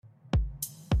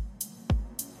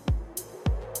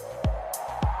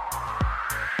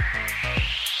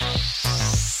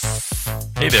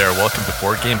Hey there, welcome to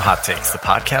Board Game Hot Takes, the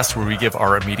podcast where we give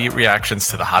our immediate reactions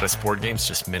to the hottest board games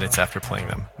just minutes after playing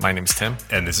them. My name's Tim.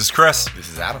 And this is Chris. This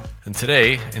is Adam. And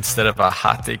today, instead of a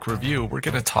hot take review, we're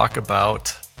going to talk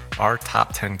about our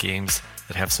top 10 games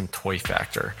that have some toy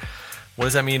factor. What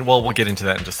does that mean? Well, we'll get into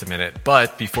that in just a minute.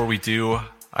 But before we do,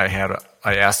 I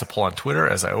asked a poll on Twitter,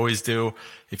 as I always do.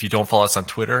 If you don't follow us on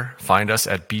Twitter, find us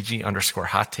at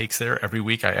BG_hot takes there. Every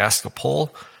week I ask a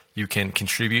poll. You can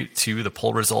contribute to the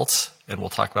poll results, and we'll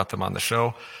talk about them on the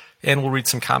show. And we'll read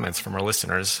some comments from our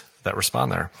listeners that respond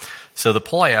there. So the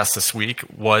poll I asked this week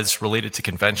was related to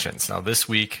conventions. Now, this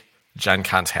week, Gen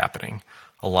Con's happening.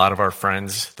 A lot of our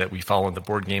friends that we follow in the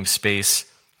board game space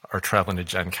are traveling to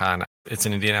Gen Con. It's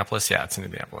in Indianapolis? Yeah, it's in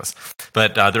Indianapolis.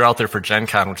 But they're out there for Gen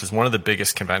Con, which is one of the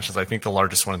biggest conventions, I think the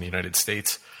largest one in the United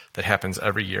States, that happens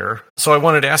every year. So I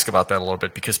wanted to ask about that a little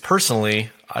bit because personally,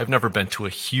 I've never been to a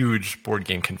huge board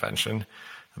game convention.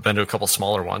 I've been to a couple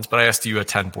smaller ones, but I asked you to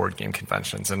attend board game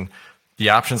conventions. And the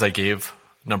options I gave,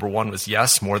 number one was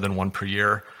yes, more than one per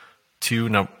year. Two,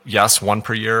 no, yes, one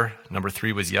per year. Number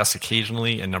three was yes,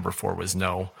 occasionally. And number four was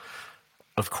no.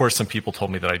 Of course, some people told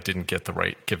me that I didn't give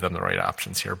them the right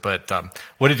options here. But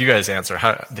what did you guys answer?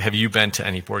 Have you been to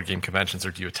any board game conventions,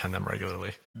 or do you attend them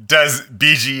regularly? Does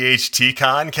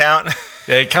BGHTCon count?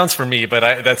 Yeah, it counts for me, but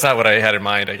that's not what I had in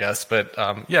mind, I guess. But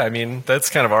yeah, I mean, that's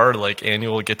kind of our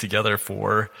annual get together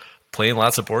for playing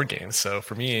lots of board games. So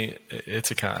for me,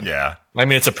 it's a con. Yeah. I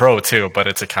mean, it's a pro too, but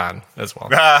it's a con as well.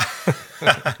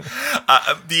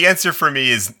 The answer for me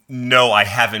is no, I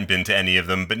haven't been to any of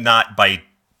them, but not by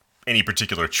any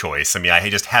particular choice. I mean, I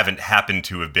just haven't happened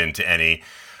to have been to any,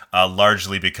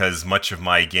 largely because much of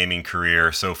my gaming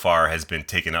career so far has been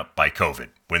taken up by COVID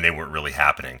when they weren't really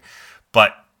happening.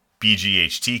 But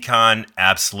BGHTCon,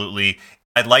 absolutely.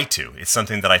 I'd like to. It's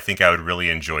something that I think I would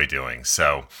really enjoy doing.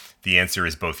 So the answer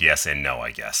is both yes and no, I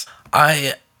guess.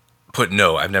 I put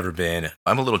no. I've never been.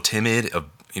 I'm a little timid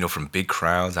from big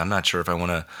crowds. I'm not sure if I want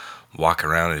to walk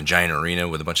around in a giant arena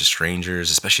with a bunch of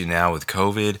strangers, especially now with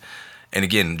COVID. And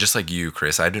again, just like you,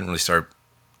 Chris, I didn't really start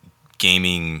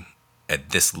gaming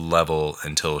at this level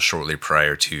until shortly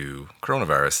prior to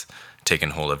coronavirus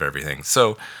taking hold of everything.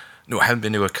 So, no, I haven't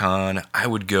been to a con. I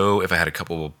would go if I had a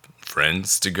couple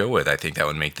friends to go with. I think that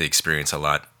would make the experience a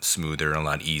lot smoother and a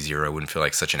lot easier. I wouldn't feel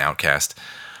like such an outcast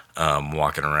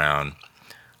walking around.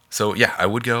 So, yeah, I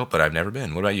would go, but I've never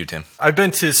been. What about you, Tim? I've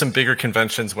been to some bigger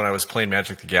conventions when I was playing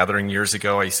Magic the Gathering years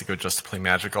ago. I used to go just to play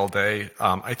Magic all day.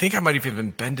 I think I might have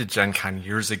even been to Gen Con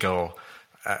years ago.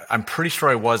 I'm pretty sure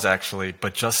I was actually,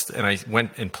 and I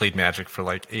went and played Magic for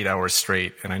 8 hours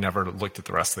straight, and I never looked at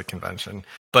the rest of the convention.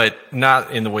 But not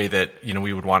in the way that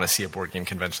we would want to see a board game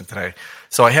convention today.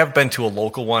 So I have been to a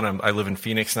local one. I live in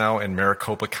Phoenix now, and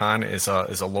Maricopa Con is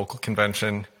a local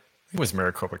convention. It was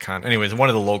Maricopa Con. Anyways, one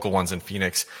of the local ones in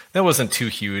Phoenix. That wasn't too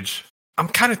huge. I'm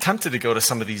kind of tempted to go to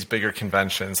some of these bigger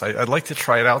conventions. I'd like to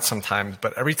try it out sometimes,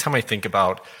 but every time I think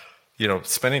about,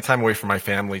 spending time away from my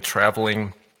family,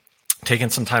 traveling, taking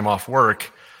some time off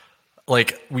work,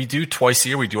 we do twice a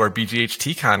year, we do our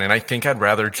BGHTCon, and I think I'd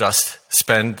rather just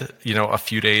spend, a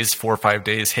few days, 4 or 5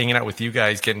 days, hanging out with you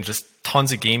guys, getting just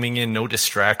tons of gaming in, no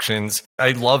distractions.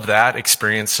 I love that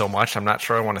experience so much. I'm not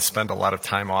sure I want to spend a lot of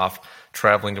time off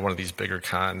traveling to one of these bigger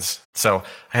cons. So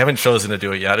I haven't chosen to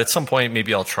do it yet. At some point,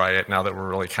 maybe I'll try it now that we're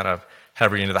really kind of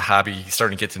heavy into the hobby,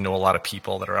 starting to get to know a lot of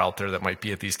people that are out there that might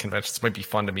be at these conventions. It might be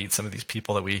fun to meet some of these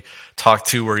people that we talk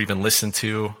to or even listen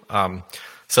to.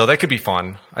 So that could be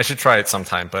fun. I should try it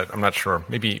sometime, but I'm not sure.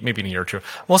 Maybe in a year or two.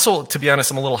 Also, to be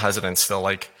honest, I'm a little hesitant still.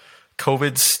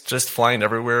 COVID's just flying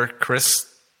everywhere. Chris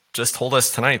just told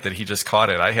us tonight that he just caught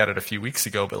it. I had it a few weeks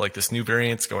ago, but this new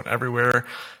variant's going everywhere.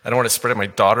 I don't want to spread it. My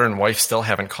daughter and wife still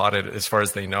haven't caught it as far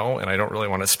as they know, and I don't really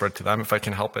want to spread to them if I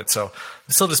can help it. So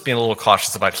I'm still just being a little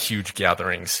cautious about huge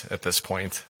gatherings at this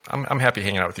point. I'm happy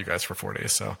hanging out with you guys for 4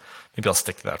 days, so maybe I'll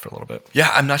stick to that for a little bit.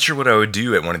 Yeah, I'm not sure what I would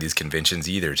do at one of these conventions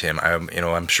either, Tim.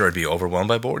 I'm sure I'd be overwhelmed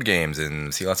by board games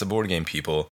and see lots of board game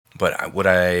people. But would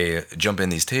I jump in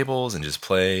these tables and just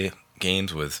play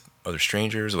games with other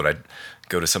strangers? Would I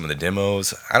go to some of the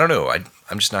demos? I don't know.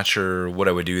 I'm just not sure what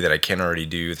I would do that I can't already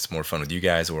do that's more fun with you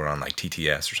guys or on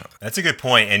TTS or something. That's a good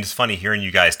point, and it's funny hearing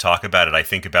you guys talk about it. I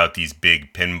think about these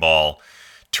big pinball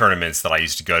tournaments that I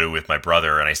used to go to with my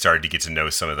brother, and I started to get to know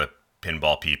some of the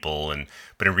pinball people.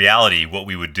 But in reality, what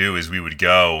we would do is we would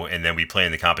go and then we play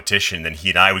in the competition. Then he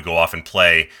and I would go off and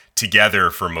play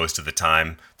together for most of the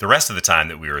time, the rest of the time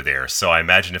that we were there. So I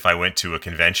imagine if I went to a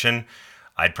convention,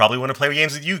 I'd probably want to play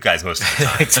games with you guys most of the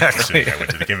time. Exactly. I went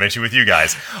to the convention with you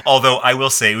guys. Although I will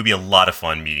say it would be a lot of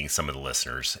fun meeting some of the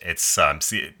listeners. It's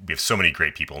we have so many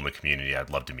great people in the community. I'd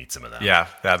love to meet some of them. Yeah,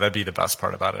 that'd be the best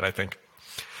part about it, I think.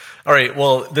 All right.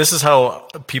 Well, this is how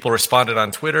people responded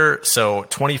on Twitter. So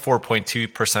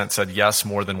 24.2% said yes,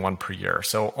 more than one per year.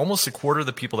 So almost a quarter of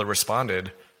the people that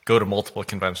responded go to multiple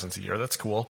conventions a year. That's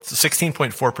cool. So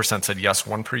 16.4% said yes,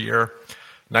 one per year.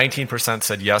 19%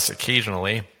 said yes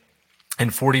occasionally. And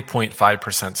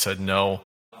 40.5% said no,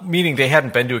 meaning they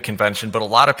hadn't been to a convention, but a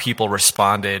lot of people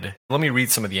responded. Let me read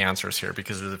some of the answers here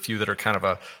because there's a few that are kind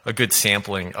of a good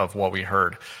sampling of what we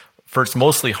heard. First,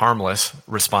 Mostly Harmless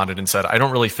responded and said, I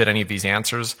don't really fit any of these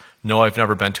answers. No, I've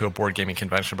never been to a board gaming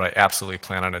convention, but I absolutely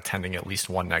plan on attending at least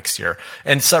one next year.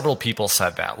 And several people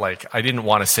said that. Like, I didn't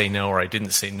want to say no, or I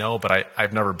didn't say no, but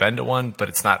I've never been to one,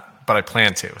 but I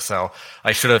plan to. So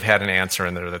I should have had an answer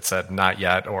in there that said not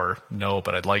yet, or no,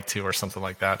 but I'd like to, or something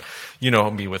like that. You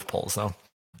know me with polls, though.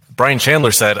 Brian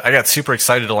Chandler said, I got super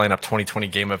excited to line up 2020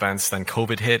 game events, then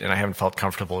COVID hit, and I haven't felt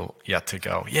comfortable yet to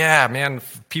go. Yeah, man,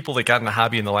 people that got in the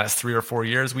hobby in the last 3 or 4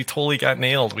 years, we totally got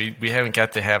nailed. We haven't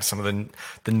got to have some of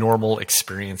the normal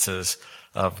experiences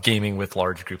of gaming with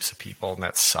large groups of people, and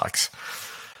that sucks.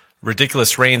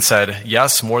 Ridiculous Rain said,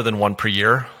 yes, more than one per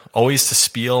year. Always to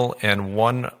Spiel and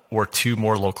 1 or 2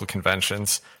 more local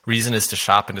conventions. Reason is to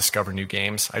shop and discover new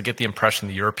games. I get the impression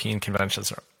the European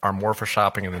conventions are more for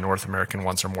shopping and the North American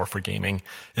ones are more for gaming.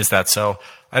 Is that so?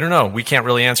 I don't know. We can't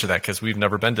really answer that because we've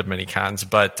never been to many cons,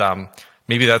 but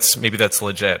maybe that's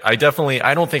legit. I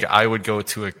don't think I would go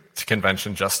to a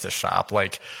convention just to shop.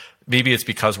 Like, maybe it's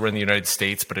because we're in the United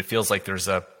States, but it feels like there's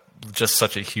just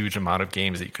such a huge amount of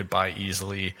games that you could buy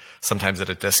easily, sometimes at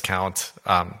a discount.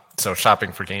 So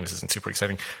shopping for games isn't super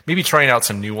exciting. Maybe trying out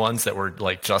some new ones that were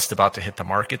like just about to hit the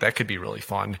market. That could be really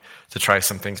fun to try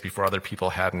some things before other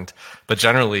people hadn't. But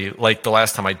generally, like the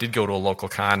last time I did go to a local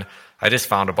con, I just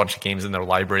found a bunch of games in their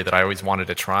library that I always wanted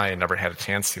to try and never had a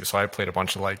chance to. So I played a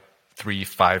bunch of like 3,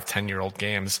 5, 10-year-old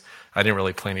games. I didn't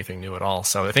really play anything new at all.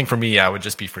 So I think for me, I would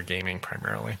just be for gaming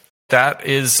primarily. That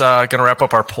is going to wrap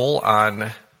up our poll on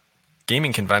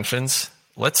gaming conventions.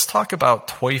 Let's talk about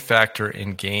toy factor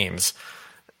in games.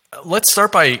 Let's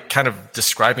start by kind of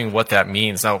describing what that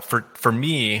means. Now, for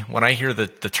me, when I hear the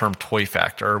term toy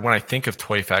factor, or when I think of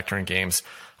toy factor in games,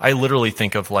 I literally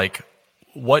think of like,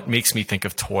 what makes me think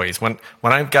of toys? When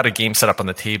I've got a game set up on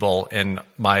the table and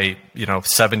my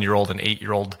 7-year-old and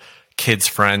 8-year-old kids'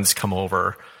 friends come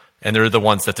over, and they're the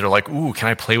ones that they're like, ooh, can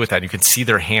I play with that? And you can see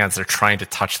their hands. They're trying to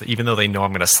touch it, even though they know I'm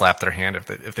going to slap their hand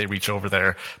if they reach over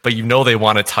there. But they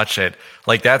want to touch it.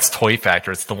 Like, that's toy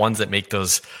factor. It's the ones that make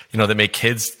those, that make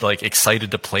kids like excited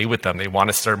to play with them. They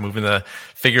want to start moving the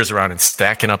figures around and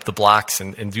stacking up the blocks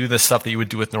and do the stuff that you would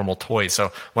do with normal toys.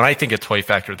 So when I think of toy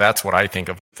factor, that's what I think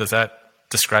of. Does that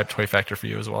describe toy factor for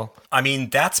you as well? I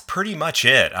mean, that's pretty much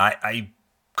it. I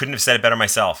couldn't have said it better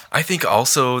myself. I think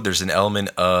also there's an element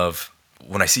of,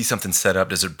 when I see something set up,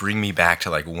 does it bring me back to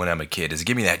like when I'm a kid? Does it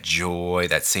give me that joy,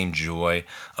 that same joy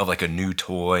of like a new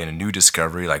toy and a new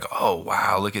discovery? Like, oh,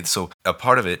 wow, look at, so a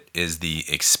part of it is the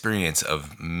experience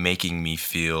of making me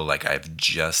feel like I've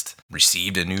just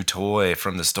received a new toy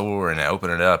from the store and I open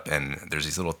it up and there's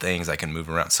these little things I can move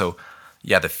around. So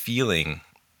yeah, the feeling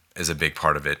is a big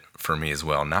part of it for me as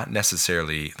well, not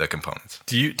necessarily the components.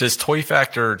 Does toy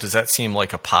factor, does that seem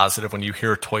like a positive when you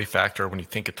hear toy factor, when you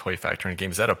think of toy factor in a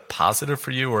game? Is that a positive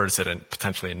for you, or is it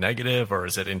potentially a negative, or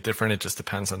is it indifferent? It just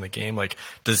depends on the game. Like,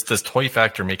 does toy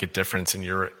factor make a difference in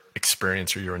your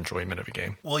experience or your enjoyment of a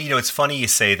game? Well, it's funny you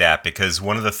say that, because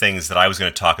one of the things that I was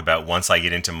going to talk about once I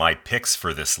get into my picks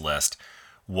for this list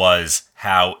was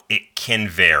how it can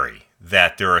vary.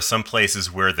 That there are some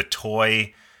places where the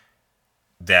toy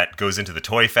that goes into the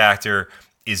toy factor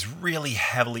is really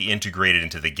heavily integrated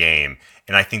into the game,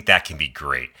 and I think that can be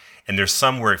great. And there's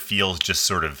some where it feels just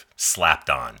sort of slapped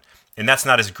on, and that's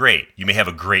not as great. You may have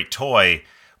a great toy,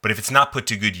 but if it's not put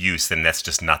to good use, then that's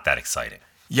just not that exciting.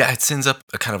 Yeah, it sends up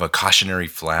a kind of a cautionary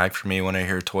flag for me when I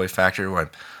hear toy factor, where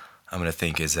I'm going to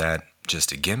think, is that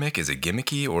just a gimmick? Is it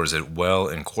gimmicky, or is it well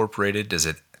incorporated? Does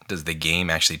the game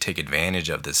actually take advantage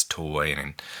of this toy,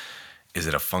 and is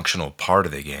it a functional part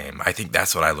of the game? I think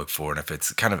that's what I look for. And if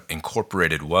it's kind of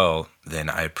incorporated well, then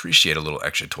I appreciate a little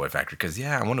extra toy factor. Because,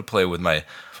 yeah, I want to play with my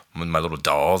little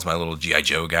dolls, my little G.I.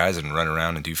 Joe guys, and run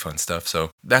around and do fun stuff. So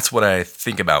that's what I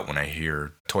think about when I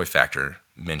hear toy factor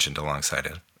mentioned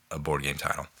alongside a board game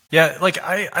title. Yeah, like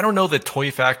I don't know the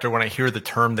toy factor when I hear the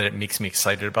term that it makes me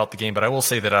excited about the game. But I will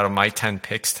say that out of my 10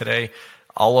 picks today,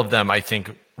 all of them I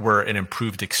think were an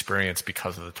improved experience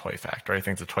because of the toy factor. I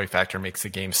think the toy factor makes the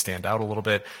game stand out a little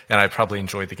bit, and I probably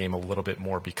enjoyed the game a little bit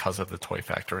more because of the toy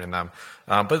factor in them.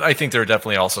 But I think there are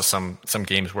definitely also some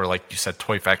games where, like you said,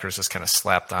 toy factor is just kind of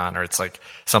slapped on, or it's like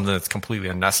something that's completely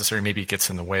unnecessary. Maybe it gets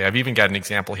in the way. I've even got an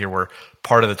example here where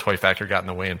part of the toy factor got in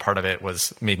the way and part of it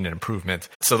was made an improvement.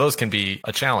 So those can be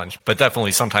a challenge, but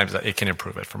definitely sometimes it can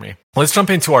improve it for me. Let's jump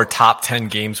into our top 10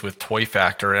 games with toy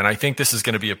factor. And I think this is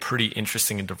going to be a pretty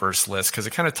interesting and diverse list because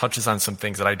it kind of touches on some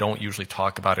things that I don't usually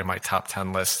talk about in my top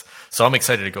 10 lists. So I'm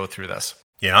excited to go through this.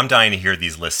 Yeah, I'm dying to hear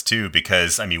these lists too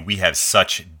because, I mean, we have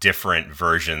such different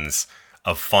versions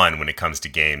of fun when it comes to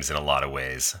games in a lot of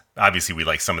ways. Obviously, we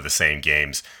like some of the same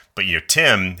games, but, you know,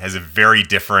 Tim has a very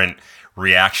different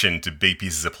reaction to big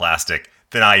pieces of plastic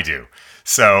than I do.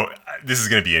 So this is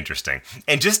going to be interesting.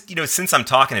 And just, you know, since I'm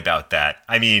talking about that,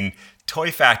 I mean,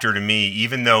 toy factor to me,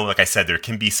 even though, like I said, there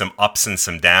can be some ups and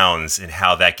some downs in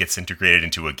how that gets integrated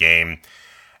into a game,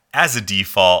 as a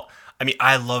default, I mean,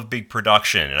 I love big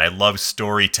production and I love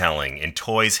storytelling, and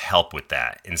toys help with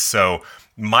that. And so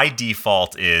my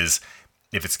default is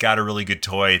if it's got a really good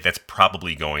toy, that's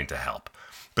probably going to help.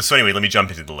 But so anyway, let me jump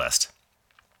into the list.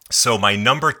 So my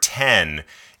number 10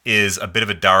 is a bit of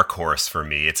a dark horse for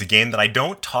me. It's a game that I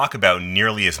don't talk about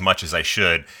nearly as much as I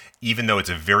should, even though it's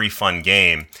a very fun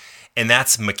game, and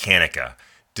that's Mechanica,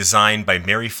 designed by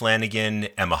Mary Flanagan,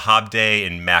 Emma Hobday,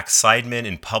 and Max Seidman,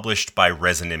 and published by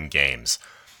Resonim Games.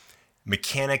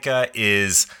 Mechanica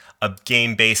is a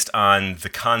game based on the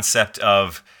concept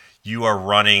of you are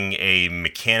running a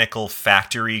mechanical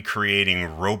factory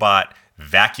creating robot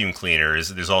vacuum cleaners.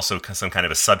 There's also some kind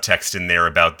of a subtext in there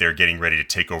about they're getting ready to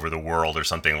take over the world or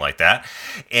something like that.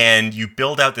 And you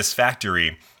build out this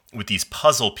factory with these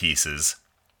puzzle pieces,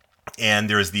 and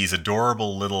there's these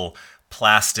adorable little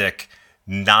plastic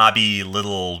knobby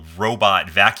little robot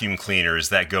vacuum cleaners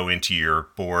that go into your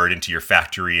board, into your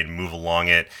factory, and move along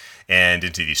it, and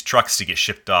into these trucks to get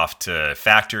shipped off to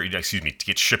to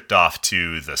get shipped off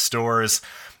to the stores.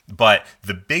 But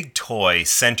the big toy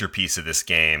centerpiece of this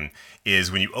game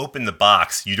is when you open the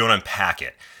box, you don't unpack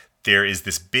it. There is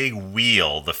this big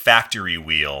wheel, the factory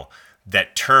wheel,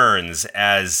 that turns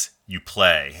as you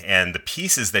play, and the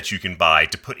pieces that you can buy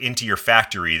to put into your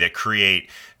factory that create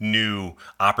new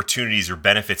opportunities or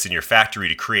benefits in your factory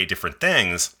to create different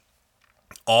things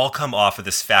all come off of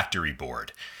this factory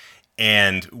board.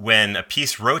 And when a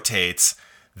piece rotates,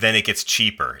 then it gets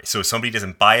cheaper. So if somebody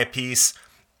doesn't buy a piece,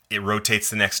 it rotates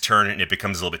the next turn and it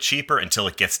becomes a little bit cheaper until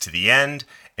it gets to the end,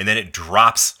 and then it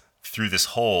drops through this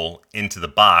hole into the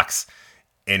box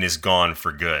and is gone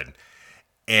for good.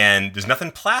 And there's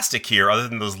nothing plastic here other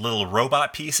than those little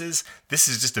robot pieces. This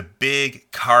is just a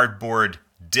big cardboard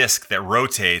disc that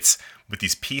rotates with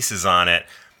these pieces on it.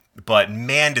 But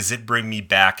man, does it bring me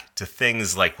back to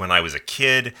things like when I was a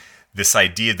kid. This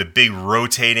idea of the big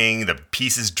rotating, the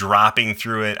pieces dropping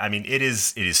through it. I mean, it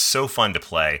is so fun to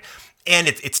play. And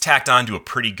it's tacked on to a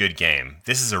pretty good game.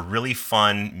 This is a really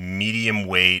fun, medium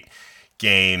weight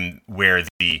game where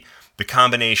the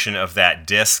combination of that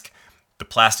disc, the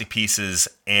plastic pieces,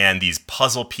 and these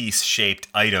puzzle piece shaped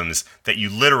items that you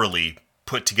literally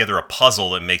put together a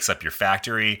puzzle that makes up your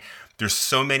factory. There's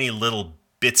so many little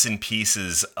bits and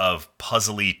pieces of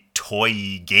puzzly,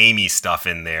 toy-y, gamey stuff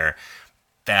in there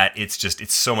that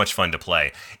it's so much fun to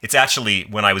play. It's actually,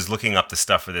 when I was looking up the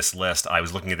stuff for this list, I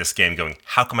was looking at this game going,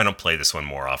 how come I don't play this one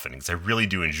more often? Because I really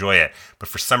do enjoy it. But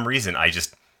for some reason, I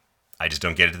just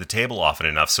don't get it to the table often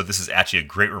enough. So this is actually a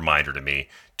great reminder to me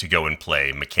to go and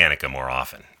play Mechanica more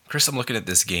often. Chris, I'm looking at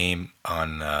this game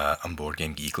on Board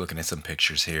Game Geek, looking at some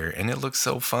pictures here, and it looks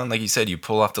so fun. Like you said, you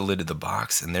pull off the lid of the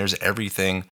box, and there's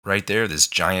everything right there. This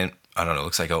giant, I don't know, it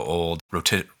looks like an old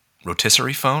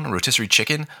rotisserie phone, rotisserie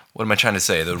chicken. What am I trying to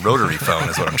say? The rotary phone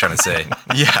is what I'm trying to say.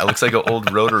 Yeah, it looks like an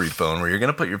old rotary phone where you're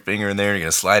going to put your finger in there, you're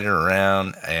going to slide it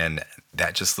around, and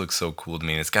that just looks so cool to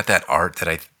me. And it's got that art that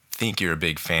I think you're a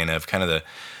big fan of, kind of the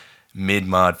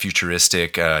mid-mod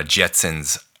futuristic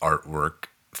Jetsons artwork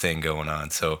thing going on.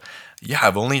 So yeah,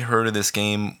 I've only heard of this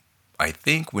game, I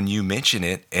think, when you mention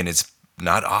it, and it's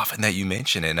not often that you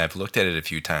mention it, and I've looked at it a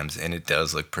few times, and it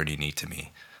does look pretty neat to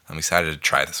me. I'm excited to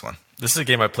try this one. This is a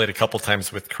game I played a couple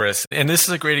times with Chris, and this is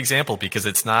a great example because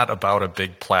it's not about a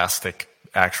big plastic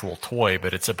actual toy,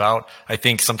 but it's about, I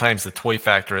think sometimes the toy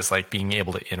factor is like being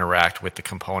able to interact with the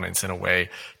components in a way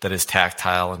that is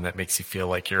tactile and that makes you feel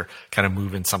like you're kind of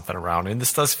moving something around. And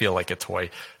this does feel like a toy.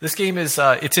 This game is,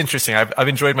 it's interesting. I've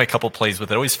enjoyed my couple plays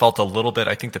with it. It always felt a little bit,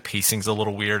 I think the pacing's a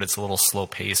little weird. It's a little slow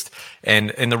paced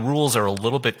and the rules are a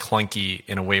little bit clunky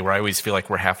in a way where I always feel like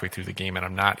we're halfway through the game and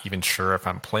I'm not even sure if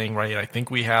I'm playing right. I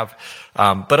think we have,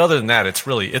 but other than that,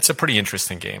 it's a pretty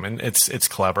interesting game and it's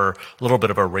clever. A little bit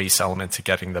of a race element to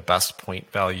getting the best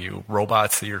point value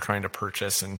robots that you're trying to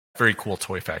purchase, and very cool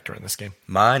toy factor in this game.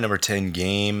 My number 10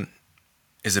 game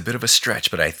is a bit of a stretch,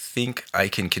 but I think I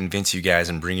can convince you guys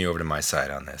and bring you over to my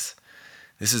side on this.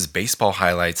 This is Baseball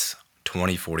Highlights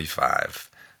 2045.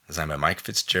 Designed by Mike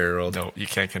Fitzgerald. No, you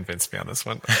can't convince me on this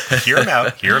one. Hear him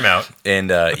out.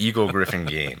 And Eagle Griffin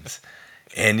Games.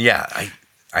 And yeah,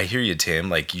 I hear you, Tim.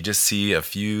 Like, you just see a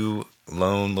few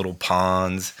lone little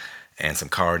pawns and some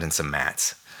cards and some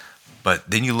mats. But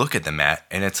then you look at the mat,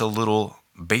 and it's a little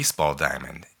baseball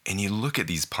diamond. And you look at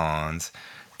these pawns,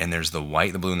 and there's the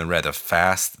white, the blue, and the red, the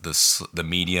fast, the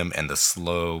medium, and the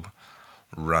slow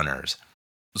runners.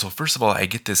 So first of all, I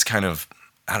get this kind of,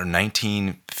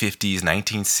 1950s,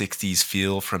 1960s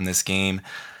feel from this game.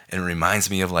 And it reminds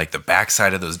me of like the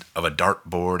backside of a dart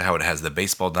board, how it has the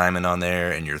baseball diamond on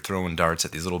there, and you're throwing darts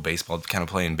at these little baseball, kind of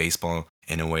playing baseball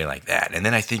in a way like that. And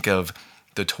then I think of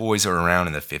the toys that were around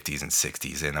in the 50s and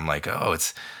 60s, and I'm like, oh,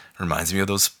 it reminds me of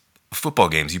those football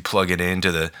games. You plug it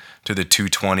into the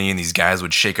 220, and these guys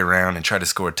would shake around and try to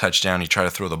score a touchdown. You try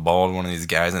to throw the ball to one of these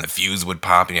guys, and the fuse would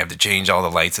pop, and you have to change all the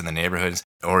lights in the neighborhoods.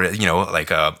 Or,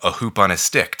 like a hoop on a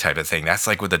stick type of thing. That's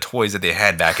like with the toys that they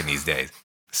had back in these days.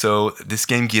 So this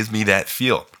game gives me that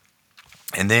feel.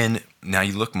 And then now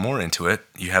you look more into it,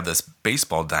 you have this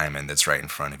baseball diamond that's right in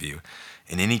front of you.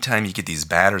 And anytime you get these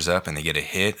batters up and they get a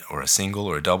hit or a single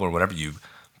or a double or whatever, you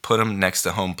put them next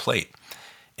to home plate.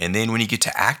 And then when you get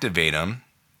to activate them,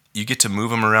 you get to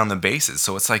move them around the bases.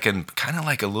 So it's like kind of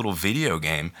like a little video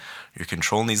game. You're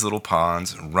controlling these little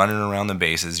pawns, running around the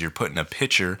bases. You're putting a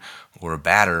pitcher or a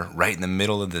batter right in the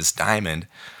middle of this diamond.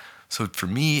 So for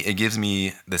me, it gives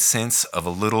me the sense of a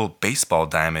little baseball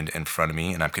diamond in front of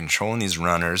me, and I'm controlling these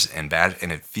runners and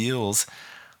it feels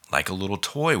like a little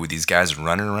toy with these guys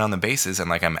running around the bases and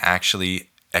like I'm actually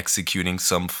executing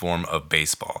some form of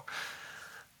baseball.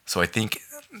 So I think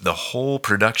the whole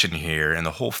production here and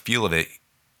the whole feel of it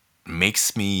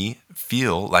makes me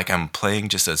feel like I'm playing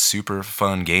just a super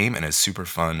fun game and a super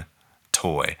fun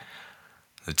toy.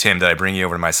 Tim, did I bring you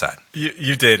over to my side?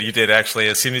 You did actually.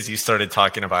 As soon as you started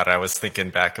talking about it, I was thinking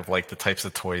back of like the types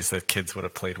of toys that kids would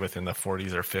have played with in the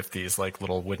 40s or 50s, like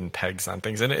little wooden pegs on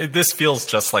things. And this feels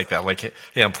just like that. Like,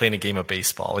 yeah, I'm playing a game of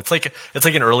baseball. It's like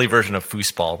an early version of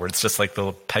foosball, where it's just like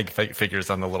the peg figures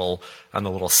on the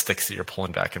little sticks that you're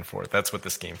pulling back and forth. That's what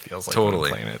this game feels like. Totally.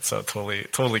 When I'm playing it. So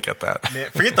totally get that. Man,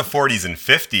 forget the 40s and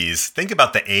 50s. Think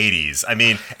about the 80s. I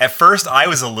mean, at first I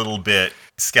was a little bit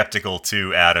skeptical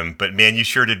too, Adam, but man, you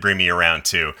sure did bring me around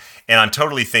too. And I'm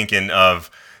totally thinking of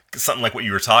something like what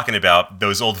you were talking about,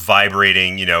 those old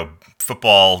vibrating,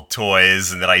 football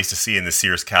toys and that I used to see in the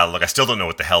Sears catalog. I still don't know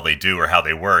what the hell they do or how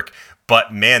they work,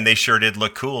 but man, they sure did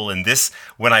look cool. And this,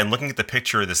 when I'm looking at the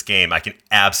picture of this game, I can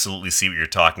absolutely see what you're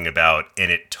talking about,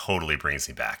 and it totally brings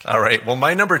me back. All right. Well,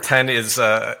 my number 10 is,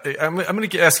 I'm going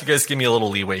to ask you guys to give me a little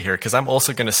leeway here, because I'm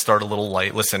also going to start a little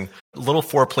light. Listen, a little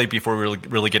foreplay before we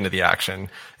really get into the action.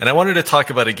 And I wanted to talk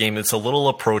about a game that's a little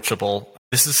approachable.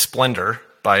 This is Splendor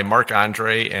by Marc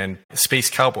Andre and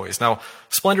Space Cowboys. Now,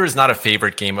 Splendor is not a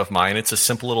favorite game of mine. It's a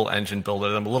simple little engine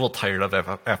builder that I'm a little tired of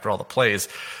after all the plays.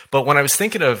 But when I was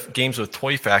thinking of games with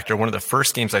toy factor, one of the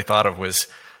first games I thought of was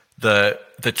the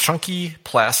chunky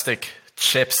plastic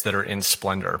chips that are in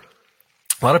Splendor.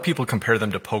 A lot of people compare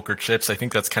them to poker chips. I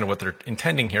think that's kind of what they're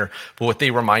intending here. But what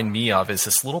they remind me of is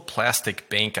this little plastic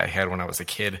bank I had when I was a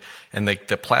kid, and the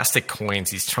plastic coins,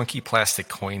 these chunky plastic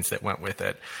coins that went with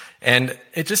it. And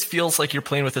it just feels like you're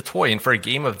playing with a toy. And for a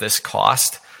game of this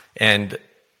cost, and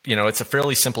it's a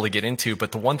fairly simple to get into,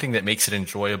 but the one thing that makes it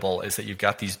enjoyable is that you've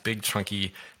got these big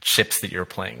chunky chips that you're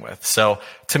playing with. So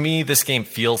to me, this game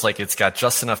feels like it's got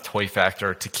just enough toy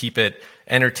factor to keep it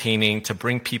entertaining, to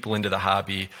bring people into the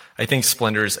hobby. I think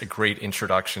Splendor is a great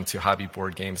introduction to hobby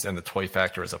board games, and the toy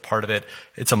factor is a part of it.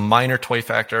 It's a minor toy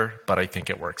factor, but I think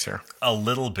it works here. A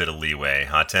little bit of leeway,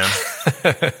 huh, Tim?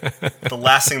 The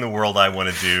last thing in the world I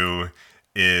want to do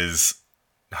is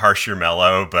harsh your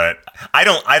mellow, but I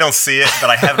don't see it, but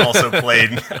I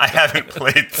haven't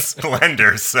played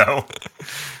Splendor, so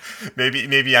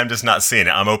maybe I'm just not seeing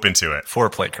it. I'm open to it.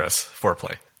 Foreplay, Chris.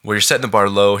 Foreplay. Well, you're setting the bar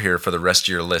low here for the rest of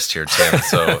your list here, Tim.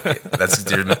 So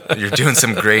you're doing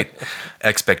some great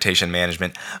expectation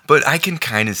management. But I can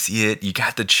kind of see it. You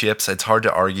got the chips. It's hard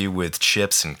to argue with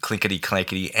chips and clinkety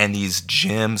clankety. And these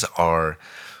gems are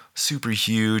super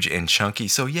huge and chunky.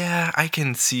 So yeah, I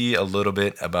can see a little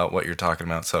bit about what you're talking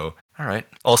about. So all right.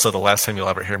 Also, the last time you'll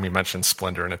ever hear me mention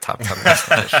Splendor in a top 10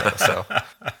 list of the show. So.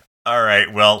 All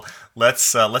right, well,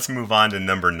 let's move on to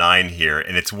number 9 here,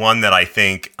 and it's one that I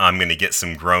think I'm going to get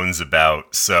some groans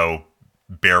about, so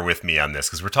bear with me on this,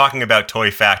 because we're talking about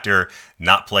toy factor,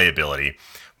 not playability.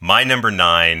 My number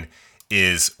 9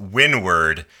 is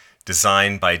Windward,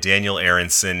 designed by Daniel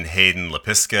Aronson, Hayden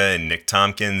Lepiska, and Nick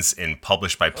Tompkins, and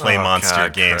published by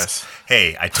PlayMonster Games. Chris.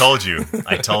 Hey, I told you.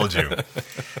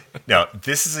 Now,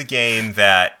 this is a game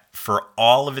that, for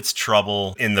all of its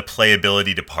trouble in the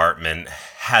playability department,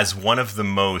 has one of the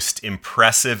most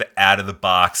impressive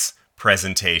out-of-the-box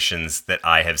presentations that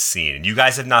I have seen. And you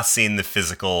guys have not seen the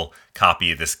physical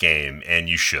copy of this game, and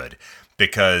you should,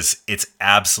 because it's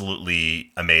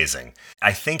absolutely amazing.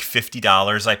 I think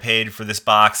 $50 I paid for this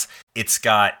box. It's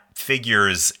got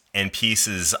figures and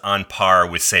pieces on par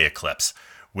with, say, Eclipse,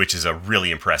 which is a really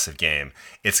impressive game.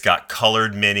 It's got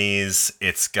colored minis.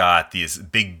 It's got these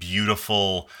big,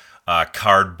 beautiful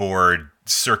cardboard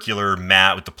circular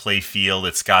mat with the play field.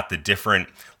 It's got the different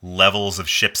levels of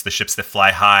ships, the ships that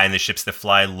fly high and the ships that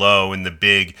fly low, and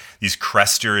these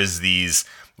cresters, these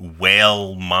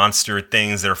whale monster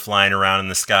things that are flying around in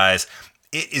the skies.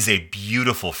 It is a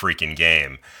beautiful freaking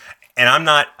game. And I'm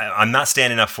not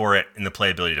standing up for it in the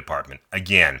playability department.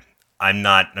 Again, I'm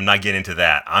not getting into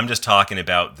that. I'm just talking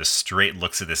about the straight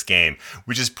looks of this game,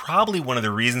 which is probably one of the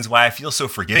reasons why I feel so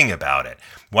forgiving about it.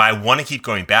 Why I want to keep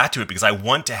going back to it, because I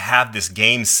want to have this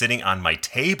game sitting on my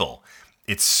table.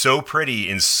 It's so pretty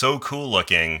and so cool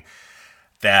looking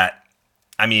that,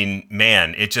 I mean,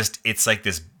 man, it's like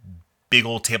this big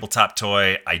old tabletop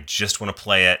toy. I just want to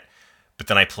play it, but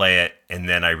then I play it and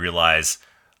then I realize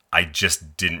I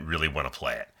just didn't really want to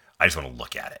play it. I just want to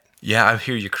look at it. Yeah, I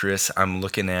hear you, Chris. I'm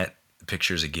looking at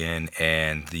pictures again,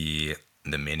 and the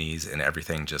minis and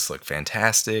everything just look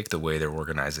fantastic. The way they're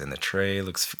organized in the tray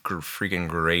looks freaking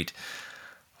great.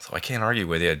 So I can't argue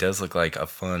with you. It does look like a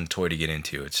fun toy to get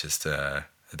into. It's just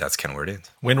that's kind of where it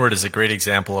is. Windward is a great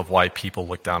example of why people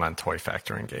look down on toy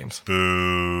factor in games.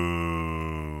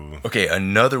 Boo. Okay,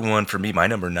 another one for me. My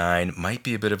number 9 might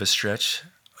be a bit of a stretch,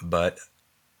 but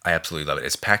I absolutely love it.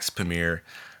 It's PAX Premier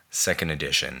 2nd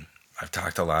Edition. I've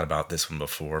talked a lot about this one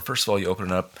before. First of all, you open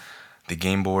it up. The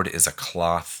game board is a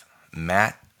cloth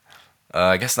mat.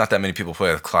 I guess not that many people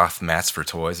play with cloth mats for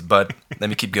toys, but let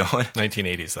me keep going.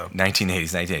 1980s, though.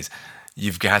 1980s.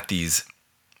 You've got these,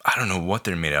 I don't know what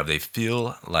they're made of. They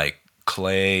feel like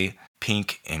clay,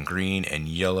 pink and green and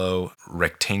yellow,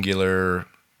 rectangular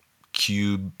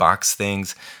cube box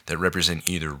things that represent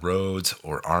either roads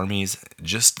or armies.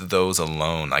 Just those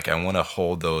alone. Like, I want to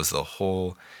hold those the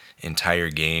whole entire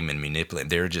game and manipulate.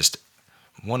 They're just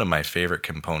one of my favorite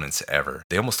components ever.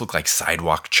 They almost look like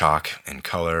sidewalk chalk in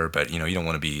color, but you don't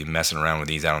want to be messing around with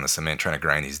these out on the cement trying to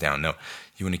grind these down. No,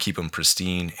 you want to keep them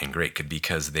pristine and great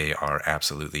because they are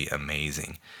absolutely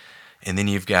amazing. And then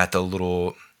you've got the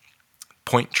little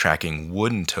point tracking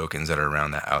wooden tokens that are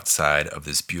around the outside of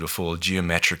this beautiful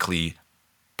geometrically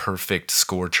perfect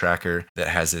score tracker that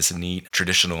has this neat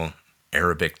traditional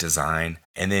Arabic design.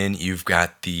 And then you've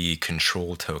got the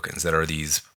control tokens that are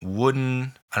these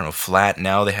wooden, flat.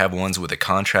 Now they have ones with a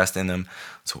contrast in them.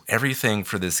 So everything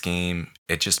for this game,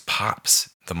 it just pops.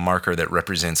 The marker that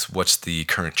represents what's the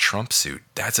current Trump suit.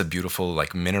 That's a beautiful,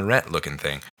 like, minaret looking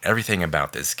thing. Everything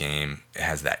about this game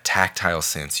has that tactile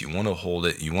sense. You want to hold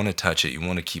it, you want to touch it, you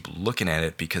want to keep looking at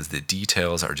it because the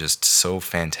details are just so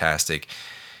fantastic.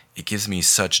 It gives me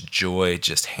such joy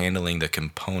just handling the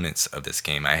components of this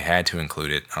game. I had to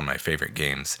include it on my favorite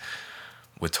games.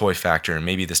 With Toy Factor, and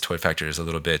maybe this Toy Factor is a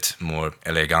little bit more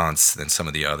elegance than some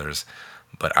of the others,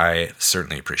 but I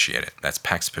certainly appreciate it. That's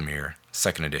PAX Premier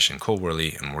 2nd Edition, Cole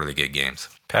Wehrle and Whirligig Games.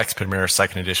 PAX Premier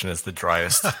 2nd Edition is the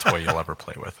driest toy you'll ever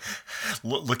play with.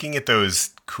 Looking at those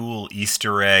cool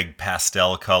Easter egg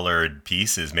pastel-colored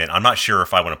pieces, man, I'm not sure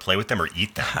if I want to play with them or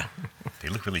eat them. They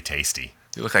look really tasty.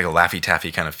 They look like a Laffy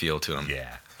Taffy kind of feel to them.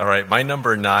 Yeah. All right, my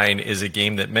number 9 is a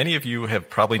game that many of you have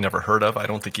probably never heard of. I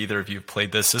don't think either of you have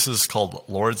played this. This is called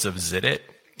Lords of Zidit.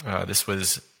 This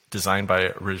was designed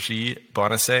by Regis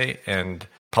Bonassé and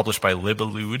published by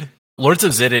Libellude. Lords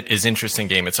of Zidit is an interesting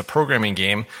game. It's a programming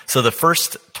game. So the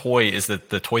first toy is the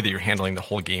toy that you're handling the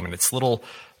whole game, and it's little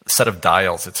set of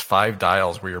dials. It's 5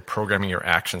 dials where you're programming your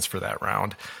actions for that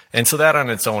round. And so that on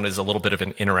its own is a little bit of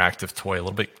an interactive toy, a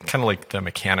little bit kind of like the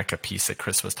Mechanica piece that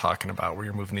Chris was talking about, where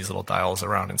you're moving these little dials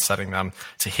around and setting them.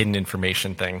 It's a hidden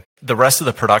information thing. The rest of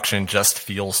the production just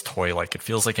feels toy-like. It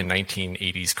feels like a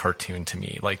 1980s cartoon to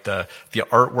me. Like the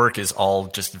artwork is all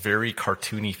just very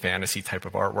cartoony fantasy type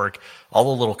of artwork. All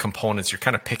the little components, you're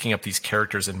kind of picking up these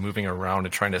characters and moving around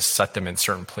and trying to set them in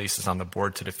certain places on the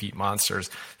board to defeat monsters.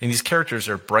 And these characters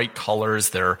are bright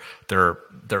colors. They're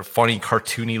funny,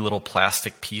 cartoony little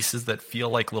plastic pieces that feel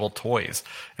like little toys.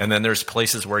 And then there's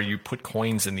places where you put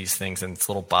coins in these things, and it's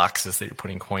little boxes that you're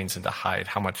putting coins in to hide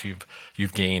how much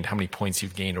you've gained, how many points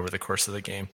you've gained over the course of the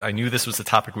game. I knew this was the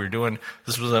topic we were doing.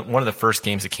 This was one of the first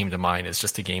games that came to mind. It's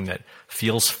just a game that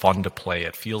feels fun to play.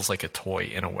 It feels like a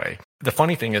toy in a way. The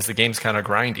funny thing is the game's kind of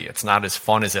grindy. It's not as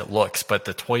fun as it looks, but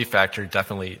the toy factor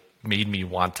definitely made me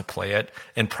want to play it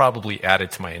and probably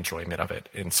added to my enjoyment of it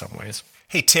in some ways.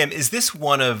 Hey, Tim, is this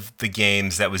one of the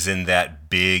games that was in that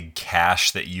big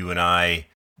cache that you and I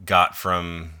got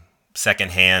from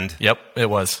secondhand? Yep, it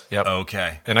was. Yep.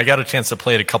 Okay. And I got a chance to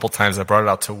play it a couple times. I brought it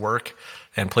out to work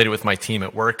and played it with my team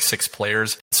at work, 6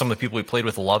 players. Some of the people we played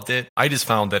with loved it. I just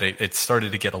found that it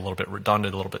started to get a little bit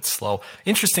redundant, a little bit slow.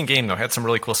 Interesting game, though. Had some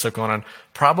really cool stuff going on.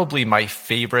 Probably my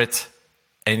favorite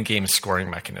endgame scoring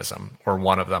mechanism, or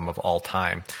one of them of all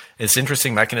time. It's an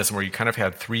interesting mechanism where you kind of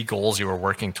had 3 goals you were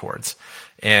working towards.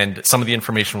 And some of the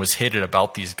information was hidden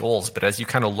about these goals. But as you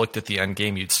kind of looked at the end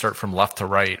game, you'd start from left to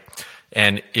right.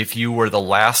 And if you were the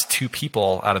last 2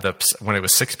 people out of when it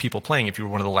was 6 people playing, if you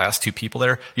were one of the last 2 people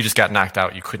there, you just got knocked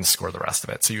out. You couldn't score the rest of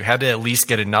it. So you had to at least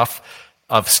get enough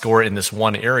of score in this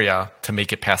one area to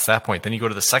make it past that point. Then you go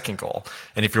to the second goal.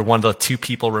 And if you're one of the 2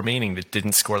 people remaining that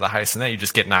didn't score the highest in that, you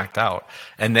just get knocked out.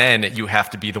 And then you have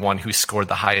to be the one who scored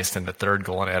the highest in the third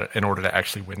goal in order to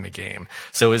actually win the game.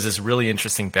 So it was this really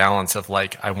interesting balance of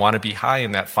like, I want to be high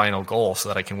in that final goal so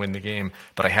that I can win the game,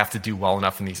 but I have to do well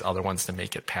enough in these other ones to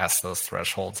make it past those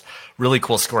thresholds. Really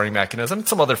cool scoring mechanism.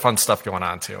 Some other fun stuff going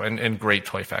on too, and great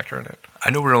toy factor in it. I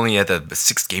know we're only at the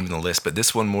 6th game in the list, but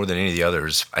this one more than any of the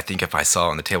others, I think if I saw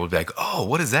it on the table, I'd be like, oh,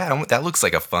 what is that? That looks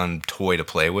like a fun toy to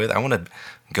play with. I want to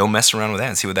go mess around with that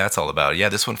and see what that's all about. Yeah,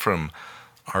 this one, from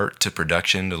art to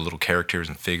production to little characters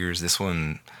and figures, this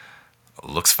one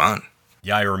looks fun.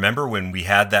 Yeah, I remember when we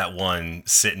had that one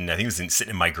sitting, I think it was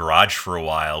sitting in my garage for a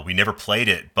while. We never played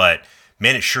it, but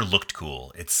man, it sure looked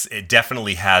cool. It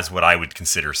definitely has what I would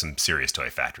consider some serious toy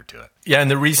factor to it. Yeah,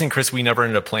 and the reason, Chris, we never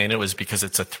ended up playing it was because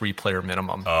it's a 3-player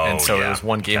minimum. Oh, and so yeah. it was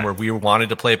one game where we wanted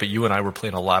to play it, but you and I were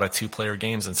playing a lot of 2-player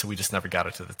games, and so we just never got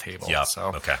it to the table. Yeah, so,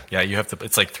 okay. Yeah, you have to.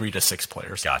 It's like 3 to 6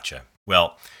 players. Gotcha.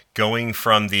 Well, going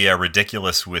from the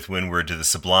ridiculous with Windward to the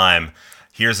sublime,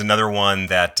 here's another one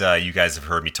that you guys have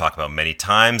heard me talk about many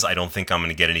times. I don't think I'm going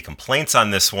to get any complaints on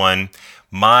this one.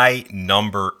 My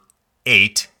number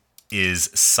 8 is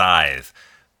Scythe,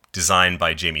 designed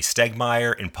by Jamie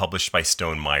Stegmaier and published by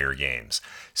Stonemaier Games.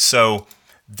 So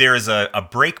there's a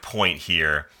break point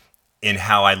here in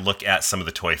how I look at some of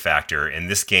the toy factor, and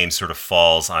this game sort of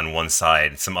falls on one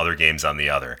side, some other games on the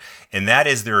other. And that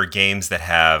is, there are games that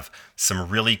have some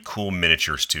really cool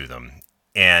miniatures to them.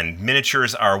 And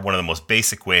miniatures are one of the most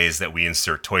basic ways that we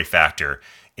insert toy factor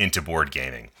into board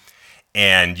gaming.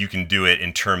 And you can do it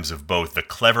in terms of both the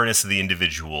cleverness of the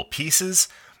individual pieces,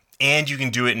 and you can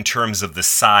do it in terms of the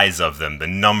size of them, the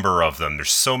number of them.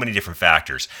 There's so many different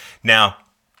factors. Now,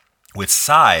 with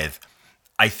Scythe,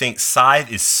 I think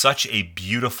Scythe is such a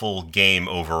beautiful game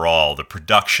overall. The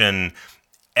production,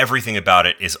 everything about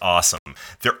it is awesome.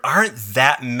 There aren't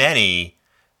that many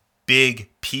big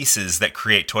pieces that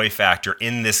create toy factor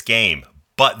in this game,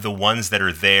 but the ones that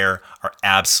are there are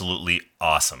absolutely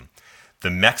awesome. The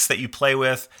mechs that you play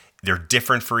with, they're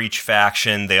different for each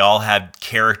faction. They all have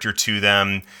character to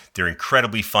them. They're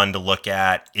incredibly fun to look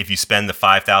at. If you spend the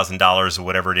 $5,000 or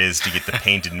whatever it is to get the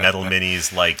painted metal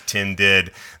minis like Tim did,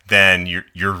 then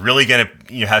you're really going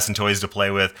to have some toys to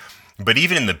play with. But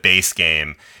even in the base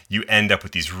game, you end up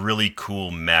with these really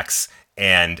cool mechs.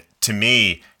 And to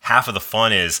me, half of the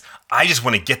fun is I just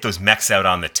want to get those mechs out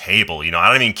on the table.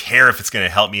 I don't even care if it's going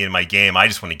to help me in my game. I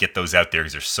just want to get those out there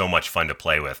because they're so much fun to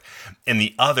play with. And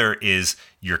the other is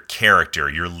your character,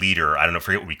 your leader. I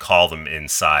forget what we call them in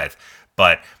Scythe,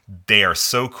 but they are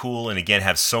so cool. And again,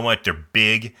 have so much, they're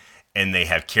big and they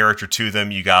have character to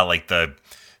them. You got like the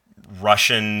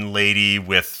Russian lady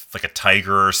with like a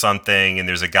tiger or something, and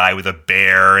there's a guy with a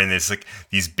bear, and there's like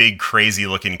these big crazy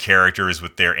looking characters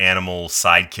with their animal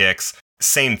sidekicks.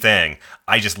 Same thing.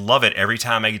 I just love it every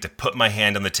time I get to put my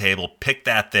hand on the table, pick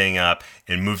that thing up,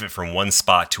 and move it from one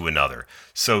spot to another.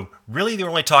 So really, they're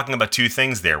only talking about 2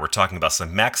 things there. We're talking about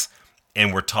some mechs,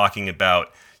 and we're talking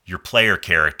about your player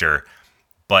character.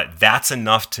 But that's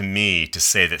enough to me to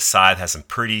say that Scythe has some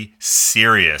pretty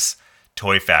serious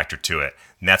toy factor to it.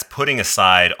 And that's putting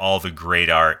aside all the great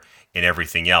art and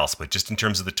everything else. But just in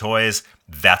terms of the toys,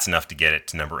 that's enough to get it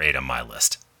to number 8 on my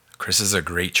list. Chris is a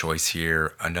great choice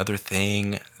here. Another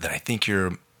thing that I think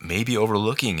you're maybe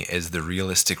overlooking is the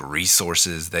realistic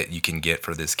resources that you can get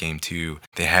for this game too.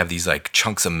 They have these like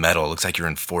chunks of metal. It looks like you're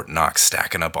in Fort Knox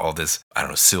stacking up all this, I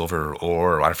don't know, silver or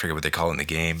ore, or I forget what they call it in the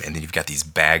game. And then you've got these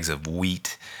bags of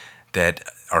wheat that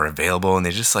are available, and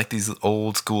they're just like these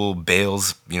old school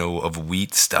bales, of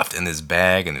wheat stuffed in this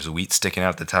bag, and there's wheat sticking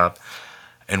out at the top.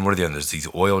 And what are the others? There's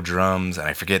these oil drums, and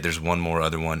I forget there's one more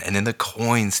other one. And then the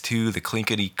coins too, the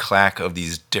clinkety clack of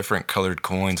these different colored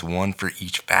coins, one for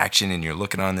each faction. And you're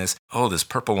looking on this, oh, this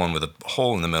purple one with a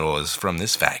hole in the middle is from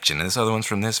this faction, and this other one's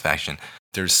from this faction.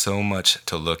 There's so much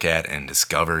to look at and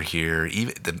discover here.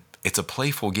 It's a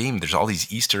playful game. There's all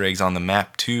these Easter eggs on the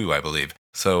map too, I believe.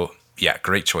 So yeah,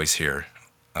 great choice here,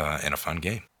 and a fun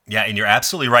game. Yeah, and you're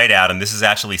absolutely right, Adam. This is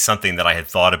actually something that I had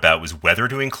thought about, was whether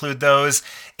to include those.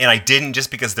 And I didn't,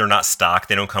 just because they're not stock.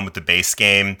 They don't come with the base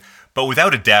game. But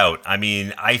without a doubt, I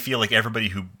mean, I feel like everybody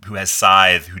who has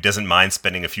Scythe, who doesn't mind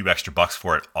spending a few extra bucks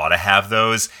for it, ought to have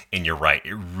those. And you're right,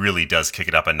 it really does kick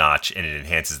it up a notch, and it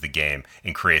enhances the game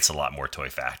and creates a lot more toy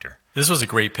factor. This was a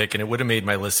great pick, and it would have made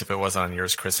my list if it wasn't on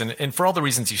yours, Chris. And for all the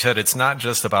reasons you said, it's not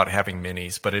just about having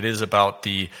minis, but it is about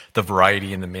the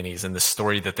variety in the minis and the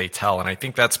story that they tell. And I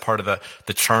think that's part of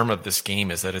the charm of this game,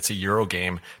 is that it's a Euro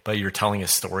game, but you're telling a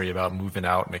story about moving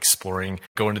out and exploring,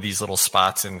 going to these little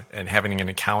spots and having an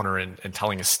encounter and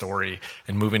telling a story,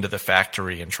 and moving to the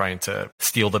factory and trying to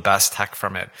steal the best tech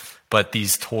from it. But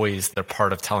these toys, they're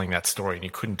part of telling that story, and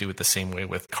you couldn't do it the same way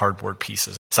with cardboard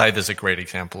pieces. Scythe is a great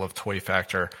example of toy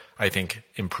factor, I think,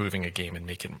 improving a game and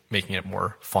making it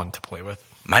more fun to play with.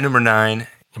 My number 9.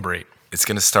 Number 8. It's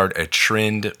going to start a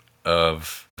trend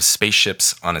of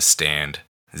spaceships on a stand.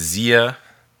 Xia,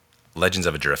 Legends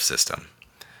of a Drift System.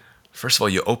 First of all,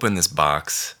 you open this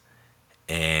box,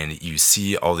 and you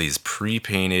see all these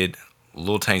pre-painted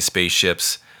little tiny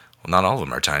spaceships. Well, not all of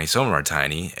them are tiny. Some of them are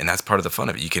tiny, and that's part of the fun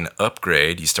of it. You can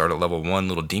upgrade. You start at level 1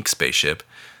 little dink spaceship.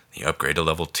 You upgrade to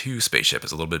level 2 spaceship.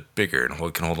 It's a little bit bigger and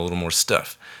can hold a little more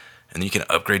stuff. And then you can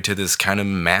upgrade to this kind of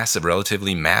massive,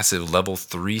 relatively massive level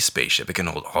 3 spaceship. It can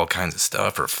hold all kinds of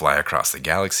stuff, or fly across the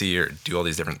galaxy, or do all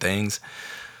these different things.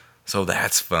 So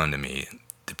that's fun to me.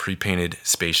 The pre-painted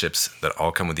spaceships that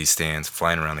all come with these stands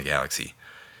flying around the galaxy.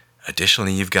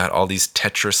 Additionally, you've got all these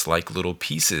Tetris-like little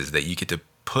pieces that you get to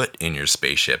put in your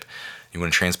spaceship. You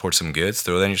want to transport some goods,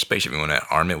 throw that in your spaceship. You want to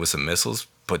arm it with some missiles,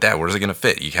 put that. Where's it going to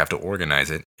fit? You have to organize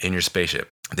it in your spaceship.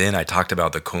 Then I talked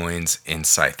about the coins in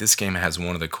Scythe. This game has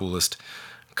one of the coolest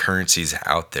currencies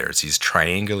out there. It's these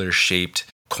triangular shaped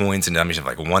coins in denominations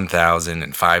of like 1,000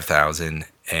 and 5,000,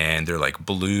 and they're like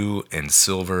blue and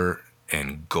silver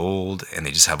and gold, and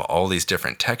they just have all these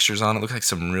different textures on it. Look like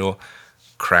some real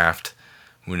craft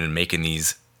when making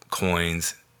these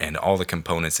coins, and all the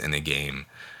components in the game.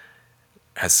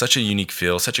 Has such a unique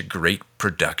feel, such a great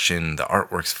production. The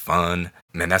artwork's fun.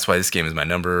 Man, that's why this game is my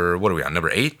number, what are we on,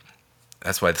 number 8?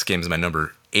 That's why this game is my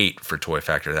number 8 for Toy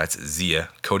Factor. That's Xia,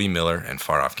 Cody Miller, and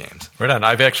Far Off Games. Right on.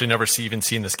 I've actually never even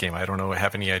seen this game. I don't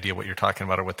have any idea what you're talking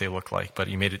about or what they look like, but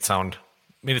you made it sound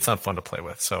fun to play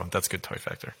with. So that's good Toy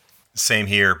Factor. Same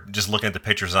here. Just looking at the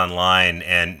pictures online,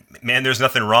 and man, there's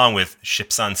nothing wrong with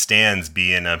ships on stands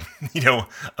being a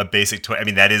basic toy. I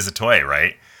mean, that is a toy,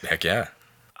 right? Heck yeah.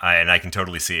 And I can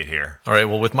totally see it here. All right,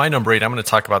 well, with my number 8, I'm going to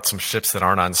talk about some ships that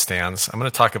aren't on stands. I'm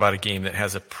going to talk about a game that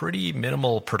has a pretty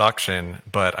minimal production,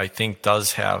 but I think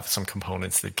does have some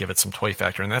components that give it some toy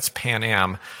factor, and that's Pan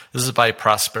Am. This is by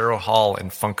Prospero Hall and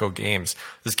Funko Games.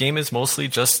 This game is mostly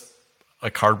just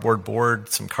a cardboard board,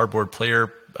 some cardboard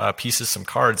player pieces, some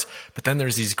cards, but then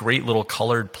there's these great little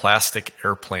colored plastic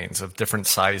airplanes of different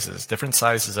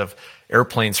sizes of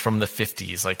airplanes from the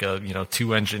 50s, like a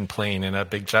 2-engine plane and a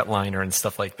big jetliner and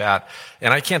stuff like that.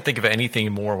 And I can't think of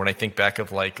anything more when I think back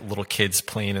of like little kids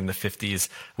playing in the 50s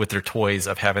with their toys,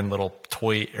 of having little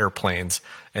toy airplanes.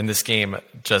 And this game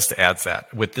just adds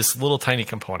that with this little tiny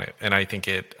component, and I think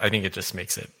it just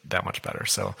makes it that much better.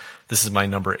 So this is my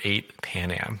number 8,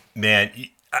 Pan Am. Man,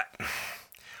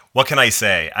 what can I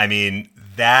say? I mean,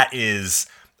 that is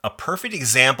a perfect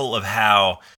example of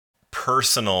how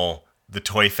personal the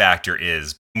toy factor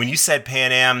is. When you said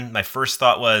Pan Am, my first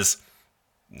thought was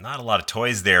not a lot of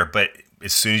toys there, but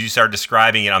as soon as you started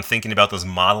describing it, I'm thinking about those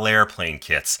model airplane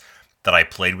kits that I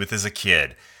played with as a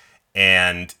kid,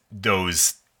 and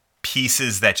those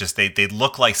pieces that just they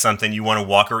look like something you want to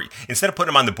walk, or instead of putting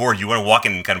them on the board, you want to walk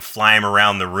and kind of fly them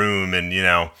around the room, and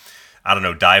I don't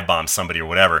know, dive bomb somebody or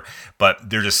whatever. But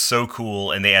they're just so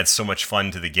cool, and they add so much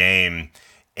fun to the game,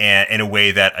 and in a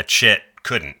way that a chit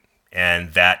couldn't.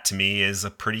 And that, to me, is a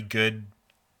pretty good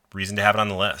reason to have it on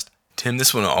the list. Tim,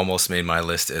 this one almost made my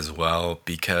list as well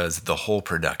because the whole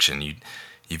production.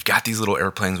 You've got these little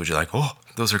airplanes which you're like, oh,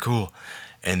 those are cool.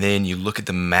 And then you look at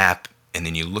the map, and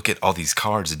then you look at all these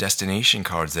cards, the destination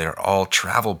cards that are all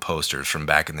travel posters from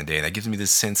back in the day. That gives me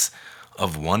this sense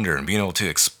of wonder and being able to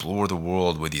explore the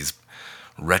world with these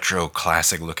retro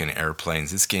classic looking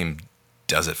airplanes. This game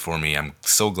does it for me. I'm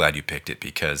so glad you picked it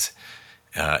because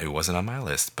it wasn't on my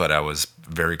list, but I was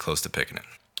very close to picking it.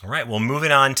 All right, well,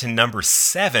 moving on to number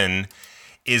 7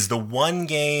 is the one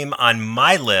game on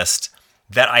my list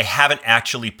that I haven't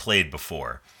actually played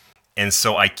before. And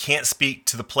so I can't speak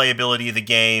to the playability of the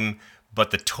game,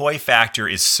 but the toy factor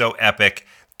is so epic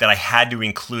that I had to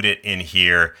include it in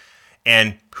here.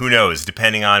 And who knows,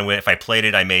 depending on if I played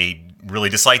it, I may really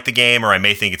dislike the game, or I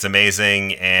may think it's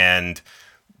amazing, and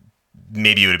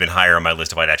maybe it would have been higher on my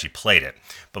list if I'd actually played it.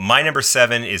 But my number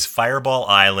 7 is Fireball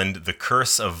Island, The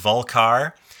Curse of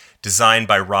Volcar, designed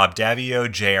by Rob Daviau,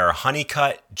 J.R.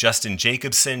 Honeycutt, Justin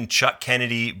Jacobson, Chuck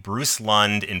Kennedy, Bruce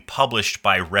Lund, and published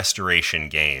by Restoration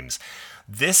Games.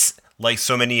 This, like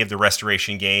so many of the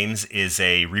Restoration games, is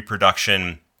a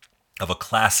reproduction of a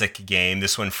classic game,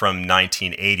 this one from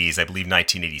 1980s, I believe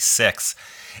 1986,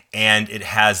 and it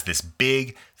has this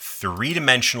big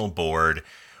three-dimensional board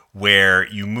where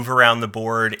you move around the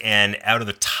board, and out of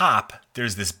the top,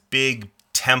 there's this big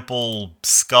temple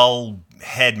skull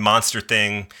head monster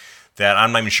thing that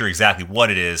I'm not even sure exactly what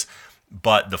it is,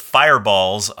 but the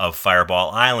fireballs of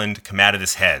Fireball Island come out of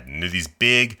this head, and they're these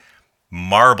big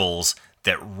marbles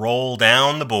that roll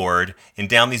down the board and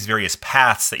down these various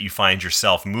paths that you find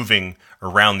yourself moving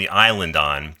around the island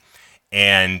on.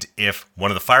 And if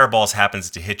one of the fireballs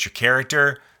happens to hit your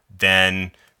character,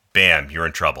 then bam, you're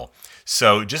in trouble.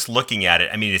 So just looking at it,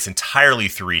 I mean, it's entirely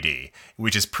 3D,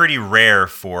 which is pretty rare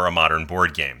for a modern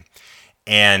board game.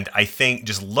 And I think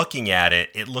just looking at it,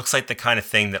 it looks like the kind of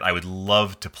thing that I would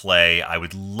love to play. I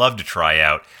would love to try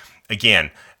out. Again,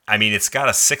 I mean, it's got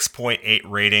a 6.8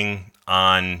 rating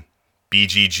on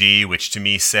BGG, which to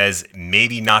me says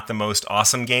maybe not the most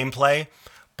awesome gameplay,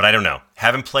 but I don't know.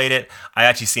 Haven't played it. I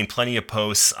actually seen plenty of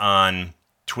posts on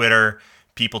Twitter,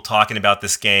 people talking about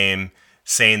this game,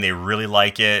 saying they really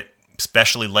like it,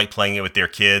 especially like playing it with their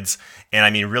kids. And I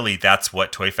mean, really, that's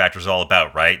what Toy Factor is all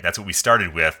about, right? That's what we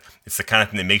started with. It's the kind of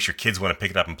thing that makes your kids want to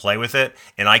pick it up and play with it.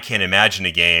 And I can't imagine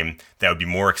a game that would be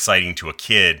more exciting to a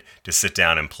kid to sit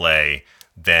down and play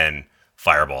than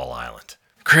Fireball Island.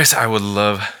 Chris, I would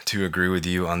love to agree with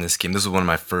you on this game. This was one of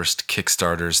my first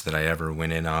Kickstarters that I ever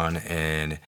went in on,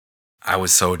 and I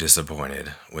was so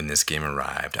disappointed when this game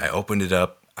arrived. I opened it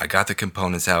up, I got the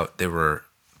components out. They were,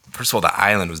 first of all, the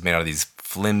island was made out of these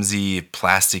flimsy,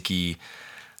 plasticky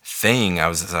thing. I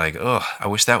was like, oh, I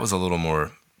wish that was a little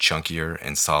more chunkier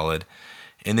and solid.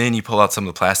 And then you pull out some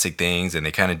of the plastic things, and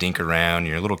they kind of dink around.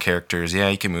 Your little characters, yeah,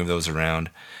 you can move those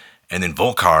around. And then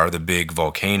Volcar, the big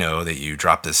volcano that you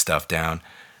drop this stuff down,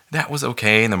 that was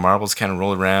okay. And the marbles kind of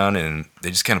roll around, and they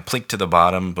just kind of plink to the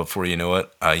bottom. Before you know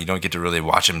it, you don't get to really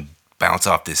watch them bounce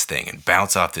off this thing and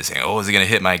bounce off this thing. Oh, is it going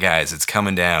to hit my guys? It's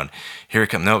coming down. Here it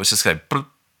comes. No, it's just like, bloop.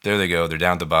 There they go. They're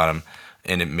down at the bottom.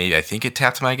 And I think it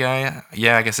tapped my guy.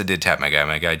 Yeah, I guess it did tap my guy.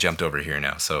 My guy jumped over here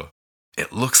now. So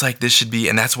it looks like this should be,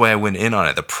 and that's why I went in on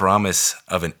it, the promise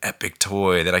of an epic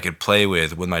toy that I could play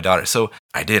with my daughter. So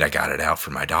I did. I got it out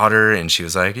for my daughter, and she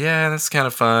was like, yeah, that's kind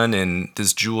of fun, and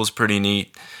this jewel's pretty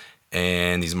neat,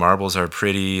 and these marbles are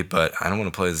pretty, but I don't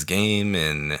want to play this game,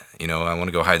 and, I want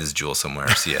to go hide this jewel somewhere.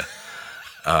 See ya.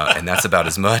 And that's about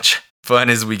as much fun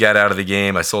as we got out of the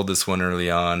game. I sold this one early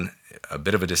on. A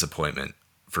bit of a disappointment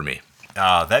for me.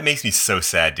 That makes me so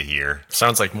sad to hear.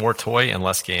 Sounds like more toy and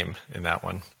less game in that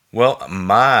one. Well,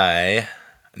 my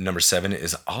number 7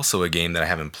 is also a game that I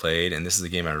haven't played, and this is a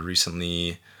game I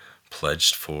recently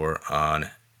pledged for on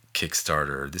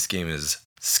Kickstarter. This game is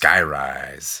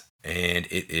Skyrise, and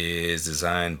it is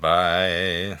designed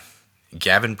by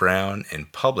Gavin Brown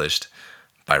and published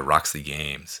by Roxley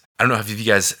Games. I don't know if you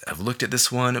guys have looked at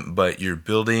this one, but you're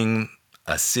building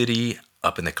a city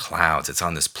up in the clouds. It's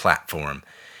on this platform,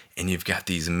 and you've got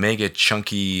these mega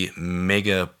chunky,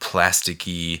 mega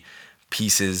plasticky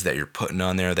pieces that you're putting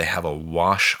on there. They have a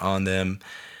wash on them,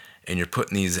 and you're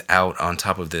putting these out on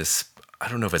top of this. I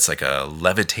don't know if it's like a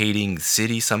levitating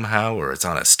city somehow, or it's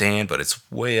on a stand, but it's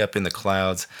way up in the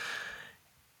clouds,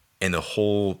 and the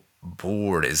whole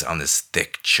board is on this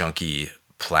thick, chunky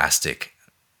plastic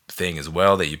thing as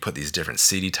well that you put these different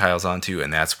city tiles onto,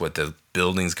 and that's what the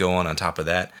buildings go on top of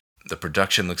that. The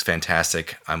production looks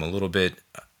fantastic. I'm a little bit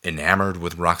enamored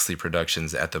with Roxley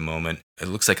Productions at the moment. It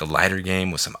looks like a lighter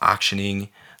game with some auctioning.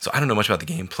 So I don't know much about the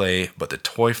gameplay, but the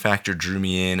toy factor drew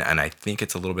me in, and I think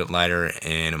it's a little bit lighter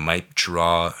and it might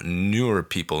draw newer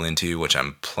people into, which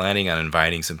I'm planning on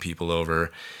inviting some people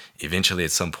over eventually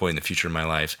at some point in the future of my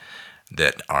life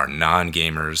that are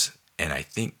non-gamers, and I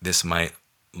think this might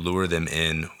lure them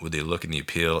in with the look and the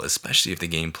appeal, especially if the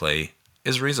gameplay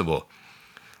is reasonable.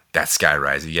 That's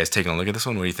Skyrise. You guys taking a look at this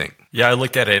one? What do you think? Yeah, I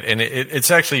looked at it, and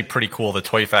it's actually pretty cool, the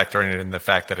toy factor in it, and the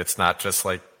fact that it's not just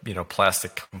like,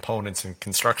 plastic components and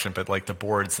construction, but like the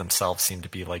boards themselves seem to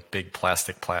be like big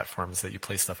plastic platforms that you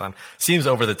place stuff on. Seems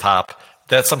over the top.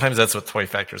 Sometimes that's what Toy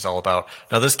Factor is all about.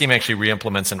 Now, this game actually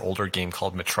re-implements an older game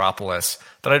called Metropolis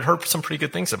that I'd heard some pretty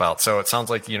good things about. So it sounds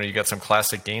like, you got some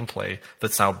classic gameplay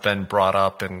that's now been brought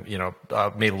up and, made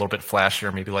a little bit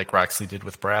flashier, maybe like Roxley did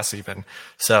with Brass even.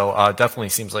 So definitely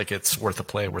seems like it's worth a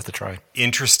play, worth a try.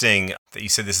 Interesting that you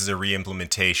said this is a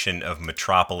re-implementation of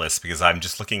Metropolis, because I'm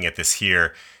just looking at this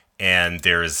here. And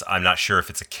I'm not sure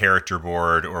if it's a character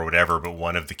board or whatever, but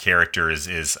one of the characters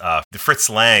is the Fritz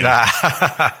Lang,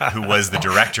 who was the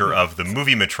director of the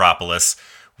movie Metropolis,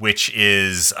 which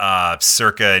is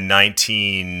circa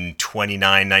 1929,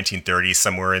 1930,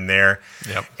 somewhere in there.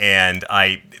 Yep. And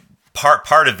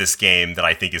part of this game that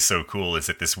I think is so cool is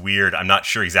that this weird, I'm not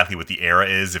sure exactly what the era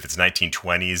is, if it's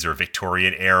 1920s or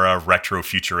Victorian era, retro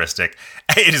futuristic.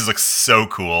 It just looks so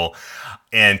cool.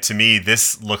 And to me,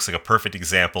 this looks like a perfect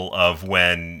example of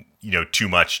when, too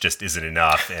much just isn't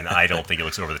enough. And I don't think it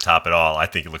looks over the top at all. I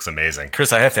think it looks amazing.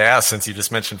 Chris, I have to ask, since you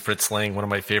just mentioned Fritz Lang, one of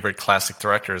my favorite classic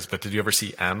directors, but did you ever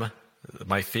see M?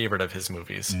 My favorite of his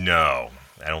movies. No,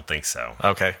 I don't think so.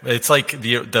 Okay. It's like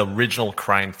the original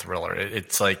crime thriller.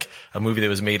 It's like a movie that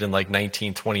was made in like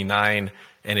 1929,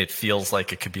 and it feels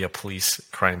like it could be a police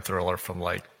crime thriller from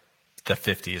like the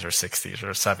 50s or 60s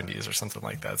or 70s or something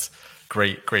like that. It's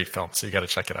great film. So you got to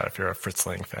check it out if you're a Fritz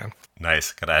Lang fan.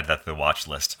 Nice. Got to add that to the watch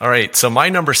list. All right. So my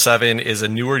number 7 is a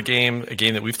newer game, a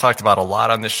game that we've talked about a lot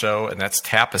on this show, and that's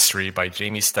Tapestry by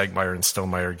Jamie Stegmaier and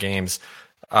Stonemaier Games.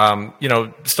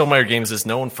 Stonemaier Games is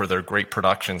known for their great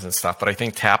productions and stuff, but I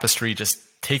think Tapestry just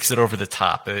takes it over the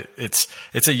top. It's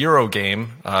a Euro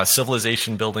game,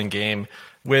 civilization building game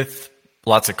with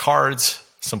lots of cards,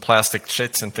 some plastic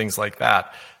chits and things like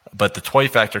that. But the toy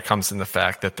factor comes in the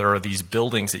fact that there are these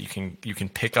buildings that you can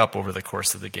pick up over the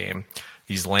course of the game,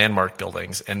 these landmark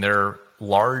buildings, and they're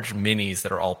large minis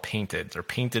that are all painted. They're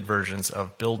painted versions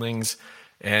of buildings,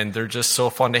 and they're just so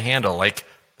fun to handle. Like,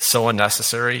 so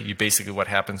unnecessary. What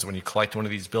happens when you collect one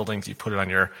of these buildings, you put it on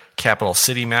your capital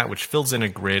city mat, which fills in a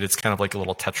grid. It's kind of like a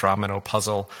little tetromino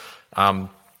puzzle,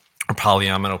 or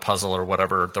polyomino puzzle, or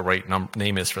whatever the right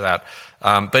name is for that.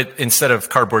 But instead of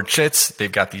cardboard chits,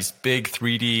 they've got these big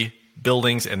 3D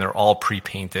buildings, and they're all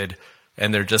pre-painted,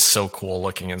 and they're just so cool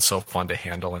looking and so fun to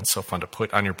handle and so fun to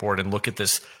put on your board and look at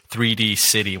this 3D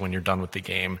city when you're done with the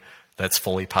game that's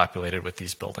fully populated with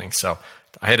these buildings. So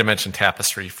I had to mention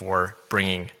Tapestry for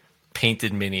bringing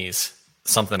painted minis,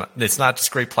 something that's not just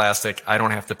great plastic. I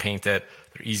don't have to paint it.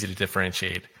 They're easy to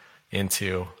differentiate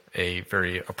into a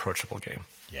very approachable game.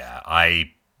 Yeah,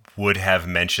 I would have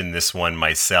mentioned this one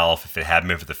myself if it hadn't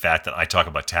been for the fact that I talk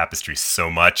about Tapestry so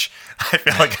much. I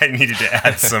feel like I needed to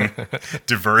add some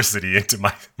diversity into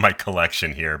my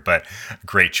collection here, but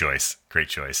great choice. Great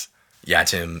choice. Yeah,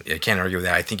 Tim, I can't argue with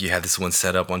that. I think you had this one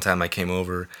set up one time I came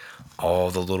over.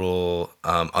 All the little,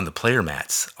 on the player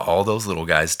mats, all those little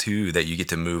guys too that you get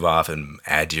to move off and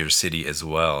add to your city as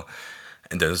well.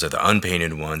 And those are the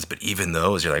unpainted ones, but even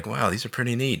those, you're like, wow, these are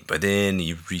pretty neat. But then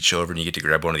you reach over and you get to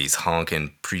grab one of these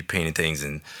honking pre-painted things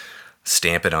and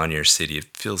stamp it on your city.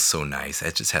 It feels so nice.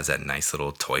 It just has that nice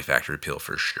little toy factory appeal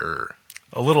for sure.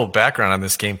 A little background on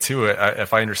this game too.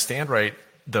 If I understand right,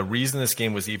 the reason this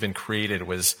game was even created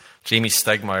was Jamie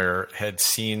Stegmaier had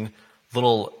seen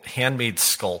little handmade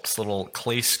sculpts, little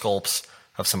clay sculpts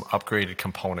of some upgraded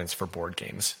components for board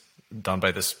games done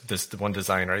by this one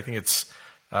designer. I think it's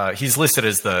he's listed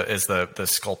as the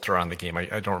sculptor on the game.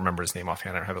 I don't remember his name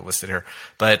offhand. I don't have it listed here.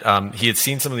 But he had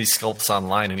seen some of these sculpts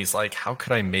online, and he's like, how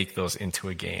could I make those into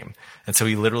a game? And so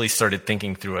he literally started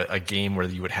thinking through a game where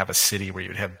you would have a city where you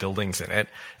would have buildings in it.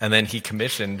 And then he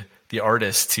commissioned the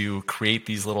artists to create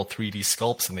these little 3D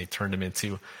sculpts, and they turned them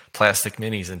into plastic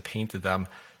minis and painted them.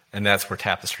 And that's where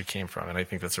Tapestry came from. And I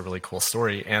think that's a really cool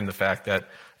story. And the fact that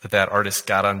artist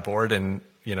got on board and,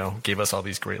 gave us all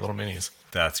these great little minis.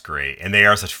 That's great. And they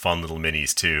are such fun little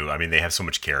minis, too. I mean, they have so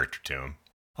much character to them.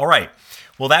 All right.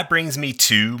 Well, that brings me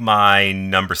to my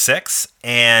number 6.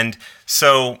 And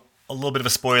so a little bit of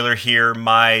a spoiler here.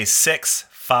 My 6,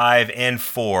 5, and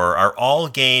 4 are all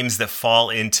games that fall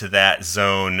into that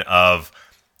zone of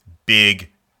big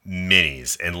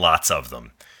minis, and lots of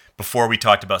them. Before we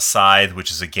talked about Scythe,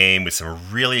 which is a game with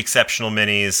some really exceptional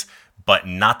minis, but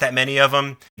not that many of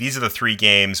them. These are the 3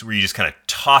 games where you just kind of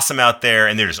toss them out there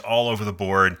and they're just all over the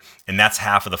board, and that's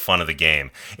half of the fun of the game.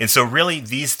 And so really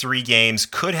these 3 games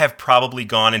could have probably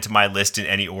gone into my list in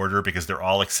any order because they're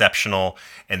all exceptional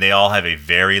and they all have a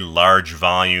very large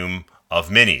volume of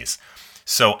minis.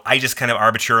 So I just kind of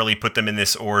arbitrarily put them in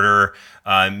this order,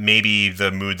 maybe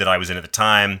the mood that I was in at the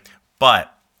time.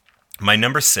 But my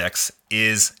number 6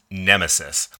 is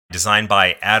Nemesis, designed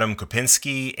by Adam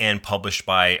Kopinski and published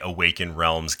by Awaken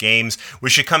Realms Games,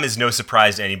 which should come as no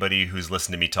surprise to anybody who's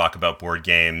listened to me talk about board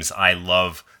games. I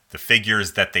love the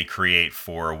figures that they create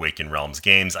for Awaken Realms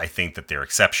Games. I think that they're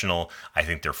exceptional. I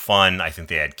think they're fun. I think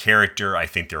they add character. I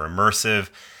think they're immersive.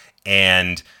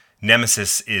 And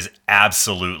Nemesis is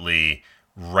absolutely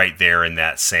right there in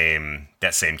that same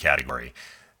category.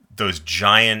 Those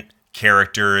giant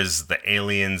characters, the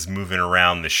aliens moving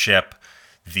around the ship,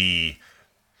 the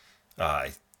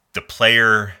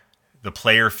player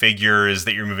figures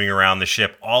that you're moving around the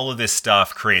ship, all of this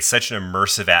stuff creates such an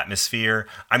immersive atmosphere.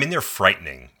 I mean, they're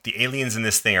frightening. The aliens in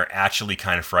this thing are actually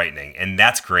kind of frightening, and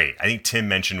that's great. I think Tim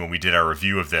mentioned when we did our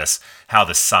review of this how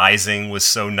the sizing was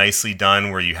so nicely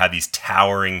done, where you had these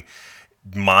towering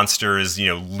monsters,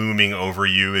 looming over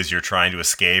you as you're trying to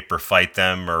escape or fight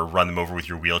them or run them over with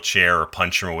your wheelchair or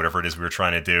punch them or whatever it is we were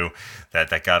trying to do.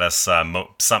 That got us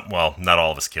not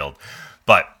all of us killed,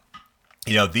 but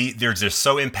they're just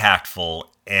so impactful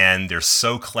and they're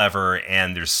so clever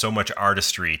and there's so much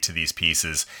artistry to these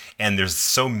pieces and there's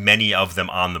so many of them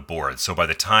on the board. So by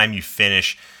the time you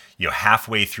finish,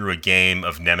 halfway through a game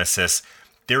of Nemesis,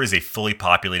 there is a fully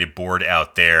populated board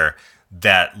out there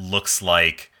that looks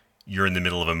like you're in the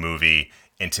middle of a movie,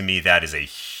 and to me that is a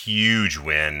huge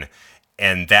win,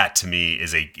 and that to me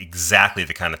is exactly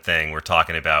the kind of thing we're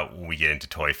talking about when we get into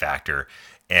Toy Factor,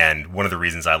 and one of the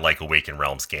reasons I like Awaken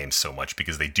Realms games so much,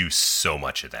 because they do so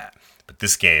much of that. But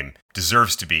this game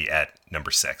deserves to be at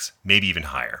number 6, maybe even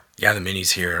higher. Yeah, the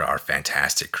minis here are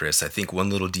fantastic, Chris. I think one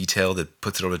little detail that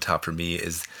puts it over the top for me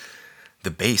is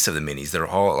the base of the minis. They're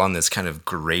all on this kind of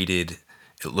graded,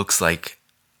 it looks like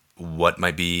what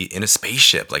might be in a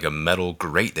spaceship, like a metal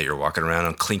grate that you're walking around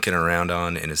on, clinking around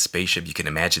on in a spaceship. You can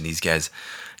imagine these guys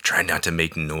trying not to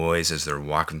make noise as they're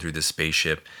walking through the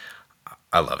spaceship.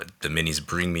 I love it. The minis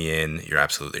bring me in. You're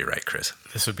absolutely right, Chris.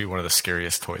 This would be one of the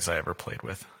scariest toys I ever played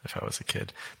with if I was a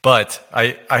kid. But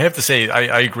I have to say,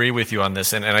 I agree with you on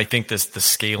this, and I think the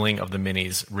scaling of the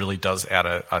minis really does add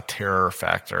a terror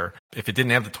factor. If it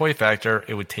didn't have the toy factor,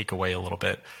 it would take away a little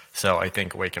bit. So I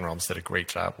think Awaken Realms did a great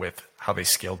job with how they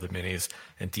scaled the minis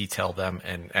and detailed them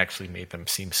and actually made them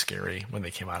seem scary when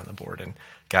they came out on the board and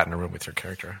got in a room with your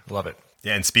character. Love it.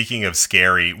 Yeah, and speaking of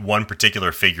scary, one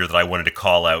particular figure that I wanted to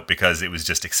call out because it was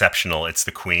just exceptional, it's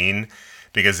the Queen.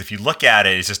 Because if you look at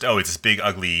it, it's just, it's this big,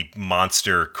 ugly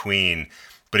monster queen.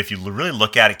 But if you really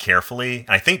look at it carefully, and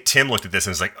I think Tim looked at this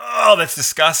and was like, oh, that's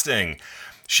disgusting.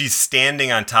 She's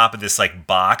standing on top of this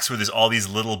box where there's all these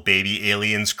little baby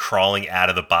aliens crawling out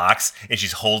of the box, and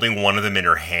she's holding one of them in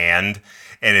her hand.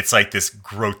 And it's like this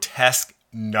grotesque,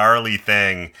 gnarly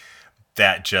thing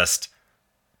that just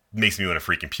makes me want to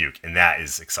freaking puke, and that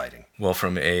is exciting. Well,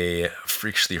 from a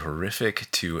freakishly horrific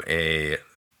to a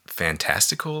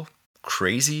fantastical,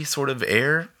 crazy sort of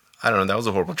air, I don't know, that was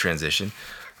a horrible transition.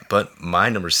 But my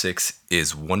number 6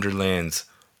 is Wonderland's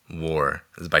War.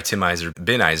 This is by Tim Eisner,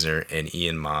 Ben Eisner, and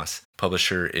Ian Moss.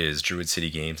 Publisher is Druid City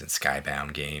Games and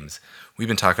Skybound Games. We've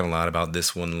been talking a lot about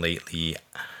this one lately.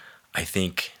 I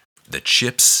think the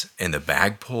chips and the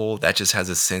bag pull, that just has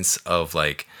a sense of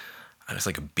it's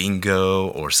like a bingo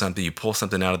or something. You pull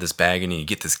something out of this bag and you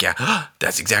get this guy,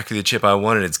 that's exactly the chip I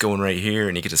wanted. It's going right here.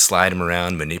 And you get to slide them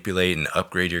around, manipulate, and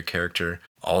upgrade your character.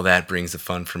 All that brings the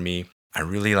fun for me. I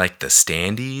really like the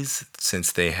standees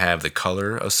since they have the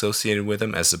color associated with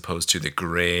them as opposed to the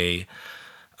gray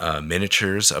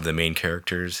miniatures of the main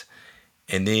characters.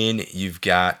 And then you've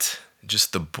got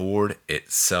just the board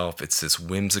itself. It's this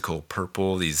whimsical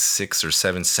purple, these 6 or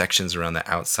 7 sections around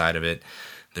the outside of it.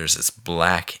 There's this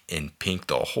black and pink.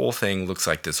 The whole thing looks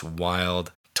like this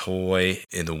wild toy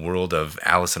in the world of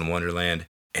Alice in Wonderland.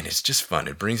 And it's just fun.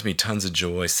 It brings me tons of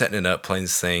joy. Setting it up, playing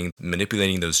this thing,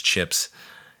 manipulating those chips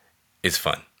is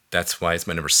fun. That's why it's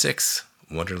my number 6,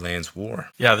 Wonderland's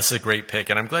War. Yeah, this is a great pick.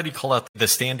 And I'm glad you called out the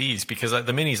standees because the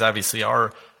minis obviously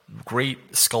are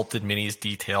great sculpted minis,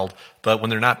 detailed, but when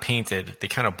they're not painted, they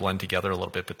kind of blend together a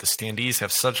little bit. But the standees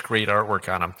have such great artwork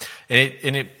on them.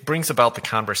 And it brings about the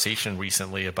conversation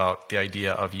recently about the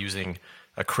idea of using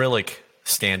acrylic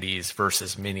standees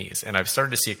versus minis. And I've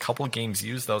started to see a couple games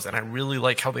use those, and I really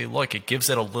like how they look. It gives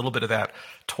it a little bit of that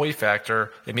toy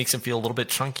factor. It makes them feel a little bit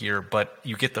chunkier, but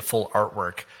you get the full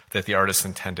artwork that the artist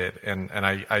intended. And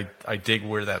I dig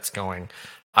where that's going.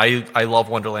 I love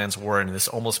Wonderland's War, and this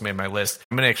almost made my list.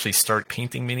 I'm going to actually start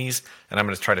painting minis, and I'm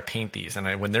going to try to paint these.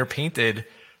 And when they're painted,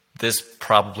 this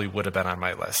probably would have been on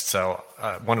my list. So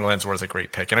Wonderland's War is a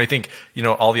great pick. And I think,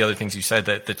 all the other things you said,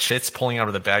 that the chits pulling out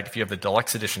of the bag, if you have the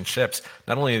deluxe edition chips,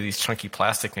 not only are these chunky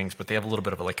plastic things, but they have a little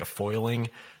bit of a foiling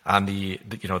on the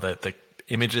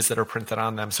images that are printed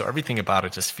on them. So everything about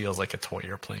it just feels like a toy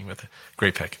you're playing with.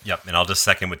 Great pick. Yep, and I'll just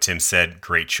second what Tim said.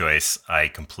 Great choice. I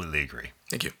completely agree.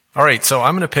 Thank you. All right, so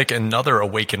I'm going to pick another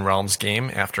Awakened Realms game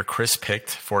after Chris picked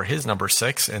for his number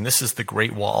 6, and this is The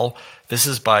Great Wall. This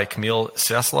is by Kamil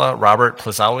Ciesla, Robert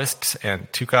Plazowicz,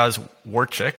 and Tukaz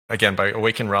Warchik, again by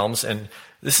Awakened Realms. And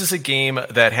this is a game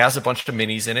that has a bunch of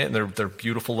minis in it, and they're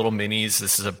beautiful little minis.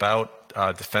 This is about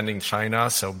defending China,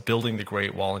 so building the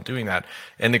Great Wall and doing that.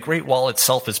 And the Great Wall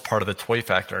itself is part of the toy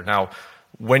factor. Now,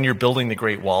 when you're building the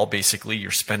Great Wall, basically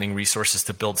you're spending resources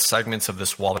to build segments of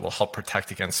this wall that will help protect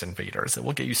against invaders. It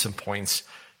will get you some points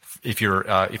if you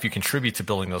contribute to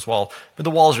building those walls. But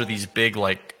the walls are these big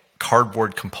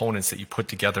cardboard components that you put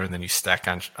together and then you stack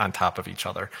on top of each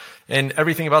other. And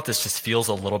everything about this just feels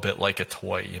a little bit like a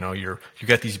toy. You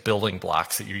got these building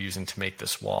blocks that you're using to make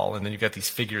this wall, and then you got these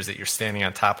figures that you're standing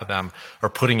on top of them or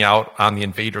putting out on the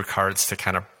invader cards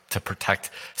to protect.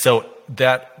 So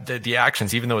that the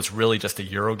actions, even though it's really just a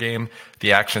Euro game,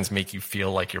 the actions make you feel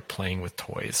like you're playing with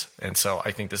toys. And so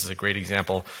I think this is a great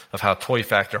example of how Toy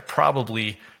Factor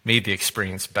probably made the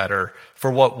experience better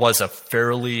for what was a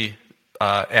fairly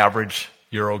average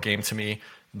Euro game to me,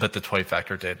 but the Toy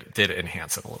Factor did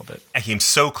enhance it a little bit. I came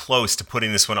so close to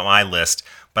putting this one on my list,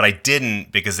 but I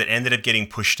didn't because it ended up getting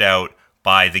pushed out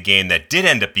by the game that did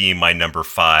end up being my number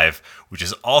 5, which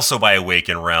is also by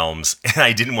Awakened Realms, and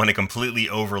I didn't want to completely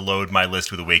overload my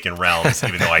list with Awakened Realms,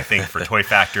 even though I think for Toy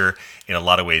Factor, in a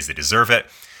lot of ways, they deserve it.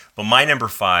 But my number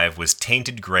 5 was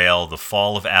Tainted Grail, The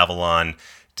Fall of Avalon,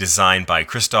 designed by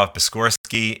Krzysztof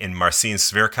Piskorski and Marcin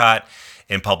Sverkat,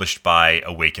 and published by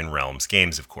Awakened Realms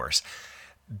Games, of course.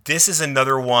 This is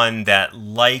another one that,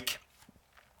 like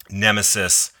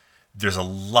Nemesis, there's a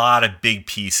lot of big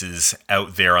pieces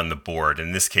out there on the board.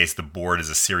 In this case, the board is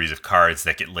a series of cards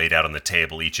that get laid out on the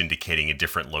table, each indicating a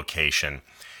different location.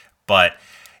 But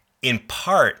in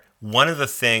part, one of the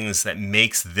things that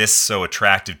makes this so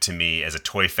attractive to me as a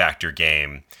Toy Factor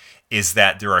game is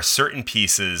that there are certain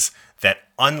pieces that,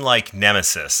 unlike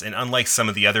Nemesis and unlike some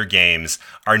of the other games,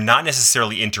 are not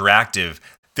necessarily interactive.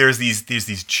 There's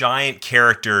these giant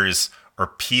characters or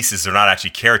pieces. They're not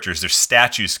actually characters. They're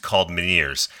statues called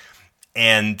menhirs.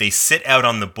 And they sit out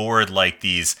on the board like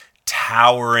these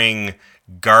towering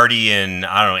guardian,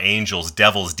 angels,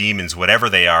 devils, demons, whatever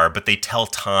they are, but they tell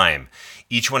time.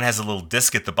 Each one has a little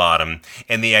disc at the bottom,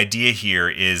 and the idea here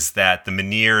is that the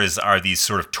menhirs are these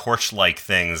sort of torch-like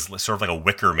things, sort of like a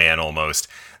Wicker Man almost,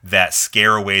 that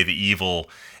scare away the evil,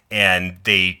 and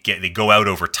they go out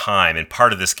over time. And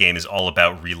part of this game is all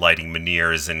about relighting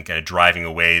menhirs and kind of driving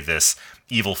away this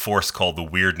evil force called the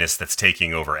Weirdness that's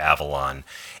taking over Avalon.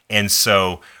 And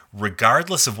so,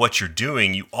 regardless of what you're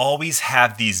doing, you always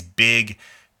have these big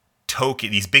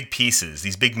pieces,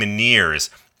 these big menhirs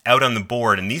out on the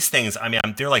board. And these things,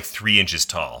 they're like 3 inches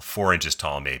tall, 4 inches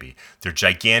tall maybe. They're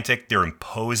gigantic, they're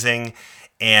imposing,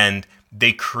 and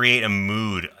they create a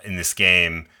mood in this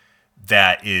game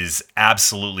that is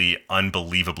absolutely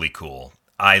unbelievably cool.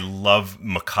 I love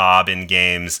macabre in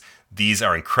games. These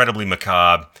are incredibly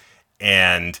macabre,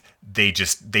 and they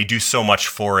do so much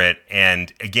for it,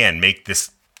 and again, make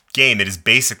this game that is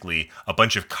basically a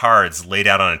bunch of cards laid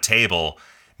out on a table,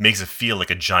 makes it feel like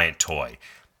a giant toy.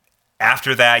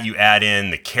 After that, you add in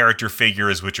the character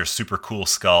figures, which are super cool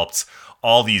sculpts,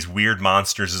 all these weird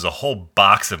monsters. There's a whole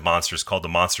box of monsters called the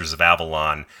Monsters of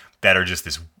Avalon that are just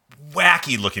this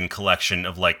wacky looking collection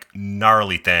of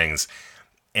gnarly things,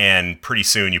 and pretty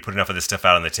soon you put enough of this stuff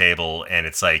out on the table, and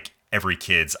it's like every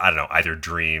kid's, either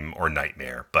dream or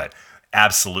nightmare. But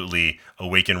absolutely,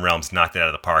 Awakened Realms knocked it out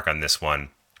of the park on this one,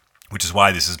 which is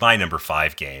why this is my number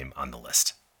 5 game on the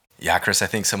list. Yeah, Chris, I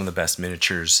think some of the best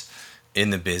miniatures in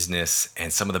the business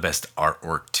and some of the best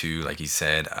artwork too, like you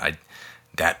said,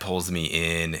 that pulls me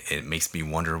in. It makes me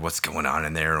wonder what's going on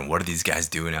in there and what are these guys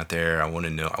doing out there. I want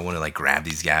to grab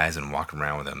these guys and walk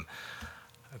around with them.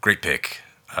 Great pick,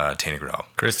 Tainted Grail.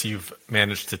 Chris, you've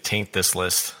managed to taint this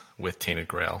list with Tainted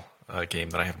Grail, a game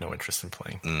that I have no interest in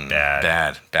playing.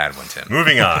 Bad one, Tim.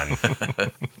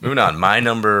 Moving on. My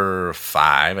number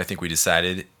 5, I think we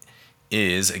decided,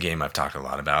 is a game I've talked a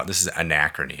lot about. This is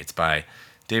Anachrony. It's by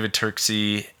David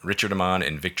Turksey, Richard Amon,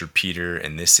 and Victor Peter,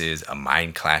 and this is a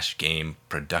Mind Clash game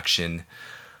production.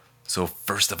 So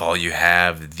first of all, you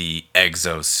have the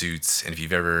exosuits, and if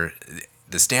you've ever,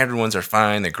 the standard ones are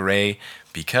fine, they're gray,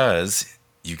 because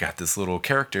you got this little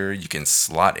character you can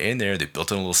slot in there. They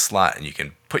built in a little slot, and you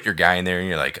can put your guy in there, and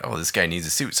you're like, oh, this guy needs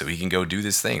a suit, so he can go do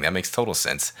this thing. That makes total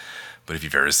sense. But if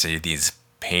you've ever seen these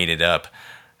painted up,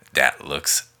 that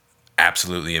looks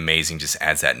absolutely amazing. Just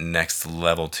adds that next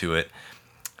level to it.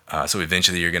 So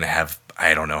eventually you're going to have,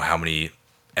 I don't know how many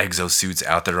exosuits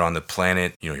out there on the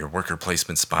planet. You know, your worker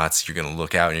placement spots, you're going to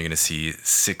look out and you're going to see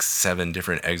 6, 7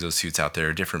 different exosuits out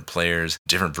there, different players,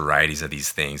 different varieties of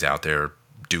these things out there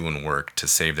doing work to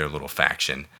save their little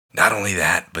faction. Not only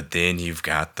that, but then you've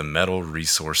got the metal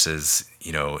resources.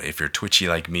 You know, if you're twitchy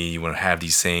like me, you want to have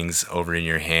these things over in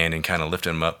your hand and kind of lift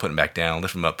them up, put them back down,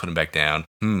 lift them up, put them back down.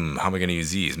 How am I going to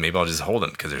use these? Maybe I'll just hold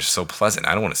them because they're so pleasant.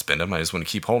 I don't want to spend them. I just want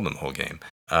to keep holding them the whole game.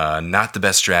 Not the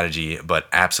best strategy, but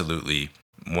absolutely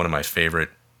one of my favorite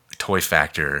toy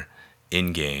factor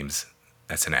in games.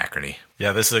 That's Anachrony.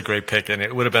 Yeah, this is a great pick, and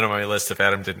it would have been on my list if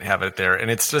Adam didn't have it there.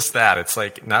 And it's just that. It's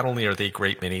like, not only are they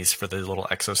great minis for the little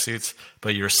exosuits,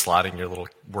 but you're slotting your little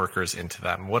workers into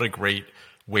them. What a great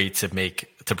way to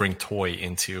bring toy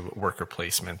into worker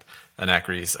placement.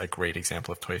 Anachrony is a great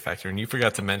example of toy factor. And you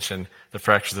forgot to mention the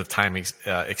Fractures of Time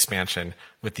expansion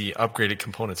with the upgraded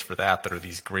components for that are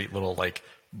these great little like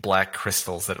black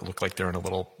crystals that look like they're in a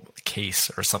little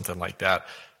case or something like that.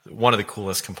 One of the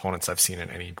coolest components I've seen in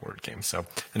any board game. So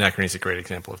Anachrony is a great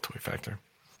example of toy factor.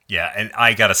 Yeah, and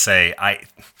I gotta say,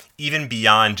 even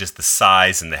beyond just the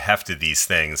size and the heft of these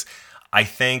things, I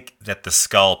think that the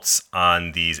sculpts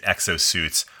on these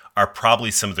exosuits are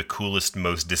probably some of the coolest,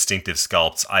 most distinctive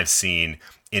sculpts I've seen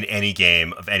in any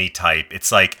game of any type.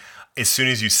 It's like, as soon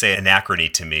as you say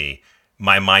Anachrony to me,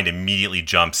 my mind immediately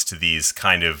jumps to these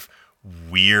kind of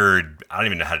weird, I don't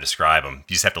even know how to describe them.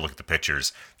 You just have to look at the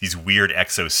pictures. These weird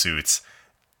exosuits,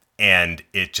 and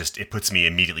it puts me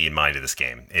immediately in mind of this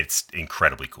game. It's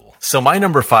incredibly cool. So my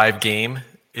number 5 game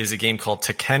is a game called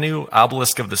Tekhenu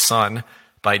Obelisk of the Sun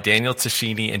by Daniel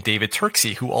Tascini and David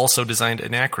Turksey, who also designed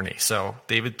Anachrony. So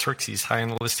David Turksey's high on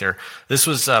the list here. This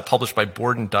was published by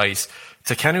Board and Dice.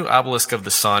 Tekhenu Obelisk of the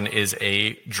Sun is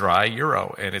a dry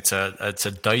Euro, and it's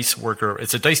a dice worker.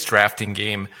 It's a dice drafting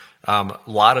game. A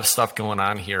lot of stuff going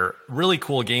on here. Really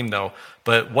cool game though.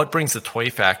 But what brings the toy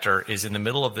factor is in the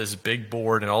middle of this big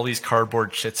board and all these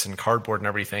cardboard chits and cardboard and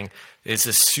everything is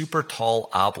this super tall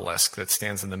obelisk that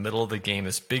stands in the middle of the game.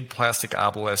 This big plastic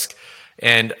obelisk,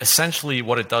 and essentially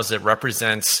what it does, it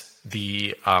represents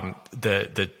the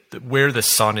where the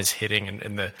sun is hitting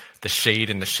and the shade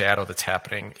and the shadow that's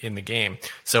happening in the game.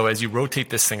 So as you rotate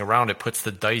this thing around, it puts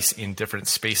the dice in different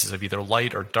spaces of either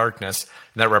light or darkness,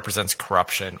 and that represents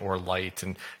corruption or light,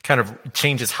 and kind of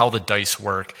changes how the dice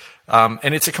work.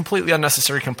 And it's a completely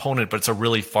unnecessary component, but it's a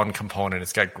really fun component.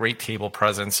 It's got great table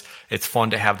presence. It's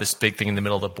fun to have this big thing in the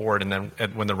middle of the board, and then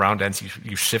when the round ends,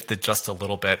 you shift it just a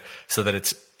little bit so that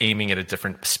it's aiming at a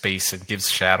different space and gives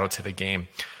shadow to the game.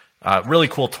 Really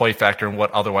cool toy factor in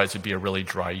what otherwise would be a really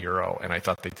dry Euro, and I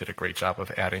thought they did a great job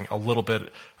of adding a little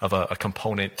bit of a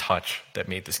component touch that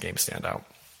made this game stand out.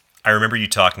 I remember you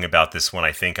talking about this one,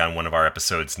 I think, on one of our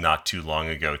episodes not too long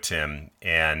ago, Tim,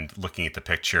 and looking at the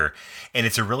picture. And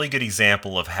it's a really good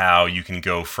example of how you can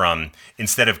go from,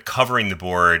 instead of covering the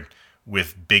board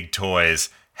with big toys,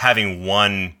 having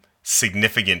one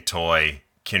significant toy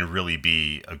can really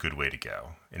be a good way to go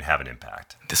and have an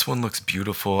impact. This one looks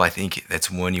beautiful. I think that's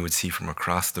one you would see from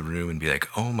across the room and be like,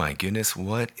 oh my goodness,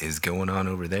 what is going on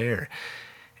over there?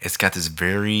 It's got this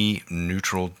very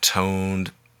neutral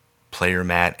toned player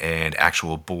mat and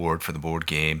actual board for the board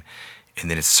game, and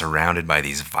then it's surrounded by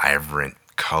these vibrant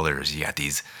colors. You got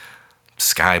these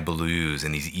sky blues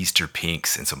and these Easter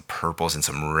pinks and some purples and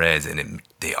some reds, and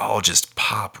they all just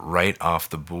pop right off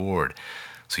the board.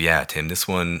 So yeah, Tim, this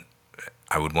one,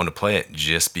 I would want to play it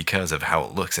just because of how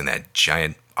it looks in that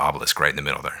giant obelisk right in the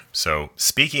middle there. So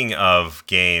speaking of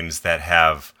games that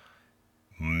have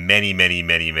many, many,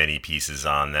 many, many pieces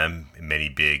on them, many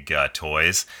big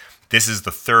toys, this is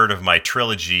the third of my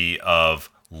trilogy of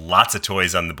lots of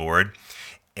toys on the board.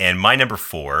 And my number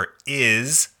 4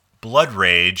 is Blood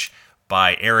Rage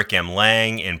by Eric M.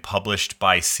 Lang and published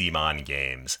by CMON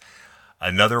Games.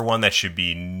 Another one that should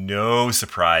be no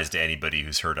surprise to anybody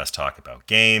who's heard us talk about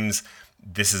games.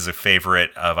 This is a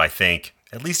favorite of, I think,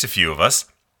 at least a few of us.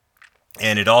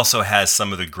 And it also has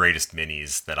some of the greatest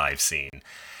minis that I've seen.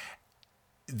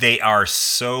 They are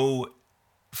so,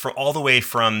 for all the way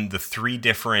from the 3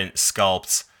 different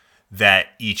sculpts that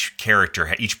each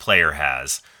player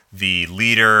has, The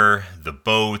leader, the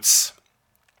boats,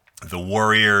 the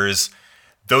warriors,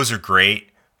 those are great.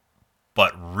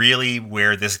 But really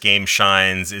where this game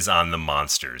shines is on the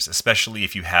monsters, especially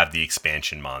if you have the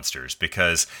expansion monsters,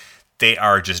 because they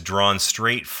are just drawn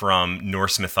straight from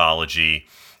Norse mythology,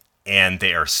 and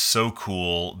they are so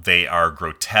cool. They are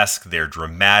grotesque, they're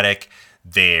dramatic,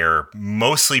 they're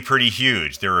mostly pretty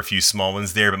huge. There are a few small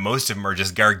ones there, but most of them are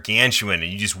just gargantuan,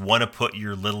 and you just want to put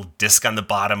your little disc on the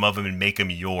bottom of them and make them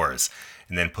yours,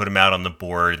 and then put them out on the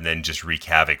board and then just wreak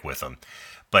havoc with them.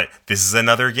 But this is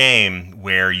another game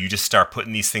where you just start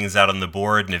putting these things out on the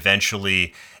board, and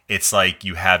eventually it's like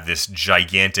you have this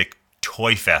gigantic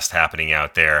toy fest happening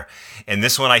out there. And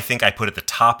this one I think I put at the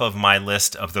top of my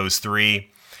list of those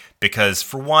three because,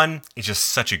 for one, it's just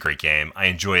such a great game. I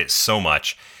enjoy it so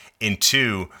much. And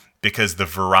two, because the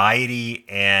variety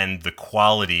and the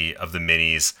quality of the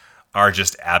minis are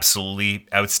just absolutely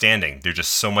outstanding. They're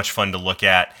just so much fun to look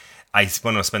at. I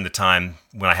want to spend the time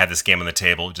when I have this game on the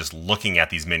table just looking at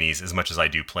these minis as much as I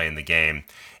do playing the game,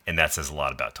 and that says a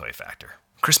lot about Toy Factor.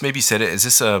 Chris maybe said it. Is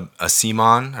this a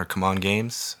CMON or Come On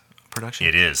Games production?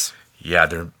 It is. Yeah,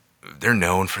 they're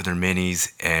known for their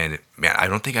minis, and man, I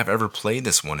don't think I've ever played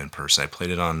this one in person. I played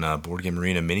it on Board Game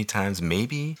Arena many times,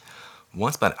 maybe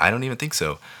once, but I don't even think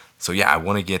so. So yeah, I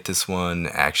want to get this one,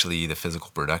 actually the physical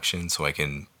production, so I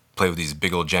can play with these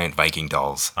big old giant Viking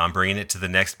dolls. I'm bringing it to the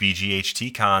next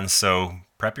BGHT con, so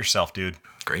prep yourself, dude.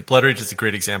 Great. Blood Rage is a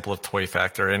great example of Toy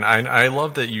Factor, and I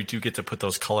love that you do get to put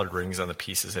those colored rings on the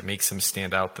pieces. It makes them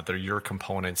stand out, that they're your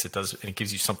components. It does, and it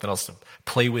gives you something else to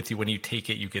play with. You when you take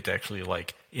it, you get to actually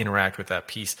like interact with that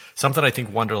piece. Something I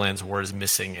think Wonderland's War is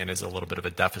missing, and is a little bit of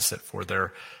a deficit for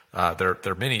their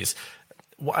minis.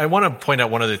 I want to point out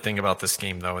one other thing about this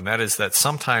game, though, and that is that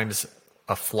sometimes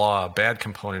a flaw, a bad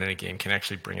component in a game can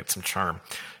actually bring it some charm.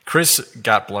 Chris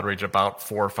got Blood Rage about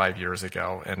 4 or 5 years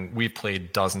ago, and we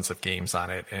played dozens of games on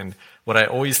it. And what I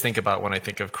always think about when I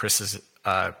think of Chris's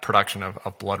production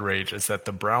of Blood Rage is that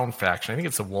the Brown faction, I think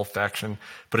it's the Wolf faction,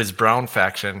 but his Brown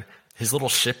faction, his little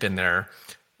ship in there,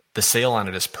 the sail on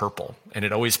it is purple, and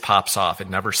it always pops off. It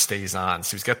never stays on.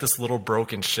 So he's got this little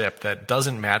broken ship that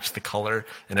doesn't match the color,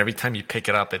 and every time you pick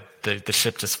it up, the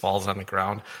ship just falls on the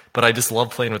ground. But I just love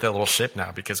playing with that little ship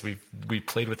now because we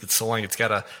played with it so long. It's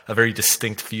got a very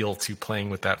distinct feel to playing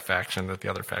with that faction that the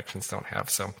other factions don't have.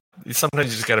 So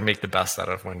sometimes you just got to make the best out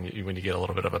of when you get a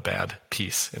little bit of a bad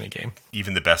piece in a game.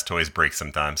 Even the best toys break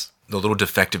sometimes. The little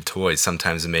defective toys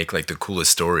sometimes make like the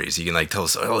coolest stories. You can like tell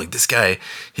us, oh, like this guy,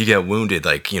 he got wounded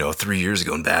 3 years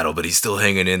ago in battle, but he's still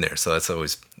hanging in there. So that's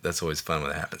always fun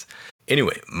when that happens.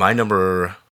 Anyway, my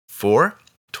number 4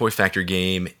 Toy Factor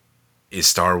game is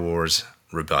Star Wars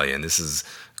Rebellion. This is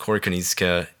Corey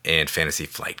Konieczka and Fantasy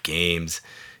Flight Games.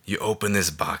 You open this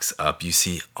box up, you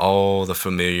see all the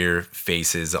familiar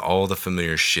faces, all the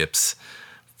familiar ships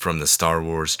from the Star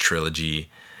Wars trilogy.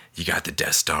 You got the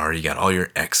Death Star, you got all your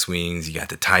X-Wings, you got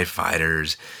the TIE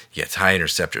Fighters, you got TIE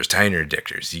Interceptors, TIE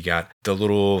Interdictors, you got the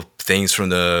little things from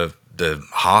the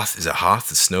Hoth, is it Hoth,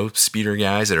 the snow speeder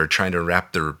guys that are trying to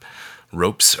wrap their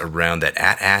ropes around that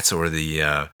AT-ATs or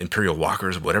the Imperial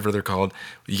Walkers, whatever they're called.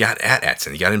 You got AT-ATs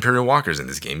and you got Imperial Walkers in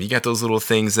this game. You got those little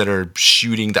things that are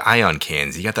shooting the ion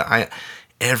cans. You got the ion...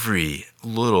 Every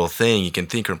little thing you can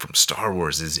think of from Star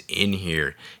Wars is in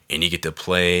here, and you get to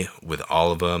play with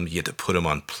all of them. You get to put them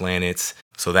on planets.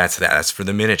 So that's that. That's for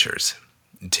the miniatures.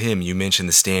 Tim, you mentioned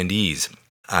the standees.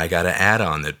 I got an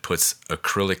add-on that puts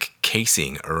acrylic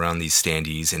casing around these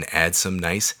standees and adds some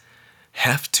nice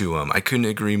heft to them. I couldn't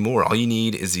agree more. All you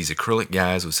need is these acrylic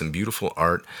guys with some beautiful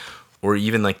art, or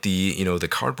even like the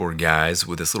cardboard guys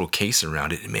with this little case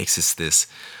around it. It makes this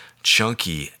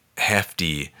chunky,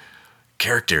 hefty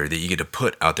character that you get to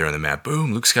put out there on the map.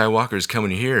 Boom, Luke Skywalker is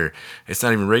coming here. It's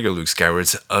not even regular Luke Skywalker,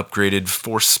 it's upgraded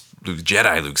Force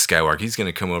Jedi Luke Skywalker. He's going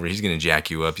to come over, he's going to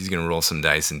jack you up, he's going to roll some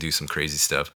dice and do some crazy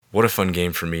stuff. What a fun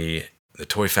game for me. The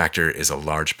Toy Factor is a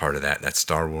large part of that. That's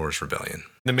Star Wars Rebellion.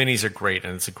 The minis are great,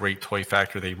 and it's a great Toy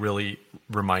Factor. They really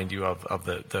remind you of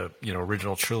the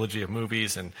original trilogy of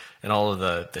movies and all of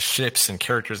the ships and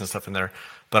characters and stuff in there.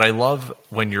 But I love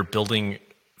when you're building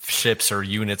ships or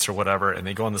units or whatever, and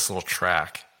they go on this little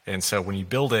track. And so when you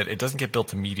build it, it doesn't get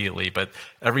built immediately, but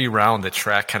every round the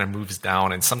track kind of moves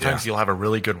down. And sometimes you'll have a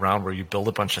really good round where you build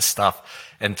a bunch of stuff,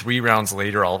 and 3 rounds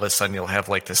later, all of a sudden you'll have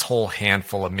like this whole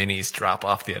handful of minis drop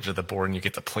off the edge of the board, and you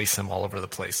get to place them all over the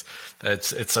place.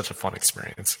 It's such a fun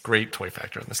experience. It's a great Toy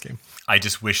Factor in this game. I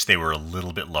just wish they were a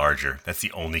little bit larger. That's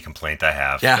the only complaint I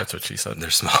have. Yeah, that's what she said.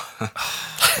 They're small.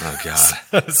 Oh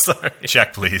God. Sorry.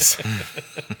 Check, please.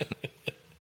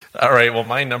 All right. Well,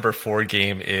 my number 4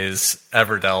 game is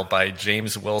Everdell by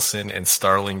James Wilson and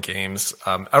Starling Games.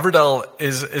 Everdell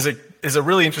is a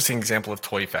really interesting example of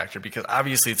Toy Factor because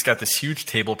obviously it's got this huge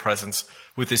table presence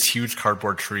with this huge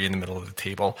cardboard tree in the middle of the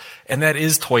table, and that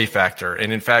is Toy Factor.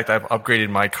 And in fact, I've upgraded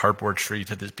my cardboard tree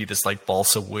to be this like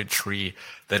balsa wood tree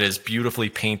that is beautifully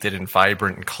painted and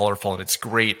vibrant and colorful, and it's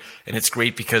great. And it's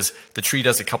great because the tree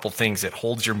does a couple things. It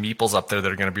holds your meeples up there that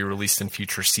are going to be released in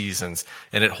future seasons,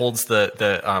 and it holds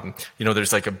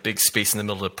there's like a big space in the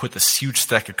middle to put this huge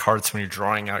stack of cards when you're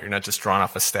drawing out. You're not just drawing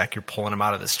off a stack, you're pulling them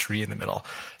out of this tree in the middle.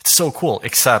 It's so cool,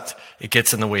 except it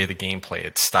gets in the way of the gameplay.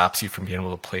 It stops you from being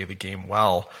able to play the game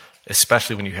well,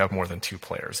 especially when you have more than 2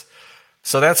 players.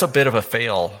 So that's a bit of a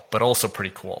fail, but also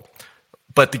pretty cool.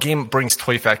 But the game brings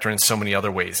Toy Factor in so many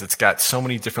other ways. It's got so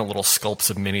many different little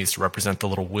sculpts of minis to represent the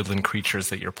little woodland creatures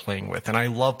that you're playing with. And I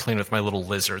love playing with my little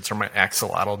lizards or my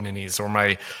axolotl minis or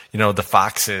my, the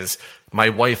foxes. My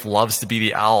wife loves to be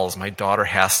the owls. My daughter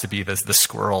has to be the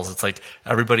squirrels. It's like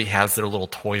everybody has their little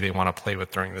toy they want to play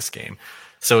with during this game.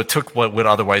 So it took what would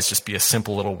otherwise just be a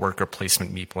simple little worker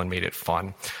placement meeple and made it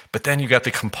fun. But then you got the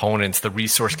components. The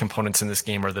resource components in this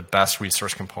game are the best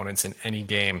resource components in any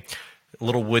game.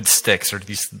 Little wood sticks are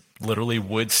these literally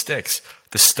wood sticks.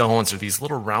 The stones are these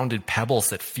little rounded pebbles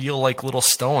that feel like little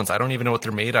stones. I don't even know what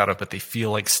they're made out of, but they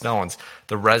feel like stones.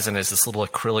 The resin is this little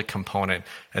acrylic component.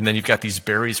 And then you've got these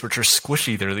berries, which are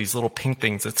squishy. They're these little pink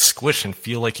things that squish and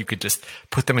feel like you could just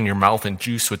put them in your mouth and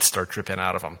juice would start dripping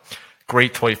out of them.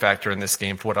 Great Toy Factor in this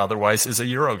game for what otherwise is a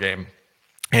Euro game.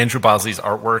 Andrew Bosley's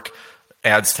artwork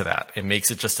adds to that. It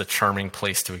makes it just a charming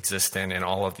place to exist in, and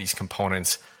all of these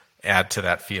components add to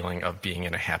that feeling of being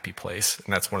in a happy place.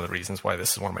 And that's one of the reasons why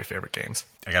this is one of my favorite games.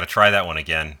 I got to try that one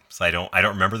again. So I don't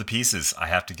remember the pieces. I'll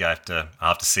have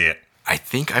to see it. I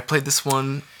think I played this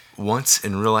one once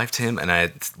in real life, Tim, and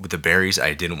with the berries,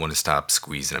 I didn't want to stop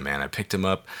squeezing them, man. I picked them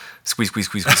up,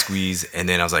 squeeze, and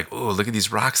then I was like, oh, look at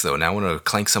these rocks, though. Now I want to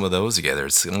clank some of those together.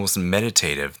 It's almost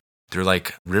meditative. They're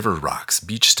like river rocks,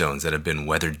 beach stones that have been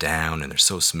weathered down, and they're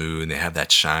so smooth, and they have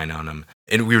that shine on them.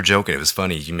 And we were joking. It was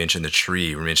funny. You mentioned the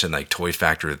tree. We mentioned like Toy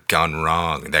Factor gone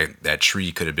wrong. That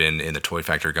tree could have been in the Toy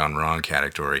Factor gone wrong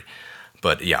category.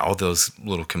 But yeah, all those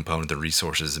little components, the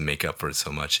resources make up for it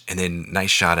so much. And then nice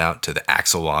shout out to the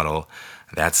axolotl.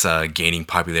 That's gaining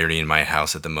popularity in my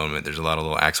house at the moment. There's a lot of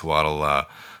little axolotl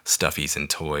stuffies and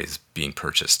toys being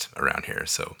purchased around here.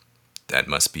 So that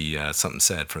must be something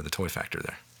said for the Toy Factor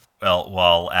there. Well,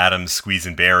 while Adam's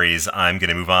squeezing berries, I'm going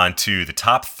to move on to the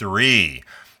top 3.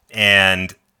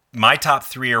 And my top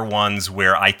 3 are ones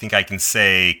where I think I can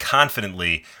say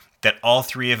confidently that all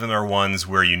 3 of them are ones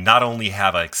where you not only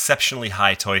have an exceptionally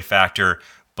high toy factor,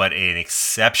 but an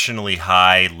exceptionally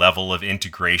high level of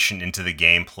integration into the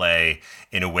gameplay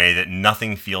in a way that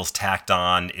nothing feels tacked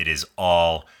on. It is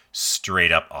all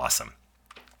straight up awesome.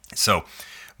 So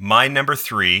my number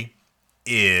 3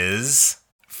 is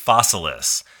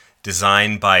Fossilis,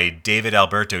 designed by David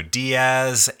Alberto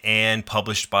Diaz and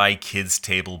published by Kids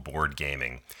Table Board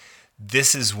Gaming.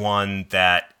 This is one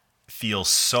that feels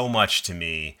so much to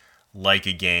me like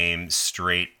a game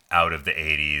straight out of the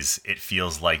 80s. It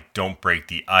feels like Don't Break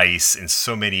the Ice in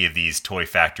so many of these Toy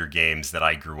Factor games that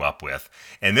I grew up with.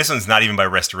 And this one's not even by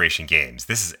Restoration Games.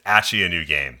 This is actually a new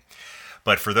game.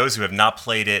 But for those who have not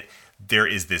played it, there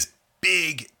is this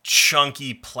big,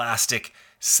 chunky plastic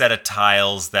set of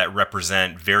tiles that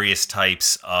represent various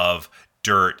types of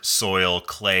dirt, soil,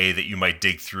 clay that you might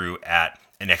dig through at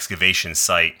an excavation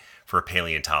site for a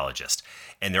paleontologist.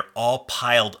 And they're all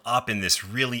piled up in this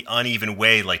really uneven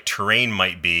way, like terrain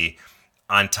might be,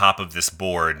 on top of this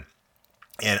board.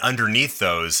 And underneath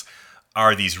those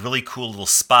are these really cool little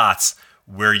spots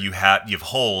where you have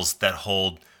holes that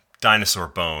hold dinosaur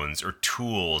bones or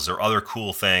tools or other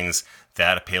cool things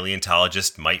that a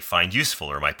paleontologist might find useful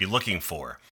or might be looking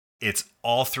for. It's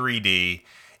all 3D.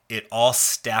 It all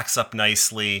stacks up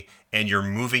nicely, and you're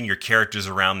moving your characters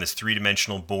around this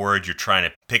 3-dimensional board. You're trying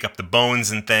to pick up the bones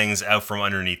and things out from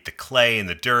underneath the clay and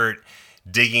the dirt,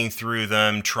 digging through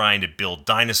them, trying to build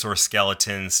dinosaur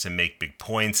skeletons to make big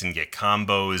points and get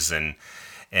combos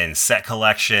and set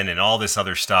collection and all this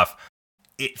other stuff.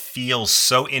 It feels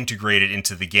so integrated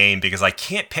into the game because I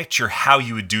can't picture how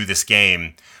you would do this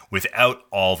game without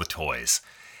all the toys.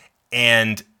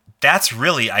 And that's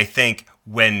really, I think,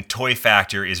 when Toy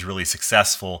Factor is really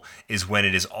successful, is when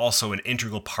it is also an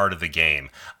integral part of the game.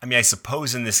 I mean, I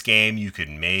suppose in this game you could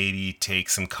maybe take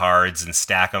some cards and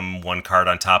stack them one card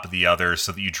on top of the other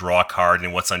so that you draw a card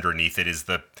and what's underneath it is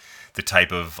the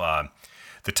type of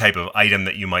item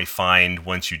that you might find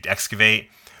once you excavate.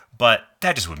 But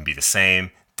that just wouldn't be the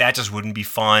same. That just wouldn't be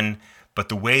fun. But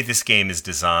the way this game is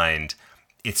designed,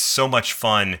 it's so much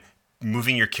fun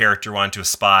moving your character onto a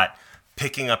spot,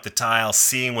 picking up the tile,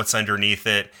 seeing what's underneath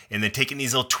it, and then taking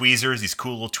these little tweezers, these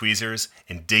cool little tweezers,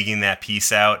 and digging that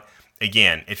piece out.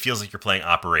 Again, it feels like you're playing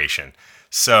Operation.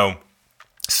 So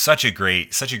such a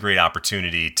great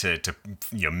opportunity to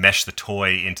mesh the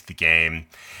toy into the game,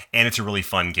 and it's a really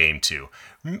fun game too.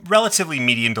 Relatively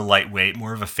medium to lightweight,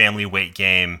 more of a family weight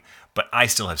game, but I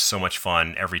still have so much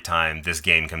fun every time this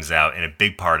game comes out, and a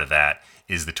big part of that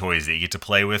is the toys that you get to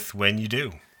play with when you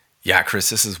do. Yeah, Chris,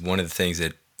 this is one of the things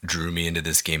that drew me into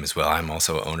this game as well. I'm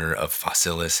also owner of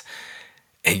Fossilis.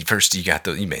 And first,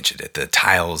 you mentioned it. The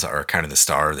tiles are kind of the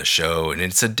star of the show, and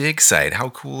it's a dig site. How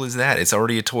cool is that? It's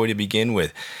already a toy to begin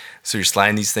with. So you're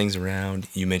sliding these things around.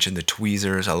 You mentioned the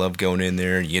tweezers. I love going in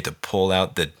there. You get to pull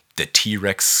out the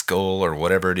T-Rex skull or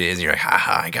whatever it is. And you're like,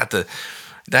 haha, I got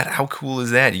that. How cool is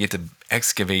that? You get to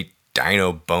excavate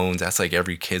dino bones. That's like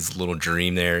every kid's little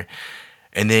dream there.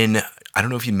 And then I don't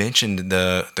know if you mentioned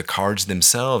the cards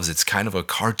themselves. It's kind of a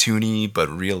cartoony but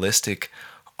realistic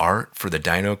art for the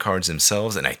dino cards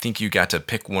themselves, and I think you got to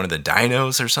pick one of the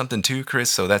dinos or something too,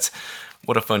 Chris. So that's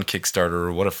what a fun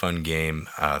Kickstarter, what a fun game.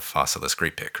 Fossilis,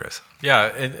 great pick, Chris. Yeah,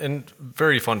 and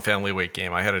very fun family weight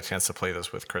game. I had a chance to play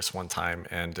this with Chris one time,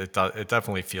 and it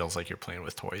definitely feels like you're playing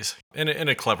with toys in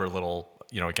a clever little,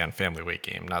 again, family weight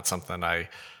game. Not something I'm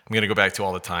going to go back to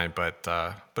all the time, but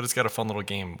it's got a fun little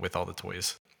game with all the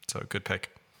toys. So good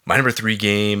pick. My number 3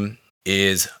 game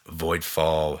is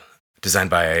Voidfall.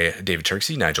 Designed by David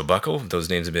Turksey, Nigel Buckle. Those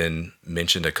names have been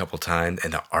mentioned a couple times.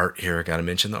 And the art here, I got to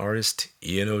mention the artist,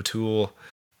 Ian O'Toole.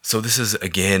 So this is,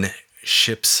 again,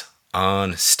 ships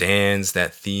on stands.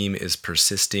 That theme is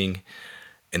persisting.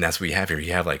 And that's what you have here.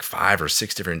 You have like 5 or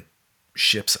 6 different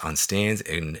ships on stands.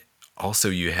 And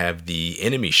also you have the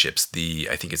enemy ships.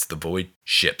 I think it's the Void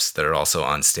ships that are also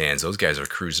on stands. Those guys are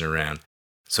cruising around.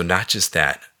 So not just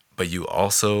that, but you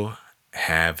also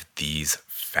have these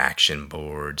faction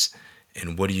boards.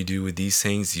 And what do you do with these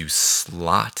things? You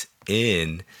slot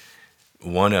in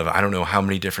one of, I don't know how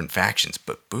many different factions,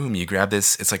 but boom, you grab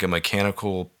this. It's like a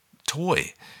mechanical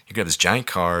toy. You grab this giant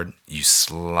card, you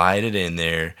slide it in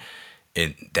there,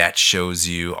 and that shows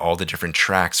you all the different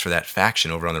tracks for that faction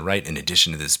over on the right, in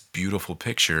addition to this beautiful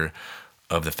picture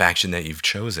of the faction that you've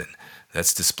chosen.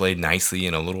 That's displayed nicely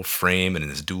in a little frame and in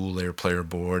this dual layer player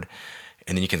board.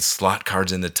 And then you can slot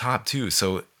cards in the top too.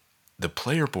 So the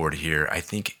player board here, I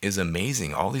think, is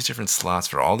amazing. All these different slots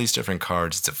for all these different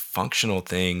cards. It's a functional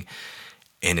thing,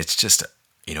 and it's just,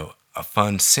 a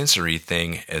fun sensory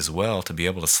thing as well to be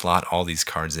able to slot all these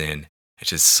cards in.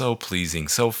 It's just so pleasing,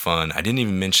 so fun. I didn't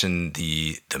even mention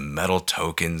the metal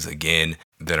tokens, again,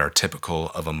 that are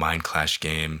typical of a Mind Clash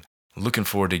game. Looking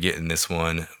forward to getting this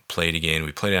one played again.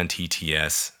 We played it on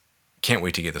TTS. Can't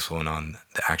wait to get this one on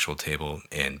the actual table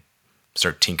and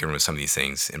start tinkering with some of these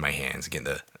things in my hands. Again,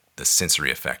 the sensory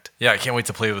effect. Yeah, I can't wait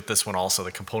to play with this one also.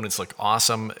 The components look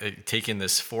awesome. Taking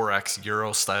this 4X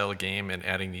Euro style game and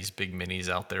adding these big minis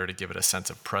out there to give it a sense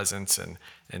of presence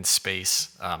and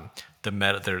space. There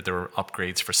were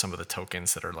upgrades for some of the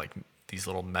tokens that are like these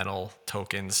little metal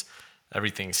tokens.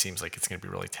 Everything seems like it's going to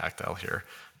be really tactile here.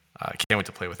 I can't wait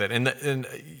to play with it. And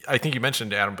I think you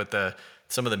mentioned, Adam, but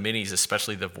some of the minis,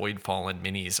 especially the Voidfallen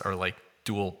minis, are like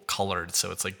dual colored,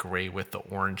 so it's like gray with the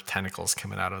orange tentacles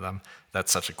coming out of them.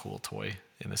 That's such a cool toy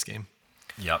in this game.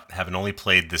 Yep. Having only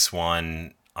played this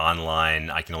one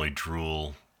online, I can only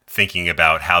drool thinking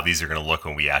about how these are going to look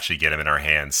when we actually get them in our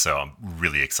hands. So I'm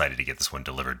really excited to get this one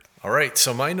delivered. All right.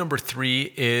 So my number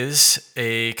 3 is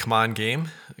a CMON game.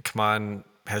 CMON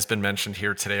has been mentioned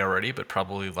here today already, but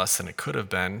probably less than it could have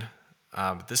been.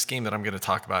 This game that I'm going to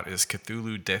talk about is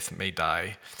Cthulhu Death May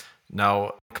Die.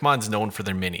 Now, CMON's known for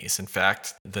their minis. In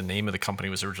fact, the name of the company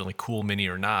was originally Cool Mini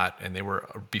or Not, and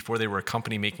before they were a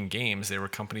company making games, they were a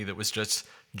company that was just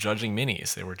judging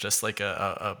minis. They were just like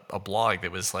a blog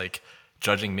that was like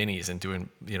judging minis and doing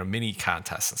mini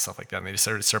contests and stuff like that. And they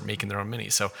decided to start making their own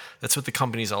minis. So that's what the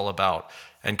company's all about.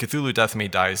 And Cthulhu Death May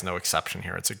Die is no exception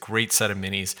here. It's a great set of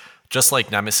minis. Just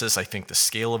like Nemesis, I think the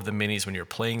scale of the minis when you're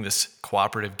playing this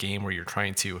cooperative game where you're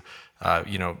trying to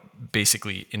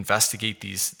basically investigate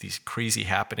these crazy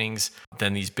happenings,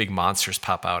 then these big monsters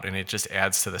pop out, and it just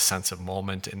adds to the sense of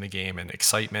moment in the game and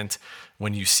excitement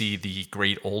when you see the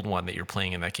great old one that you're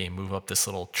playing in that game move up this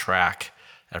little track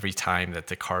every time that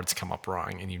the cards come up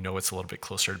wrong, and it's a little bit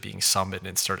closer to being summoned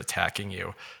and start attacking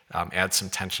you. Add some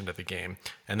tension to the game.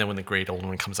 And then when the great old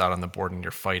one comes out on the board and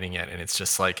you're fighting it, and it's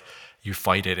just like you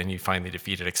fight it and you finally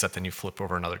defeat it, except then you flip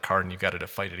over another card and you got to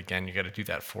fight it again. You got to do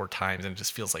that 4 times and it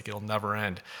just feels like it'll never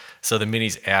end. So the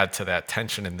minis add to that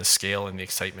tension and the scale and the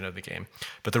excitement of the game.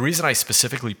 But the reason I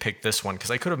specifically picked this one,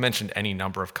 because I could have mentioned any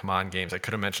number of CMON games. I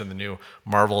could have mentioned the new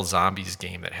Marvel Zombies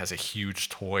game that has a huge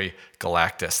toy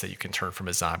Galactus that you can turn from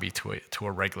a zombie to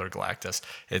a regular Galactus.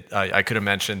 I could have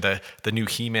mentioned the new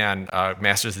He-Man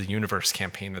Masters of the Universe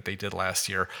campaign that they did last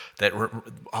year.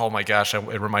 Oh my gosh,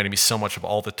 it reminded me so much of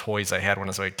all the toys I had when I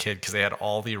was a kid, because they had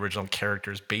all the original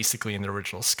characters basically in the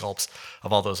original sculpts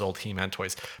of all those old He-Man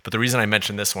toys. But the reason I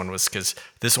mentioned this one was because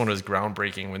this one was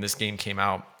groundbreaking when this game came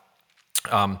out.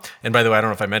 And by the way, I don't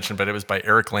know if I mentioned, but it was by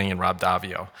Eric Lang and Rob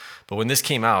Davio. But when this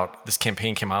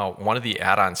campaign came out, one of the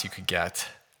add-ons you could get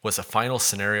was a final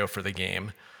scenario for the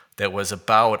game that was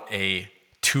about a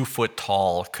 2-foot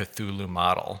tall Cthulhu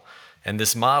model. And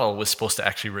this model was supposed to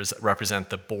actually represent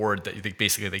the board,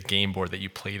 basically the game board that you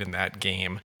played in that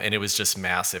game. And it was just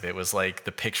massive. It was like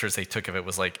the pictures they took of it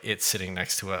was like it sitting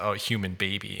next to a human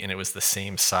baby, and it was the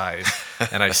same size.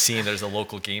 And I've seen there's a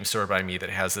local game store by me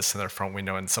that has this in their front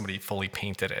window, and somebody fully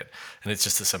painted it. And it's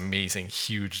just this amazing,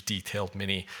 huge, detailed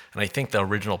mini. And I think the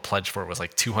original pledge for it was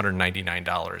like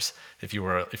 $299. If you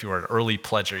were an early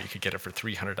pledger, you could get it for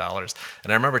 $300.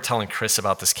 And I remember telling Chris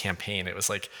about this campaign. It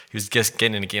was like he was just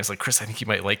getting into games. Like, Chris, I think you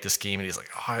might like this game. And he's like,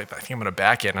 oh, I think I'm gonna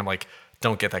back it. And I'm like,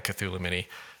 don't get that Cthulhu mini.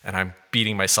 And I'm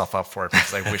beating myself up for it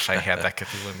because I wish I had that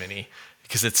Cthulhu mini,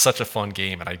 because it's such a fun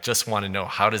game, and I just want to know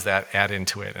how does that add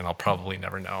into it, and I'll probably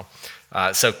never know.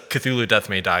 So Cthulhu Death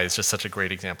May Die is just such a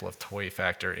great example of toy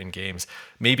factor in games.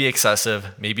 Maybe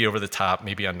excessive, maybe over the top,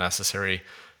 maybe unnecessary,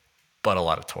 but a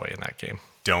lot of toy in that game.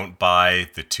 Don't buy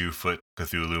the 2-foot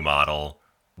Cthulhu model.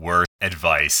 Worst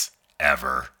advice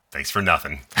ever. Thanks for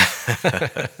nothing.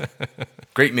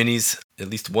 Great minis. At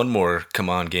least one more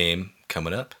CMON game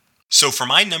coming up. So for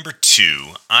my number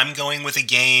 2, I'm going with a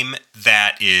game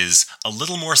that is a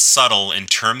little more subtle in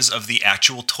terms of the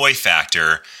actual toy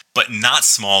factor, but not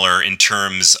smaller in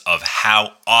terms of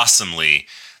how awesomely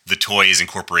the toy is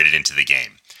incorporated into the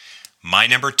game. My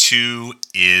number 2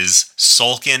 is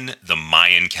Tzolk'in the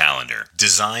Mayan Calendar,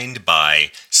 designed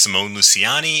by Simone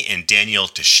Luciani and Daniel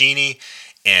Tascini,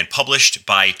 and published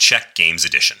by Czech Games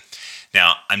Edition.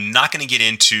 Now, I'm not going to get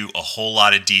into a whole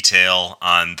lot of detail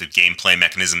on the gameplay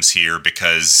mechanisms here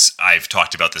because I've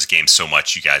talked about this game so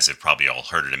much, you guys have probably all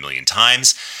heard it a million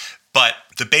times. But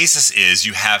the basis is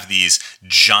you have these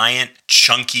giant,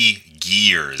 chunky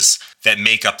gears that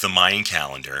make up the Mayan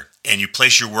calendar, and you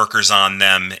place your workers on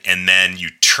them, and then you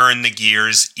turn the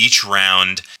gears each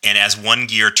round, and as one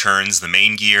gear turns, the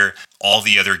main gear, all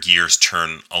the other gears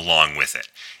turn along with it.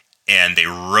 And they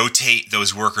rotate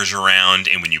those workers around,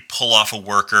 and when you pull off a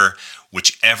worker,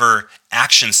 whichever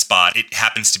action spot it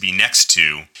happens to be next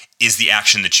to is the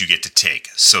action that you get to take.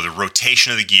 So the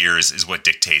rotation of the gears is what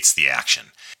dictates the action.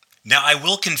 Now, I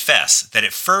will confess that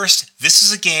at first, this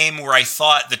is a game where I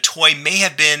thought the toy may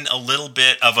have been a little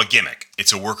bit of a gimmick.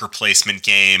 It's a worker placement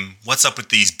game. What's up with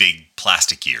these big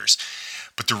plastic gears?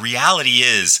 But the reality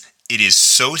is, it is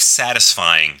so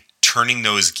satisfying turning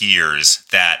those gears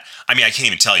that, I can't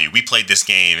even tell you. We played this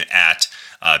game at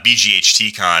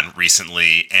BGHTCon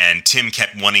recently, and Tim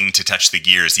kept wanting to touch the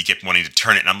gears. He kept wanting to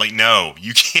turn it, and I'm like, no,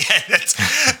 you can't.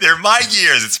 They're my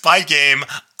gears. It's my game.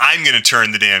 I'm going to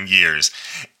turn the damn gears.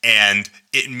 And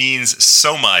it means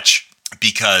so much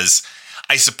because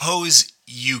I suppose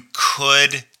you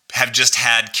could have just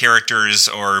had characters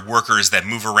or workers that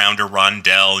move around a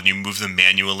rondel and you move them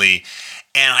manually.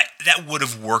 And that would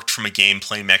have worked from a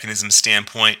gameplay mechanism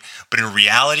standpoint. But in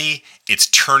reality, it's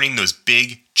turning those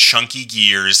big, chunky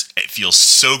gears. It feels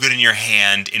so good in your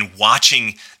hand. And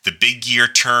watching the big gear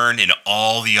turn and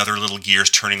all the other little gears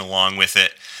turning along with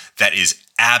it, that is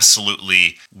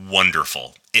absolutely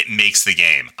wonderful. It makes the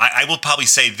game. I will probably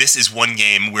say this is one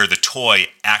game where the toy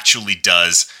actually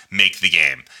does make the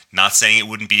game. Not saying it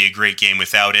wouldn't be a great game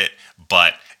without it,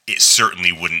 but it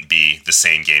certainly wouldn't be the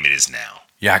same game it is now.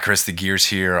 Yeah, Chris, the gears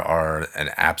here are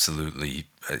an absolutely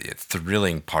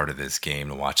thrilling part of this game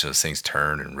to watch those things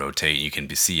turn and rotate. You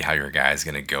can see how your guy's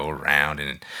going to go around.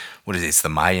 And what is it? It's the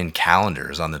Mayan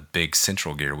calendars on the big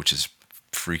central gear, which is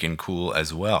freaking cool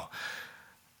as well.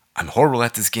 I'm horrible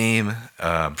at this game.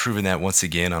 I'm proving that once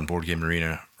again on Board Game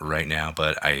Arena right now,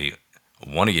 but I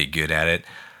want to get good at it.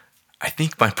 I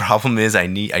think my problem is I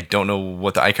don't know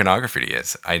what the iconography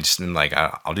is. I just am like,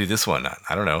 I'll do this one.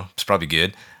 I don't know. It's probably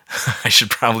good. I should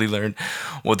probably learn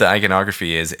what the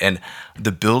iconography is. And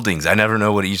the buildings, I never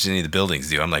know what each and any of the buildings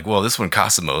do. I'm like, well, this one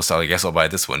costs the most, so I guess I'll buy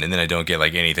this one. And then I don't get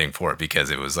like anything for it because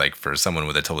it was like for someone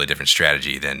with a totally different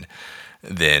strategy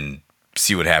than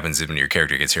see what happens when your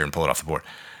character gets here and pull it off the board.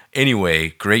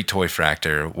 Anyway, great Toy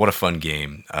Factor. What a fun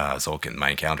game, Zolkin, my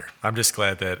encounter. I'm just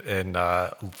glad that in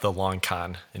the Long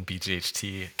Con in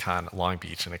BGHT Con Long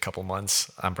Beach in a couple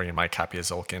months, I'm bringing my copy of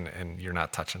Zolkin, and you're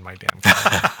not touching my damn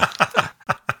con.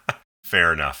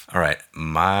 Fair enough. All right,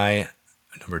 my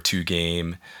number 2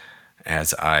 game,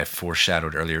 as I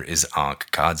foreshadowed earlier, is Ankh,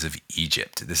 Gods of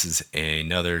Egypt. This is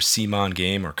another CMON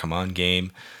game or CMON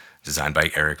game designed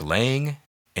by Eric Lang.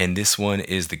 And this one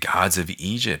is the Gods of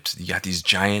Egypt. You got these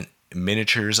giant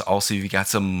miniatures. Also, you got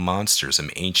some monsters, some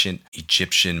ancient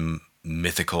Egyptian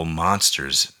mythical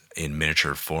monsters in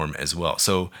miniature form as well.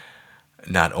 So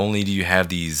not only do you have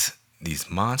these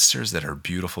monsters that are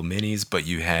beautiful minis, but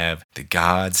you have the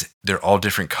gods. They're all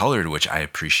different colored, which I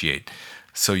appreciate.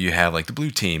 So you have like the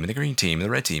blue team and the green team and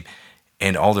the red team,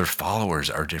 and all their followers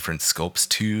are different sculpts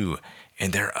too.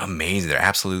 And they're amazing. They're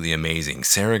absolutely amazing.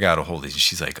 Sarah got a hold of these.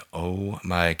 She's like, oh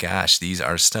my gosh, these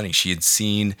are stunning. She had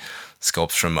seen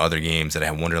sculpts from other games that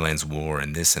had Wonderland's War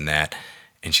and this and that.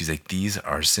 And she's like, these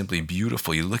are simply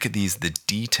beautiful. You look at these, the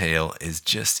detail is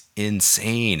just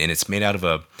insane. And it's made out of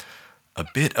a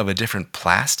bit of a different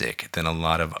plastic than a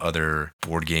lot of other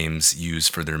board games use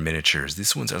for their miniatures.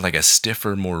 These ones are like a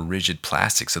stiffer, more rigid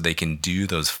plastic, so they can do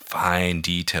those fine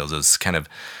details, those kind of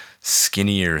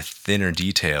skinnier, thinner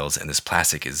details, and this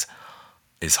plastic is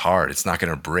hard. It's not going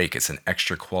to break. It's an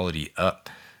extra quality up.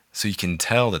 So you can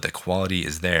tell that the quality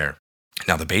is there.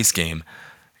 Now the base game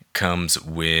comes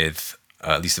with,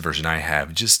 at least the version I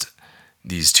have, just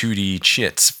these 2D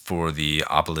chits for the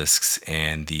obelisks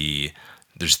and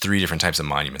there's 3 different types of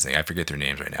monuments. I forget their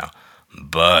names right now.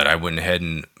 But I went ahead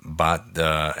and bought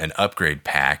an upgrade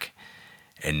pack.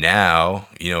 And now,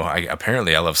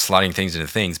 apparently I love slotting things into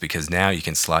things, because now you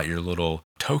can slot your little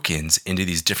tokens into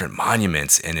these different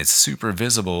monuments, and it's super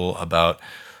visible about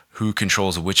who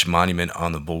controls which monument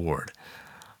on the board.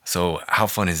 So how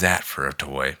fun is that for a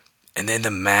toy? And then the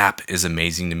map is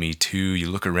amazing to me too. You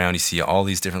look around, you see all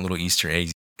these different little Easter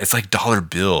eggs. It's like dollar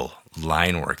bill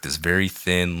line work, this very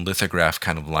thin lithograph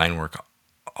kind of line work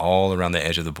all around the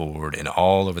edge of the board and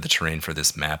all over the terrain for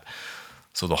this map.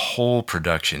 So the whole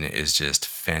production is just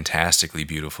fantastically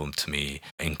beautiful to me,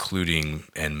 including,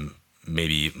 and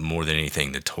maybe more than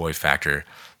anything, the toy factor.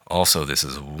 Also, this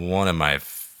is one of my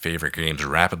favorite games,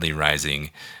 rapidly rising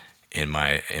in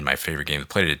my favorite game. I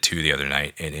played it at 2 the other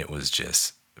night, and it was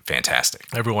just fantastic.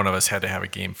 Every one of us had to have a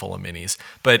game full of minis.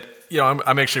 But,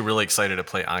 I'm actually really excited to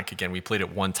play Ankh again. We played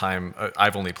it one time.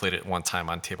 I've only played it one time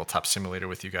on Tabletop Simulator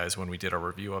with you guys when we did our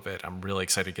review of it. I'm really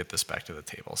excited to get this back to the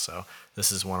table. So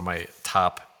this is one of my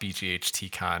top BGHT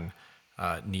Con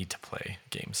need to play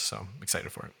games. So I'm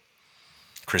excited for it.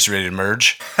 Chris, ready to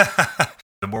merge?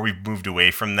 The more we've moved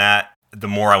away from that, the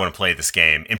more I want to play this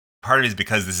game. And part of it is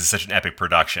because this is such an epic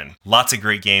production. Lots of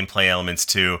great gameplay elements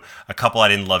too. A couple I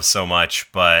didn't love so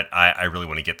much, but I really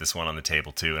want to get this one on the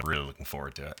table too. I'm really looking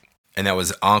forward to it. And that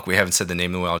was Ankh. We haven't said the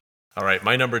name of the well. All right,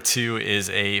 my number 2 is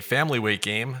a family weight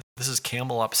game. This is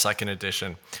Camel Up 2nd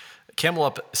Edition. Camel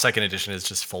Up 2nd Edition is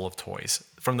just full of toys.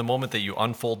 From the moment that you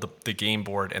unfold the game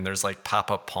board, and there's like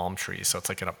pop-up palm trees. So it's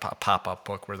like in a pop-up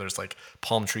book where there's like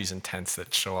palm trees and tents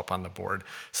that show up on the board.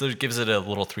 So it gives it a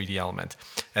little 3D element.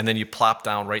 And then you plop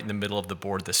down right in the middle of the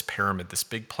board this pyramid, this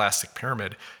big plastic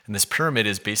pyramid. And this pyramid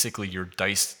is basically your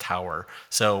dice tower.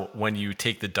 So when you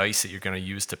take the dice that you're going to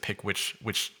use to pick which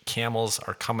camels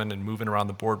are coming and moving around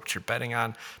the board, which you're betting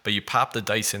on, but you pop the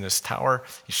dice in this tower,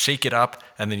 you shake it up,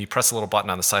 and then you press a little button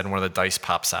on the side and one of the dice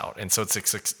pops out. And so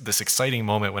it's this exciting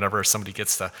moment whenever somebody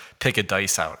gets to pick a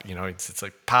dice out. It's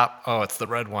like pop, oh, it's the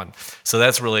red one. So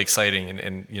that's really exciting,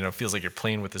 and it feels like you're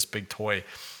playing with this big toy.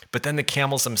 But then the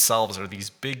camels themselves are these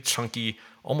big, chunky,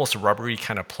 almost rubbery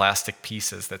kind of plastic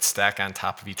pieces that stack on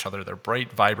top of each other. They're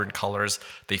bright, vibrant colors.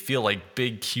 They feel like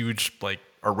big, huge, like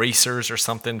erasers or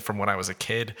something from when I was a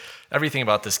kid. Everything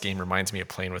about this game reminds me of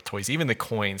playing with toys. Even the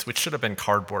coins, which should have been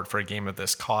cardboard for a game of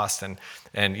this cost, and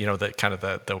the kind of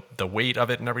the weight of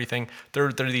it and everything.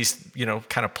 They're these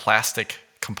kind of plastic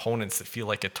components that feel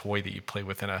like a toy that you play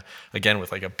with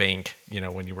with like a bank,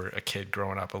 when you were a kid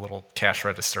growing up, a little cash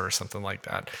register or something like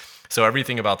that. So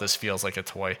everything about this feels like a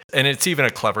toy. And it's even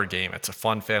a clever game. It's a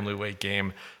fun family weight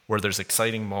game where there's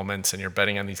exciting moments and you're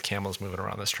betting on these camels moving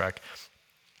around this track.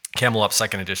 Camel Up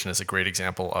 2nd Edition is a great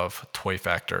example of toy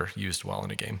factor used well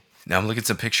in a game. Now I'm looking at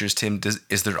some pictures, Tim.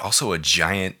 Is there also a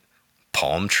giant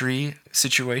palm tree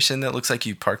situation that looks like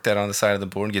you parked that on the side of the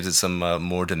board and gives it some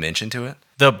more dimension to it?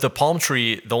 The palm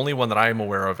tree, the only one that I'm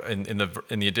aware of in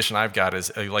the edition I've got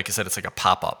is, like I said, it's like a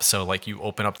pop-up. So like you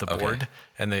open up the board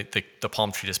and the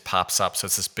palm tree just pops up. So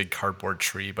it's this big cardboard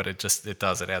tree, but it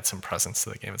adds some presence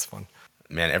to the game. It's fun.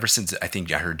 Man, ever since I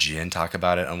think I heard Jen talk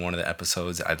about it on one of the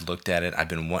episodes, I've looked at it. I've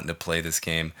been wanting to play this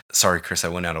game. Sorry, Chris, I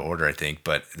went out of order, I think,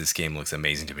 but this game looks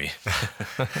amazing to me.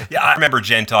 Yeah, I remember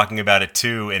Jen talking about it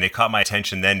too, and it caught my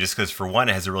attention then just because, for one,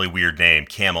 it has a really weird name,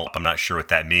 Camel Up. I'm not sure what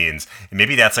that means. And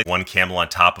maybe that's like one camel on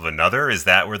top of another. Is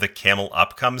that where the Camel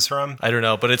Up comes from? I don't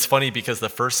know, but it's funny because the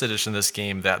first edition of this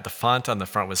game, that the font on the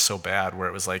front was so bad, where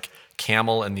it was like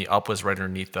camel and the up was right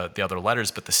underneath the other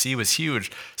letters, but the C was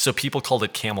huge, so people called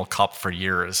it Camel Cup for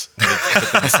years. But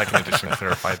then the second edition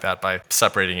clarified that by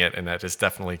separating it, and that is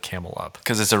definitely Camel Up.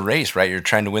 Because it's a race, right? You're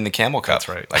trying to win the Camel Cup. That's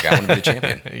right. Like, I want to be the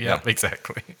champion. Yeah,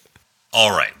 exactly.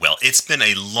 All right, well, it's been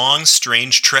a long,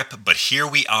 strange trip, but here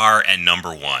we are at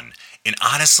number 1. And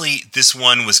honestly, this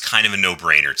one was kind of a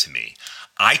no-brainer to me.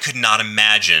 I could not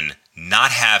imagine not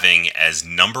having as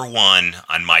number 1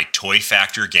 on my Toy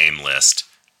Factor game list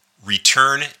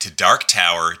Return to Dark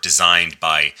Tower, designed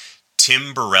by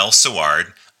Tim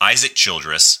Burrell-Seward, Isaac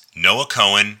Childress, Noah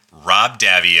Cohen, Rob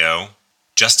Daviau,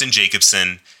 Justin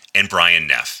Jacobson, and Brian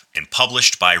Neff, and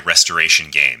published by Restoration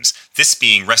Games. This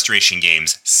being Restoration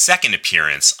Games' second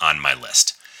appearance on my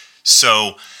list.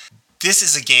 So, this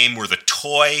is a game where the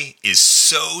toy is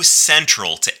so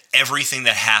central to everything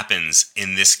that happens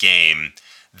in this game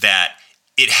that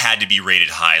it had to be rated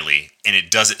highly, and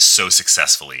it does it so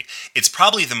successfully. It's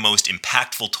probably the most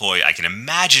impactful toy I can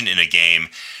imagine in a game,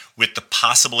 with the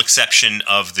possible exception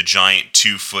of the giant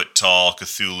 2-foot-tall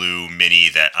Cthulhu mini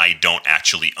that I don't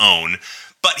actually own.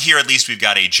 But here at least we've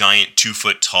got a giant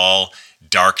 2-foot-tall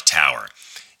Dark Tower.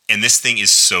 And this thing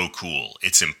is so cool.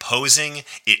 It's imposing.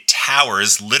 It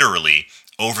towers literally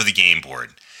over the game board.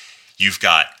 You've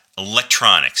got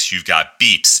electronics, you've got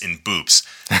beeps and boops.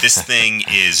 This thing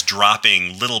is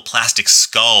dropping little plastic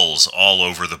skulls all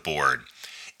over the board.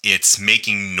 It's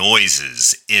making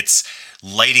noises. It's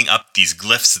lighting up these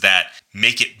glyphs that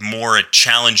make it more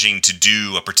challenging to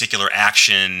do a particular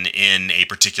action in a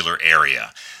particular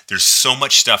area. There's so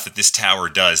much stuff that this tower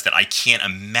does that I can't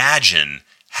imagine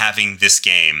having this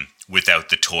game without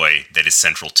the toy that is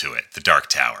central to it, the Dark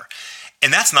Tower.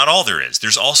 And that's not all there is.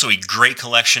 There's also a great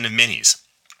collection of minis.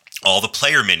 All the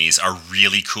player minis are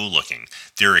really cool looking.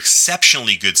 There are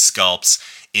exceptionally good sculpts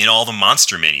in all the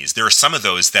monster minis. There are some of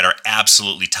those that are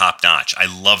absolutely top-notch. I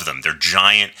love them. They're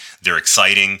giant, they're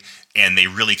exciting, and they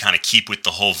really kind of keep with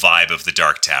the whole vibe of the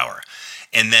Dark Tower.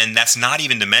 And then that's not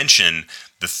even to mention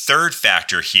the third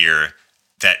factor here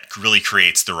that really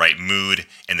creates the right mood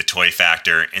and the toy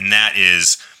factor, and that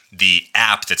is the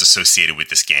app that's associated with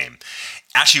this game.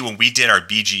 Actually, when we did our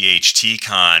BGH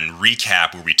TCon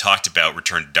recap where we talked about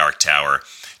Return to Dark Tower,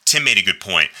 Tim made a good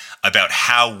point about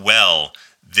how well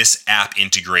this app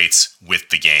integrates with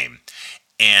the game.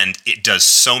 And it does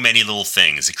so many little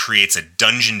things. It creates a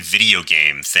dungeon video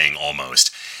game thing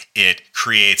almost. It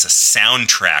creates a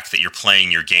soundtrack that you're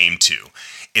playing your game to.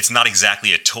 It's not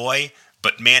exactly a toy,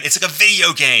 but man, it's like a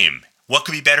video game. What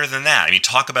could be better than that? I mean,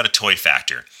 talk about a toy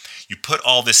factor. You put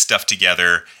all this stuff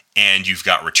together, and you've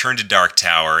got Return to Dark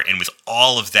Tower, and with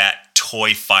all of that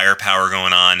toy firepower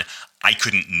going on, I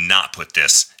couldn't not put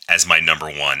this as my number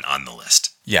 1 on the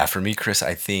list. Yeah, for me, Chris,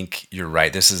 I think you're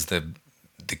right. This is the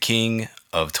king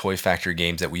of Toy Factor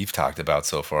games that we've talked about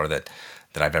so far that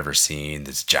I've ever seen.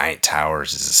 This giant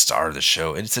towers is the star of the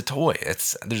show. It's a toy.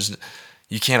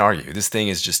 You can't argue. This thing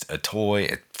is just a toy.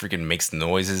 It freaking makes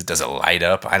noises. Does it light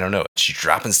up? I don't know. She's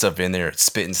dropping stuff in there. It's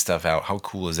spitting stuff out. How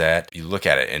cool is that? You look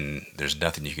at it and there's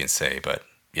nothing you can say, but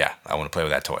yeah, I want to play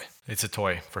with that toy. It's a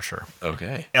toy for sure.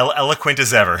 Okay. Eloquent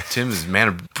as ever. Tim is man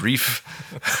of brief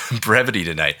brevity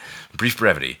tonight. Brief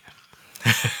brevity.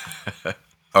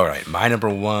 All right. My number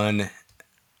 1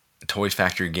 Toy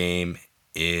Factor game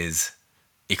is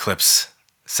Eclipse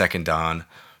Second Dawn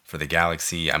for the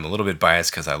Galaxy. I'm a little bit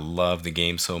biased because I love the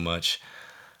game so much,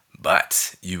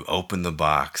 but you open the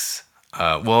box.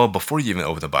 Well, before you even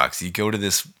open the box, you go to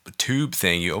this tube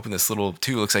thing. You open this little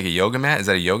tube. It looks like a yoga mat. Is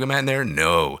that a yoga mat in there?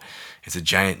 No. It's a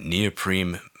giant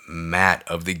neoprene mat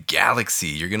of the Galaxy.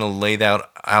 You're going to lay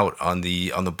that out on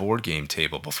the board game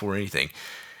table before anything.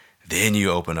 Then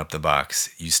you open up the box.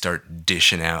 You start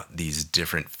dishing out these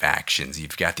different factions.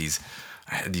 You've got these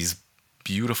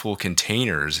beautiful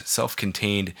containers,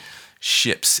 self-contained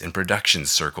ships and production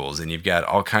circles, and you've got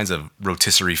all kinds of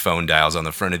rotisserie phone dials on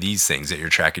the front of these things that you're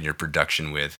tracking your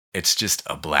production with. It's just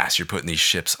a blast. You're putting these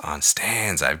ships on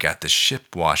stands. I've got the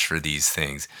ship wash for these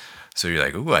things. So you're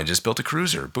like, ooh, I just built a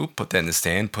cruiser. Boop, put that in the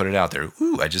stand, put it out there.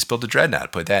 Ooh, I just built a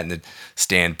dreadnought. Put that in the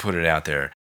stand, put it out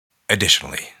there.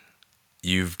 Additionally,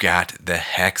 you've got the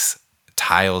hex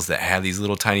tiles that have these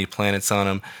little tiny planets on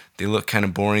them. They look kind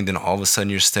of boring. Then all of a sudden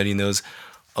you're studying those.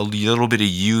 a little bit of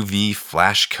UV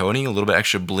flash coating, a little bit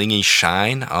extra blingy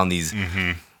shine on these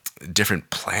different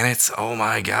planets. Oh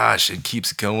my gosh, it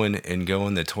keeps going and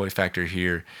going. The toy factor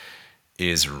here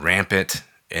is rampant.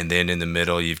 And then in the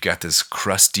middle, you've got this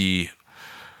crusty,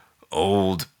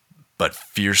 old, but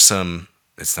fearsome,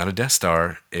 it's not a Death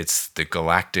Star, it's the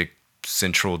Galactic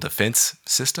Central Defense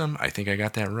System. I think I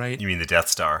got that right. You mean the Death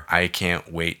Star? I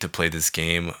can't wait to play this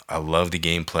game. I love the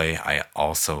gameplay. I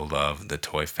also love the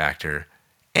toy factor.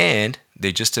 And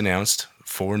they just announced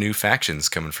 4 new factions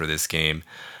coming for this game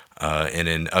in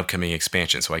an upcoming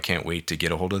expansion. So I can't wait to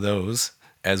get a hold of those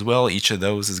as well. Each of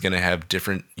those is going to have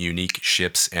different unique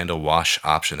ships and a wash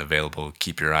option available.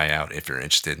 Keep your eye out if you're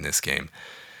interested in this game.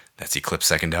 That's Eclipse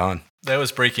Second Dawn. That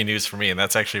was breaking news for me, and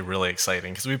that's actually really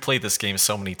exciting because we played this game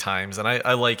so many times, and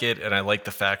I like it, and I like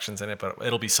the factions in it, but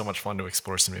it'll be so much fun to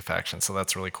explore some new factions, so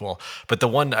that's really cool. But the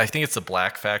one, I think it's the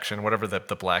black faction, whatever the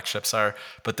black ships are,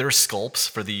 but their sculpts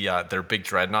for their big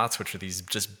dreadnoughts, which are these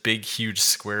just big, huge,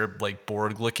 square, like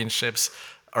Borg-looking ships,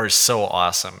 are so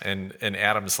awesome. And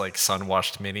Adam's like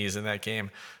sun-washed minis in that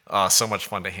game. So much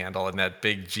fun to handle. And that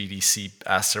big GDC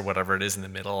S or whatever it is in the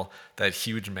middle, that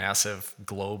huge, massive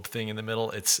globe thing in the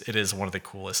middle, it is one of the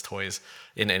coolest toys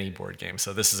in any board game.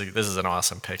 So this is an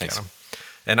awesome pick, Thanks. Adam.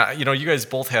 And you guys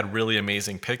both had really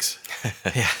amazing picks.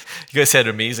 Yeah, you guys had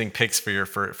amazing picks for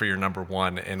your number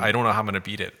one, and I don't know how I'm going to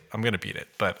beat it. I'm going to beat it,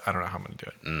 but I don't know how I'm going to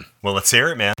do it. Well, let's hear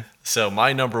it, man. So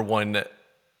my number one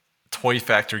toy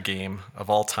factor game of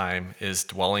all time is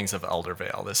Dwellings of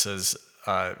Eldervale.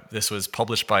 This was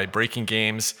published by Breaking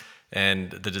Games, and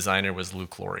the designer was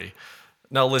Luke Laurie.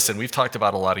 Now listen, we've talked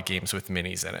about a lot of games with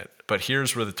minis in it, but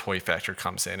here's where the toy factor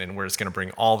comes in and where it's going to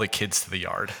bring all the kids to the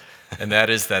yard. And that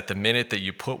is that the minute that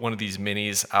you put one of these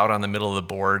minis out on the middle of the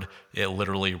board, it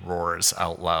literally roars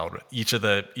out loud. Each of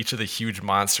the huge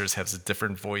monsters has a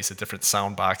different voice, a different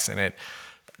sound box in it.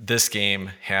 This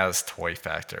game has toy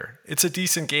factor. It's a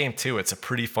decent game too. It's a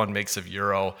pretty fun mix of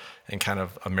Euro and kind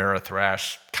of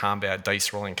Ameritrash combat,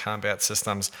 dice rolling combat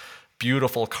systems.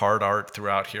 Beautiful card art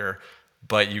throughout here,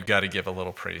 but you got to give a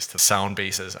little praise to sound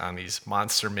bases on these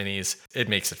monster minis. It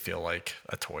makes it feel like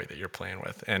a toy that you're playing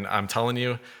with. And I'm telling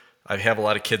you, I have a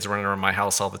lot of kids running around my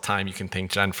house all the time. You can thank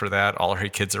Jen for that. All her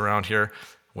kids around here.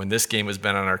 When this game has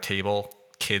been on our table,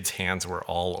 kids' hands were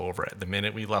all over it. The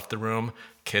minute we left the room,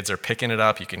 kids are picking it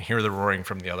up. You can hear the roaring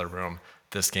from the other room.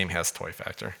 This game has toy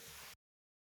factor.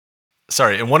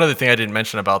 Sorry, and one other thing I didn't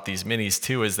mention about these minis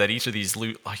too is that each of these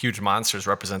huge monsters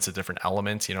represents a different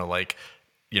element, like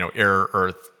air,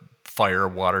 earth, fire,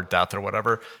 water, death, or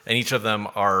whatever. And each of them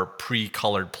are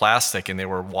pre-colored plastic, and they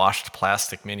were washed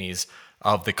plastic minis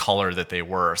of the color that they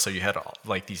were. So you had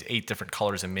like these 8 different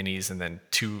colors of minis, and then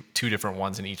two different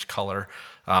ones in each color.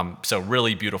 So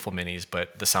really beautiful minis,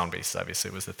 but the sound base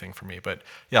obviously was the thing for me. But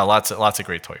yeah, lots of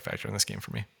great toy factor in this game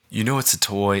for me. You know it's a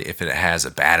toy if it has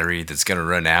a battery that's going to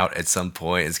run out at some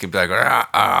point. It's going to be like,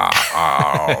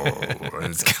 and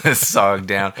it's going to sog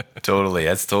down. Totally.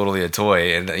 That's totally a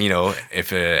toy. And,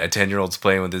 if a 10-year-old's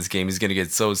playing with this game, he's going to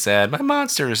get so sad. My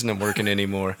monster isn't working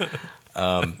anymore.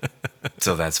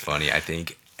 So that's funny, I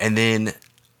think. And then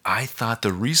I thought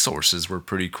the resources were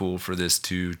pretty cool for this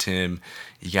too, Tim.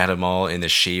 You got them all in the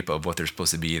shape of what they're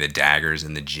supposed to be, the daggers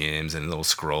and the gems and little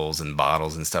scrolls and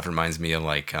bottles and stuff. Reminds me of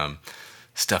like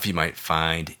stuff you might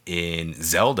find in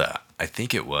Zelda, I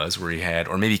think it was, where you had,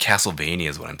 or maybe Castlevania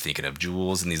is what I'm thinking of,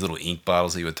 jewels and these little ink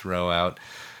bottles that you would throw out.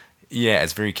 Yeah,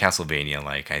 it's very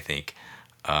Castlevania-like, I think.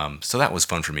 So that was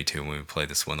fun for me too when we played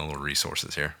this one, the little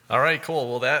resources here. All right, cool.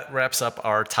 Well, that wraps up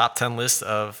our top 10 list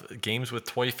of games with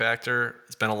toy factor.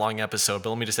 It's been a long episode, but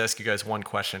let me just ask you guys one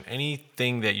question.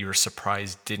 Anything that you were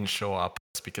surprised didn't show up?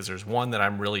 Because there's one that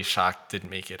I'm really shocked didn't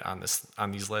make it on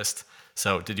these lists.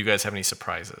 So did you guys have any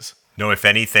surprises? No, if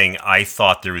anything, I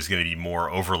thought there was going to be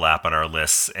more overlap on our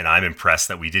lists, and I'm impressed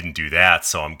that we didn't do that.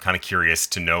 So I'm kind of curious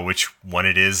to know which one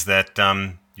it is that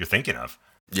you're thinking of.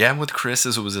 Yeah, with Chris,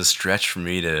 it was a stretch for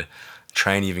me to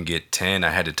try and even get 10.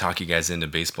 I had to talk you guys into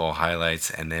baseball highlights,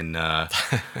 and then I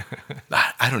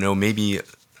don't know, maybe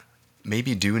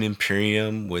do an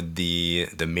Imperium with the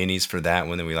minis for that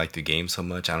one that we like the game so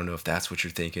much. I don't know if that's what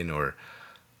you're thinking, or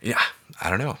yeah, I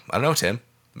don't know, Tim.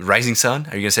 Rising Sun?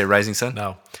 Are you gonna say Rising Sun?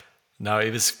 No,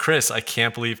 it was Chris. I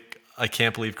can't believe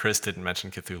Chris didn't mention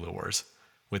Cthulhu Wars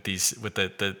with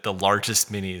the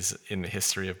largest minis in the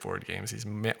history of board games. These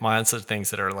monster things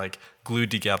that are like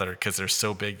glued together because they're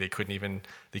so big they couldn't even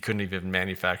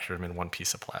manufacture them in one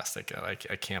piece of plastic.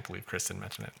 I can't believe Chris didn't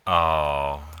mention it.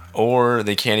 Oh. Or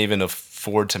they can't even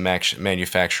afford to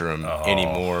manufacture them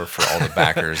anymore for all the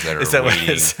backers that are is that waiting, what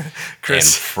it is?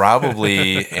 Chris?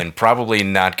 and probably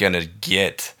not gonna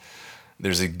get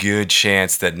there's a good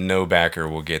chance that no backer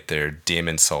will get their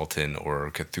Demon Sultan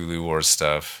or Cthulhu Wars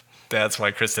stuff. That's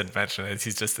why Chris didn't mention it.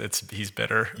 He's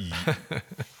bitter.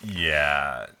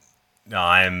 Yeah. No,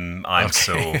 I'm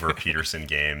so over Peterson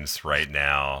games right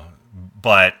now.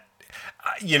 But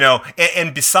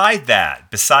and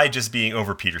beside just being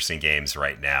over Peterson games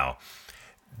right now,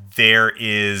 there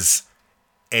is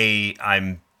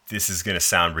this is going to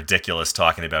sound ridiculous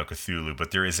talking about Cthulhu,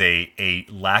 but there is a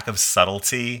lack of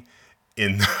subtlety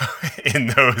in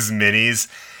those minis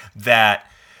that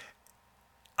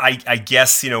I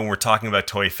guess, when we're talking about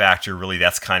Toy Factor, really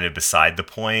that's kind of beside the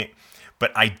point.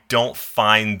 But I don't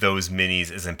find those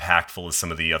minis as impactful as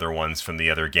some of the other ones from the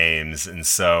other games. And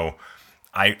so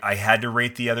I had to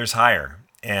rate the others higher.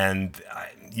 And,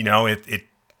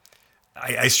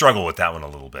 I struggle with that one a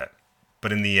little bit.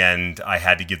 But in the end, I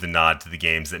had to give the nod to the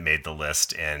games that made the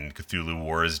list. And Cthulhu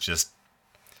Wars just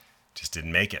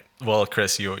didn't make it. Well,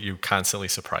 Chris, you constantly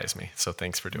surprise me. So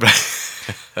thanks for doing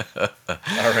it.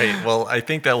 All right. Well, I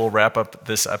think that will wrap up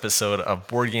this episode of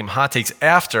Board Game Hot Takes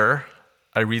after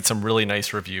I read some really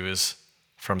nice reviews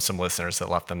from some listeners that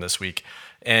left them this week.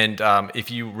 And if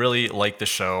you really like the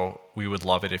show, we would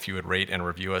love it if you would rate and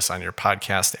review us on your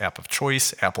podcast app of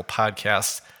choice. Apple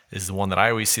Podcasts is the one that I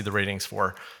always see the ratings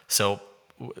for. So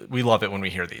we love it when we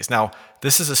hear these. Now,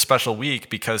 this is a special week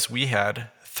because we had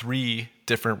 3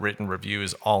 different written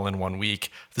reviews all in 1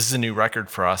 week. This is a new record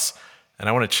for us. And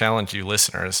I want to challenge you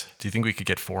listeners. Do you think we could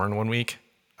get 4 in 1 week?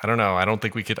 I don't know. I don't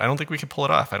think we could pull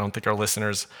it off. I don't think our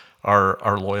listeners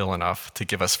are loyal enough to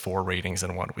give us 4 ratings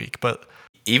in 1 week. But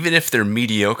even if they're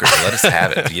mediocre, let us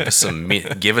have it.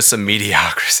 Give us some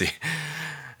mediocrity.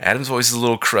 Adam's voice is a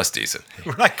little crusty. So.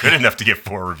 We're not good enough to get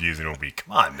 4 reviews in a week.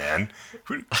 Come on, man.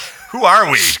 Who are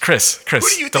we? Chris, who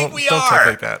do you think we don't are? talk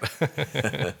like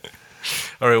that.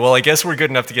 All right, well, I guess we're good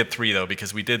enough to get 3, though,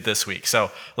 because we did this week. So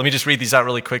let me just read these out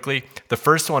really quickly. The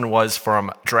first one was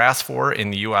from Drasfor in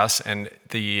the U.S., and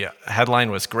the headline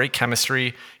was Great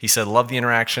Chemistry. He said, love the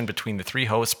interaction between the 3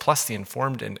 hosts, plus the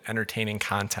informed and entertaining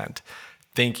content.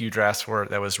 Thank you, Drasfor.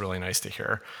 That was really nice to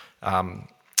hear.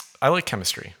 I like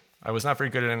chemistry. I was not very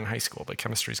good at it in high school, but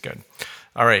chemistry's good.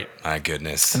 All right. My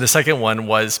goodness. And the second one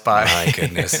was by... My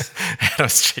goodness. I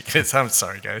was shaking his... I'm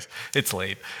sorry, guys. It's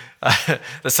late.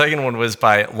 The second one was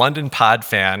by London Pod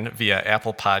Fan via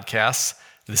Apple Podcasts.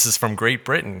 This is from Great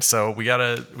Britain. So we got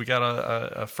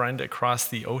a friend across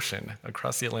the ocean,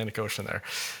 across the Atlantic Ocean there.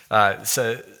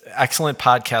 So excellent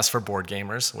podcast for board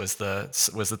gamers was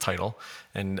the title.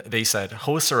 And they said,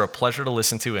 hosts are a pleasure to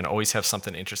listen to and always have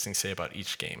something interesting to say about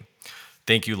each game.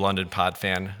 Thank you, London Pod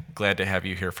Fan. Glad to have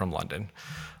you here from London.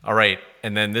 All right,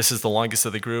 and then this is the longest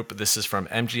of the group. This is from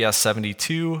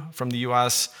MGS72 from the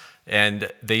US,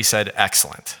 and they said,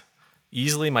 excellent.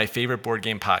 Easily my favorite board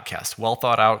game podcast. Well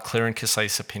thought out, clear and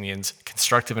concise opinions,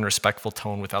 constructive and respectful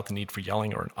tone without the need for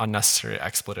yelling or unnecessary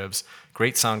expletives.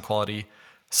 Great sound quality.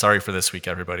 Sorry for this week,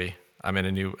 everybody. I'm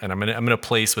in a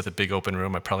place with a big open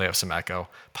room. I probably have some echo.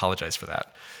 Apologize for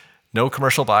that. No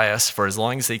commercial bias. For as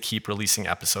long as they keep releasing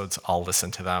episodes, I'll listen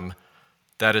to them.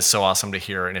 That is so awesome to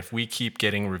hear. And if we keep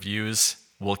getting reviews,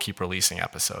 we'll keep releasing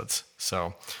episodes.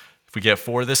 So if we get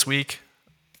 4 this week,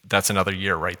 that's another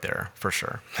year right there for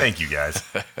sure. Thank you, guys.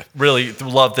 Really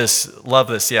love this. Love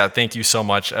this. Yeah, thank you so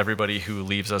much, everybody who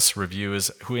leaves us reviews,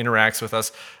 who interacts with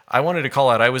us. I wanted to call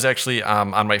out, I was actually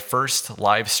on my first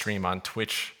live stream on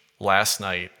Twitch last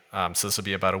night. So this will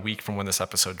be about a week from when this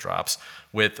episode drops,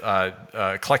 with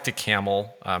Eclectic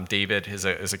Camel. David is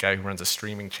a guy who runs a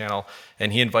streaming channel,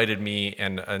 and he invited me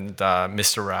and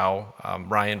Mr. Rao,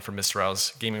 Ryan from Mr.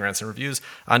 Rao's Gaming Rants and Reviews,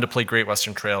 on to play Great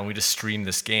Western Trail, and we just streamed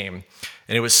this game.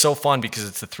 And it was so fun because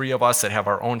it's the 3 of us that have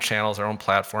our own channels, our own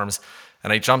platforms.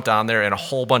 And I jumped on there, and a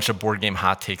whole bunch of Board Game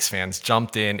Hot Takes fans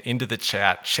jumped into the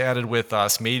chat, chatted with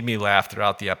us, made me laugh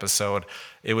throughout the episode.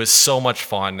 It was so much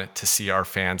fun to see our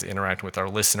fans interacting with our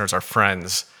listeners, our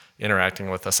friends interacting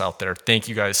with us out there. Thank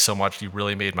you guys so much. You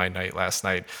really made my night last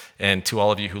night. And to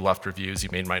all of you who left reviews, you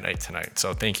made my night tonight.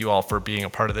 So thank you all for being a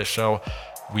part of this show.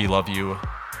 We love you.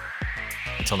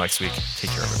 Until next week,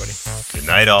 take care, everybody. Good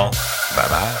night, all.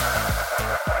 Bye-bye.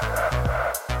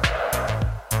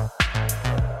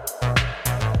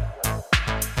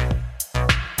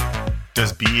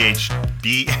 Does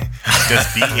BHGD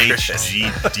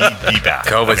be back?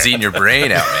 COVID's eating your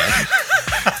brain out, man.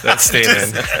 That's staying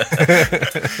in.